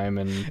time,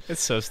 and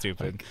it's so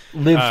stupid.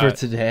 Like, live for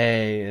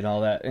today and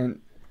all that,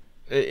 and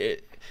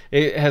it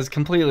has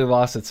completely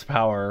lost its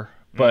power.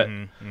 But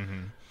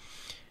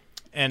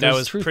and I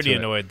was pretty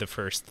annoyed the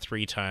first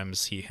 3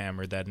 times he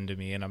hammered that into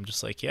me, and I'm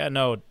just like, yeah,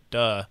 no,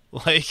 duh.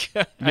 Like,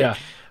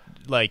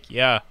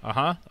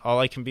 all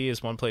I can be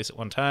is one place at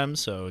one time,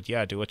 so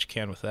yeah, do what you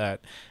can with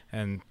that,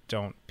 and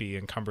don't be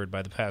encumbered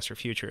by the past or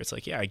future. It's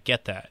like, yeah, I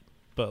get that,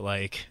 but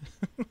like,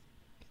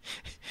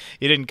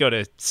 you didn't go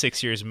to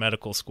 6 years of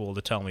medical school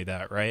to tell me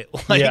that, right?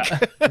 Like,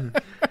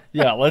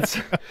 yeah, let's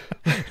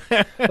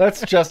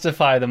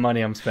justify the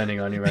money I'm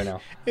spending on you right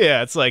now.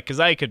 Yeah, it's like, because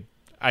I could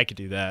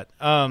do that.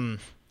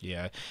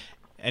 Yeah.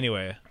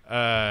 Anyway,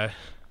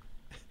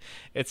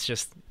 it's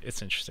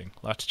interesting.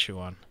 A lot to chew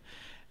on.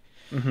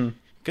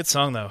 Good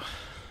song though.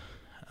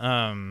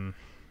 Man,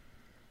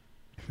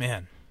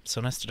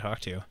 so nice to talk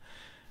to you.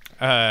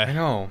 I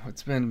know,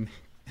 it's been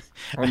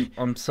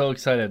I'm so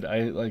excited.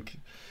 I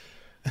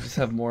just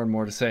have more and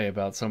more to say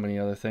about so many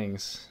other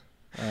things.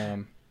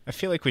 I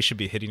feel like we should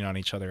be hitting on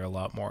each other a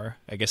lot more.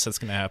 I guess that's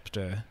gonna have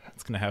to.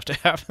 It's gonna have to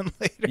happen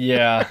later.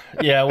 Yeah.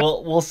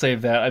 We'll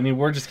save that. I mean,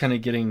 we're just kind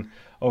of getting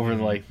over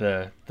like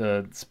the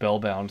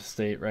spellbound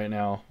state right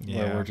now, where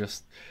Yeah. we're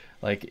just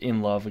like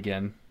in love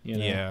again. You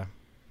know? Yeah.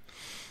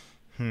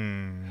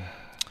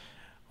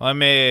 Well, I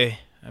may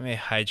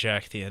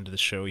hijack the end of the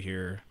show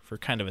here for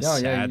kind of a No, yeah,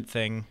 sad you-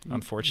 thing,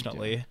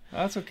 unfortunately.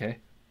 That's okay.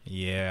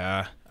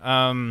 Yeah.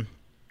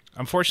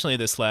 Unfortunately,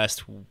 this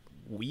last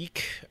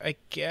week, I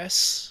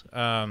guess,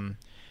 the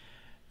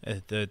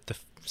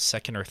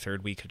second or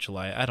third week of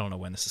July. I don't know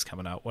when this is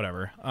coming out.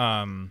 Whatever.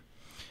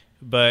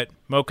 But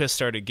Mocha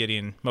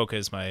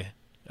is my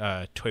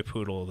toy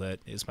poodle that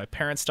is my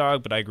parents'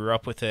 dog, but I grew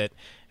up with it,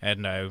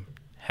 and I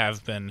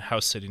have been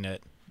house sitting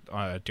it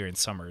during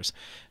summers.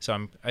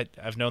 So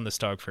I've known this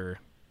dog for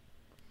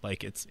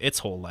like its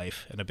whole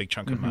life and a big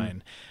chunk of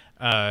mine.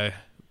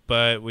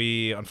 But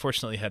we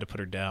unfortunately had to put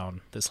her down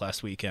this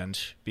last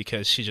weekend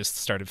because she just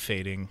started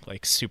fading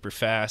like super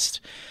fast.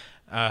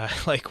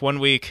 Like 1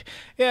 week,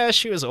 yeah,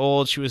 she was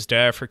old, she was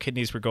deaf, her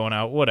kidneys were going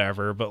out,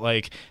 whatever. But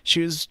like she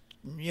was,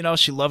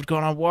 she loved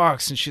going on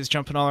walks and she was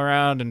jumping all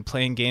around and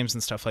playing games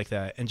and stuff like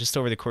that. And just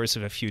over the course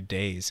of a few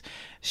days,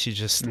 she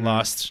just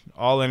lost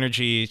all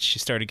energy. She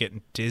started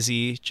getting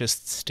dizzy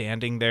just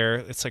standing there.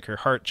 It's like her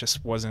heart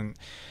just wasn't,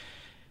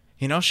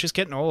 she was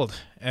getting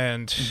old.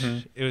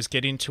 And it was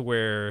getting to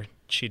where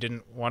she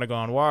didn't want to go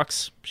on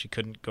walks. She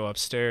couldn't go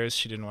upstairs.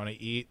 She didn't want to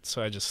eat.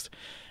 So I just,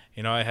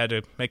 I had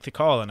to make the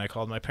call, and I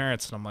called my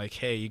parents, and I'm like,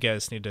 hey, you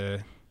guys need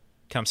to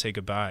come say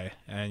goodbye.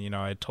 And,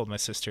 I told my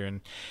sister,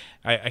 and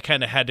I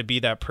kind of had to be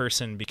that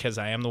person because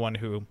I am the one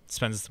who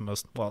spent the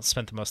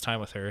most time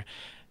with her.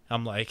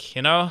 I'm like,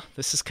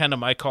 this is kind of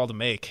my call to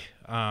make.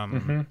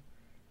 And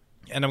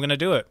I'm going to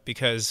do it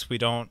because we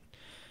don't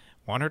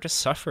want her to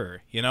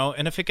suffer,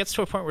 and if it gets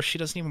to a point where she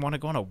doesn't even want to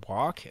go on a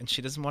walk and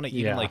she doesn't want to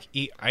even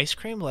eat ice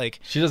cream, like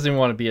She doesn't even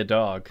want to be a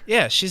dog.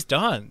 yeah, she's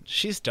done.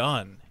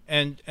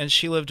 And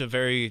she lived a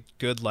very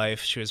good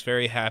life. She was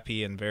very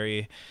happy and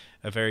a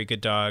very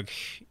good dog.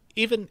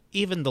 Even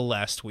the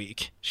last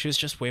week, she was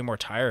just way more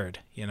tired,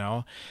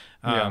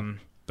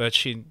 But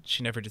she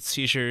never did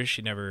seizures.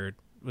 She never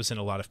was in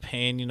a lot of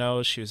pain,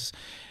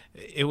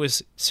 It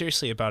was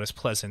seriously about as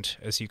pleasant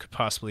as you could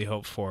possibly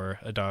hope for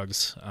a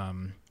dog's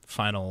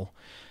final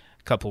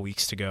couple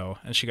weeks to go.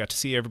 And she got to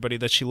see everybody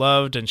that she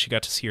loved, and she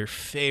got to see her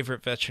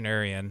favorite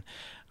veterinarian.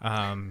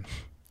 And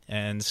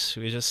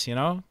we just,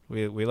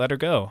 we let her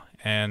go.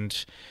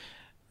 And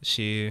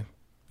she,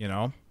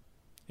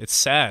 it's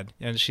sad.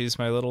 And she's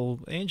my little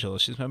angel.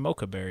 She's my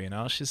mocha bear,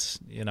 She's,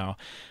 I'm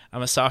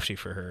a softie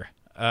for her.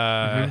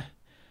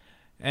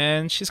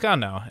 And she's gone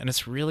now. And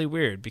it's really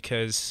weird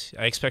because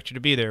I expect her to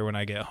be there when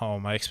I get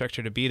home. I expect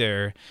her to be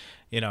there,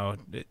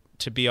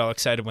 to be all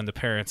excited when the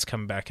parents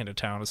come back into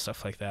town and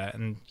stuff like that.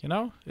 And,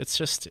 it's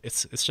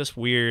just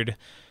weird.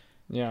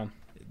 Yeah.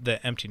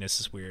 The emptiness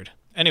is weird.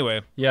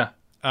 Anyway. Yeah.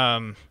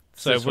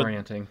 So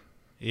disorienting.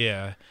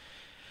 Yeah.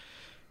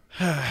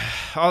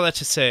 All that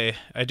to say,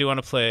 I do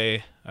want to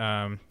play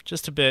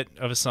just a bit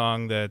of a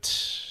song that,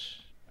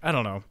 I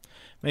don't know,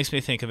 makes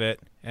me think of it.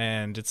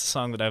 And it's a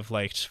song that I've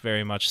liked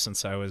very much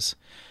since I was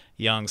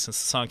young, since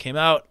the song came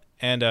out.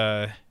 And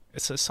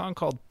it's a song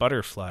called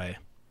Butterfly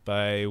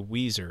by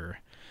Weezer.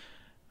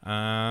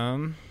 Are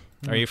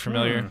you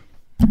familiar?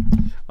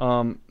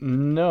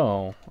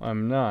 No,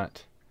 I'm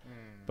not.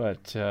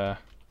 But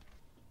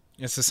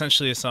it's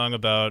essentially a song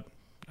about,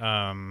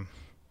 I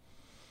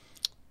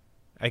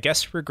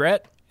guess,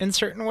 regret in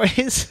certain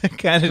ways,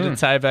 kind of to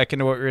tie back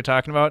into what we were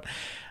talking about.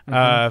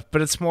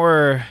 But it's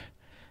more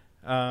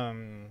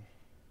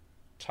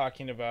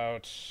talking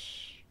about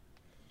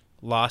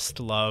lost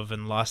love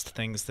and lost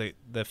things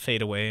that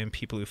fade away and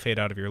people who fade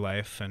out of your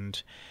life.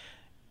 And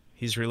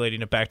he's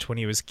relating it back to when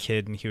he was a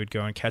kid and he would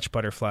go and catch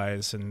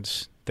butterflies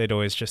and they'd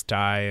always just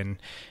die. And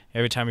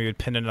every time he would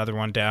pin another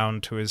one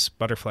down to his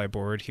butterfly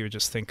board, he would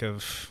just think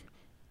of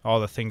all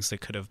the things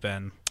that could have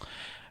been.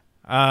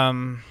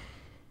 And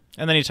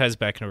then he ties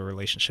back into a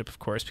relationship, of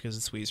course, because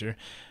it's Weezer.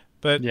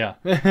 But yeah.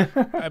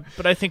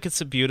 but I think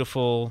it's a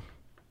beautiful,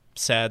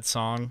 sad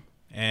song.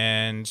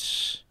 And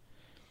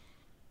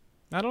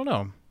I don't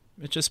know.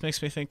 It just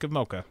makes me think of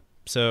Mocha.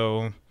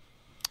 So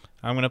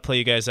I'm going to play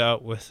you guys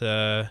out with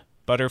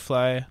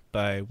Butterfly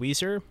by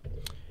Weezer.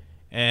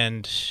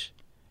 And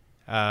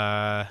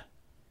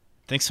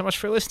thanks so much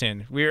for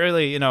listening. We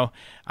really,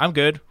 I'm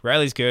good.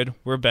 Riley's good.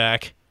 We're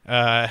back.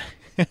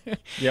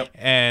 Yep.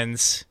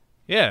 And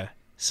yeah,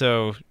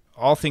 so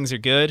all things are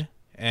good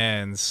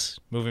and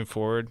moving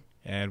forward.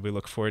 And we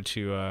look forward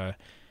to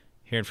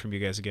hearing from you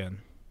guys again.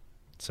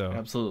 So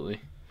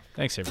Absolutely.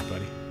 Thanks,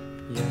 everybody.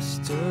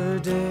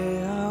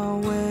 Yesterday I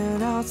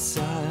went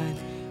outside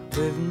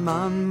with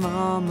my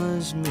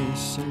mama's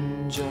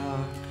mason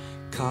jar,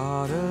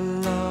 caught a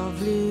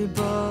lovely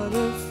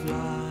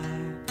butterfly.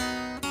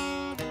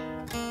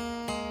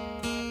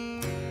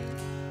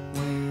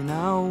 When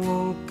I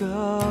woke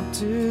up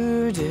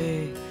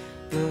today,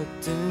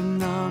 looked in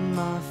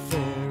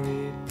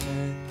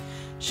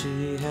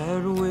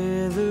had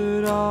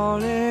withered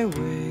all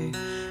away.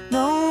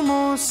 No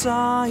more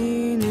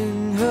sighing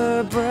in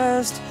her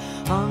breast.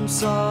 I'm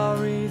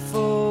sorry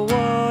for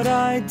what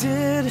I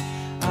did.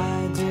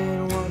 I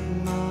did what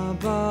my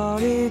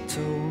body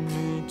told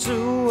me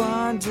to.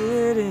 I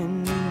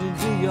didn't mean to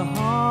do you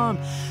harm.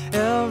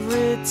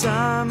 Every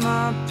time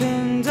I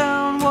pin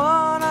down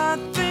what I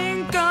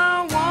think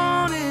I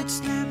want, it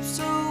slips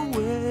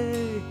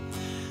away.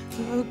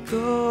 The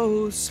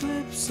ghost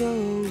slips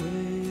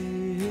away.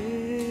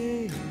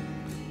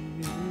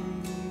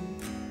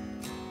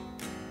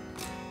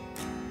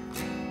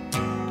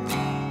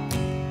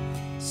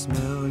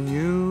 Smell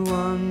you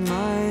on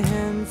my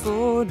hand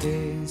for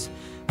days.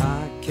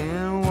 I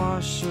can't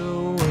wash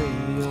away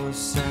your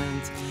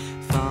scent.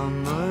 If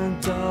I'm a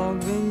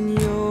dog, then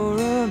you're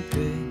a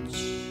bitch.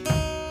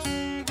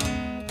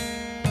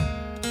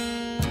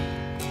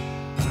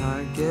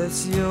 I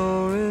guess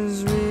you're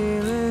as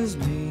real as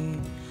me.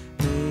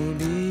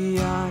 Maybe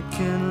I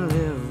can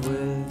live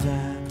with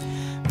that.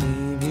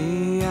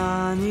 Maybe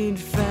I need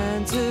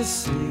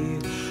fantasy.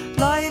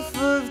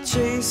 Life of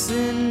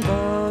chasing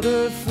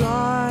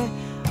butterfly.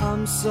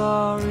 I'm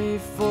sorry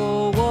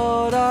for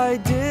what I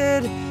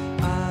did.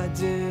 I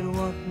did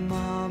what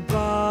my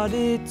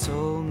body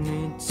told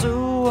me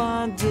to.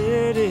 I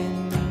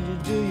didn't mean to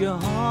do you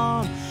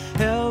harm.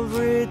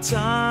 Every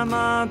time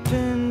I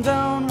pin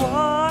down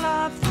what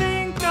I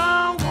think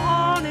I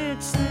want,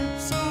 it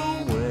slips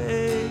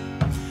away.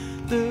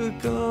 The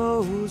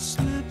ghost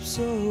slips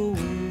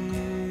away.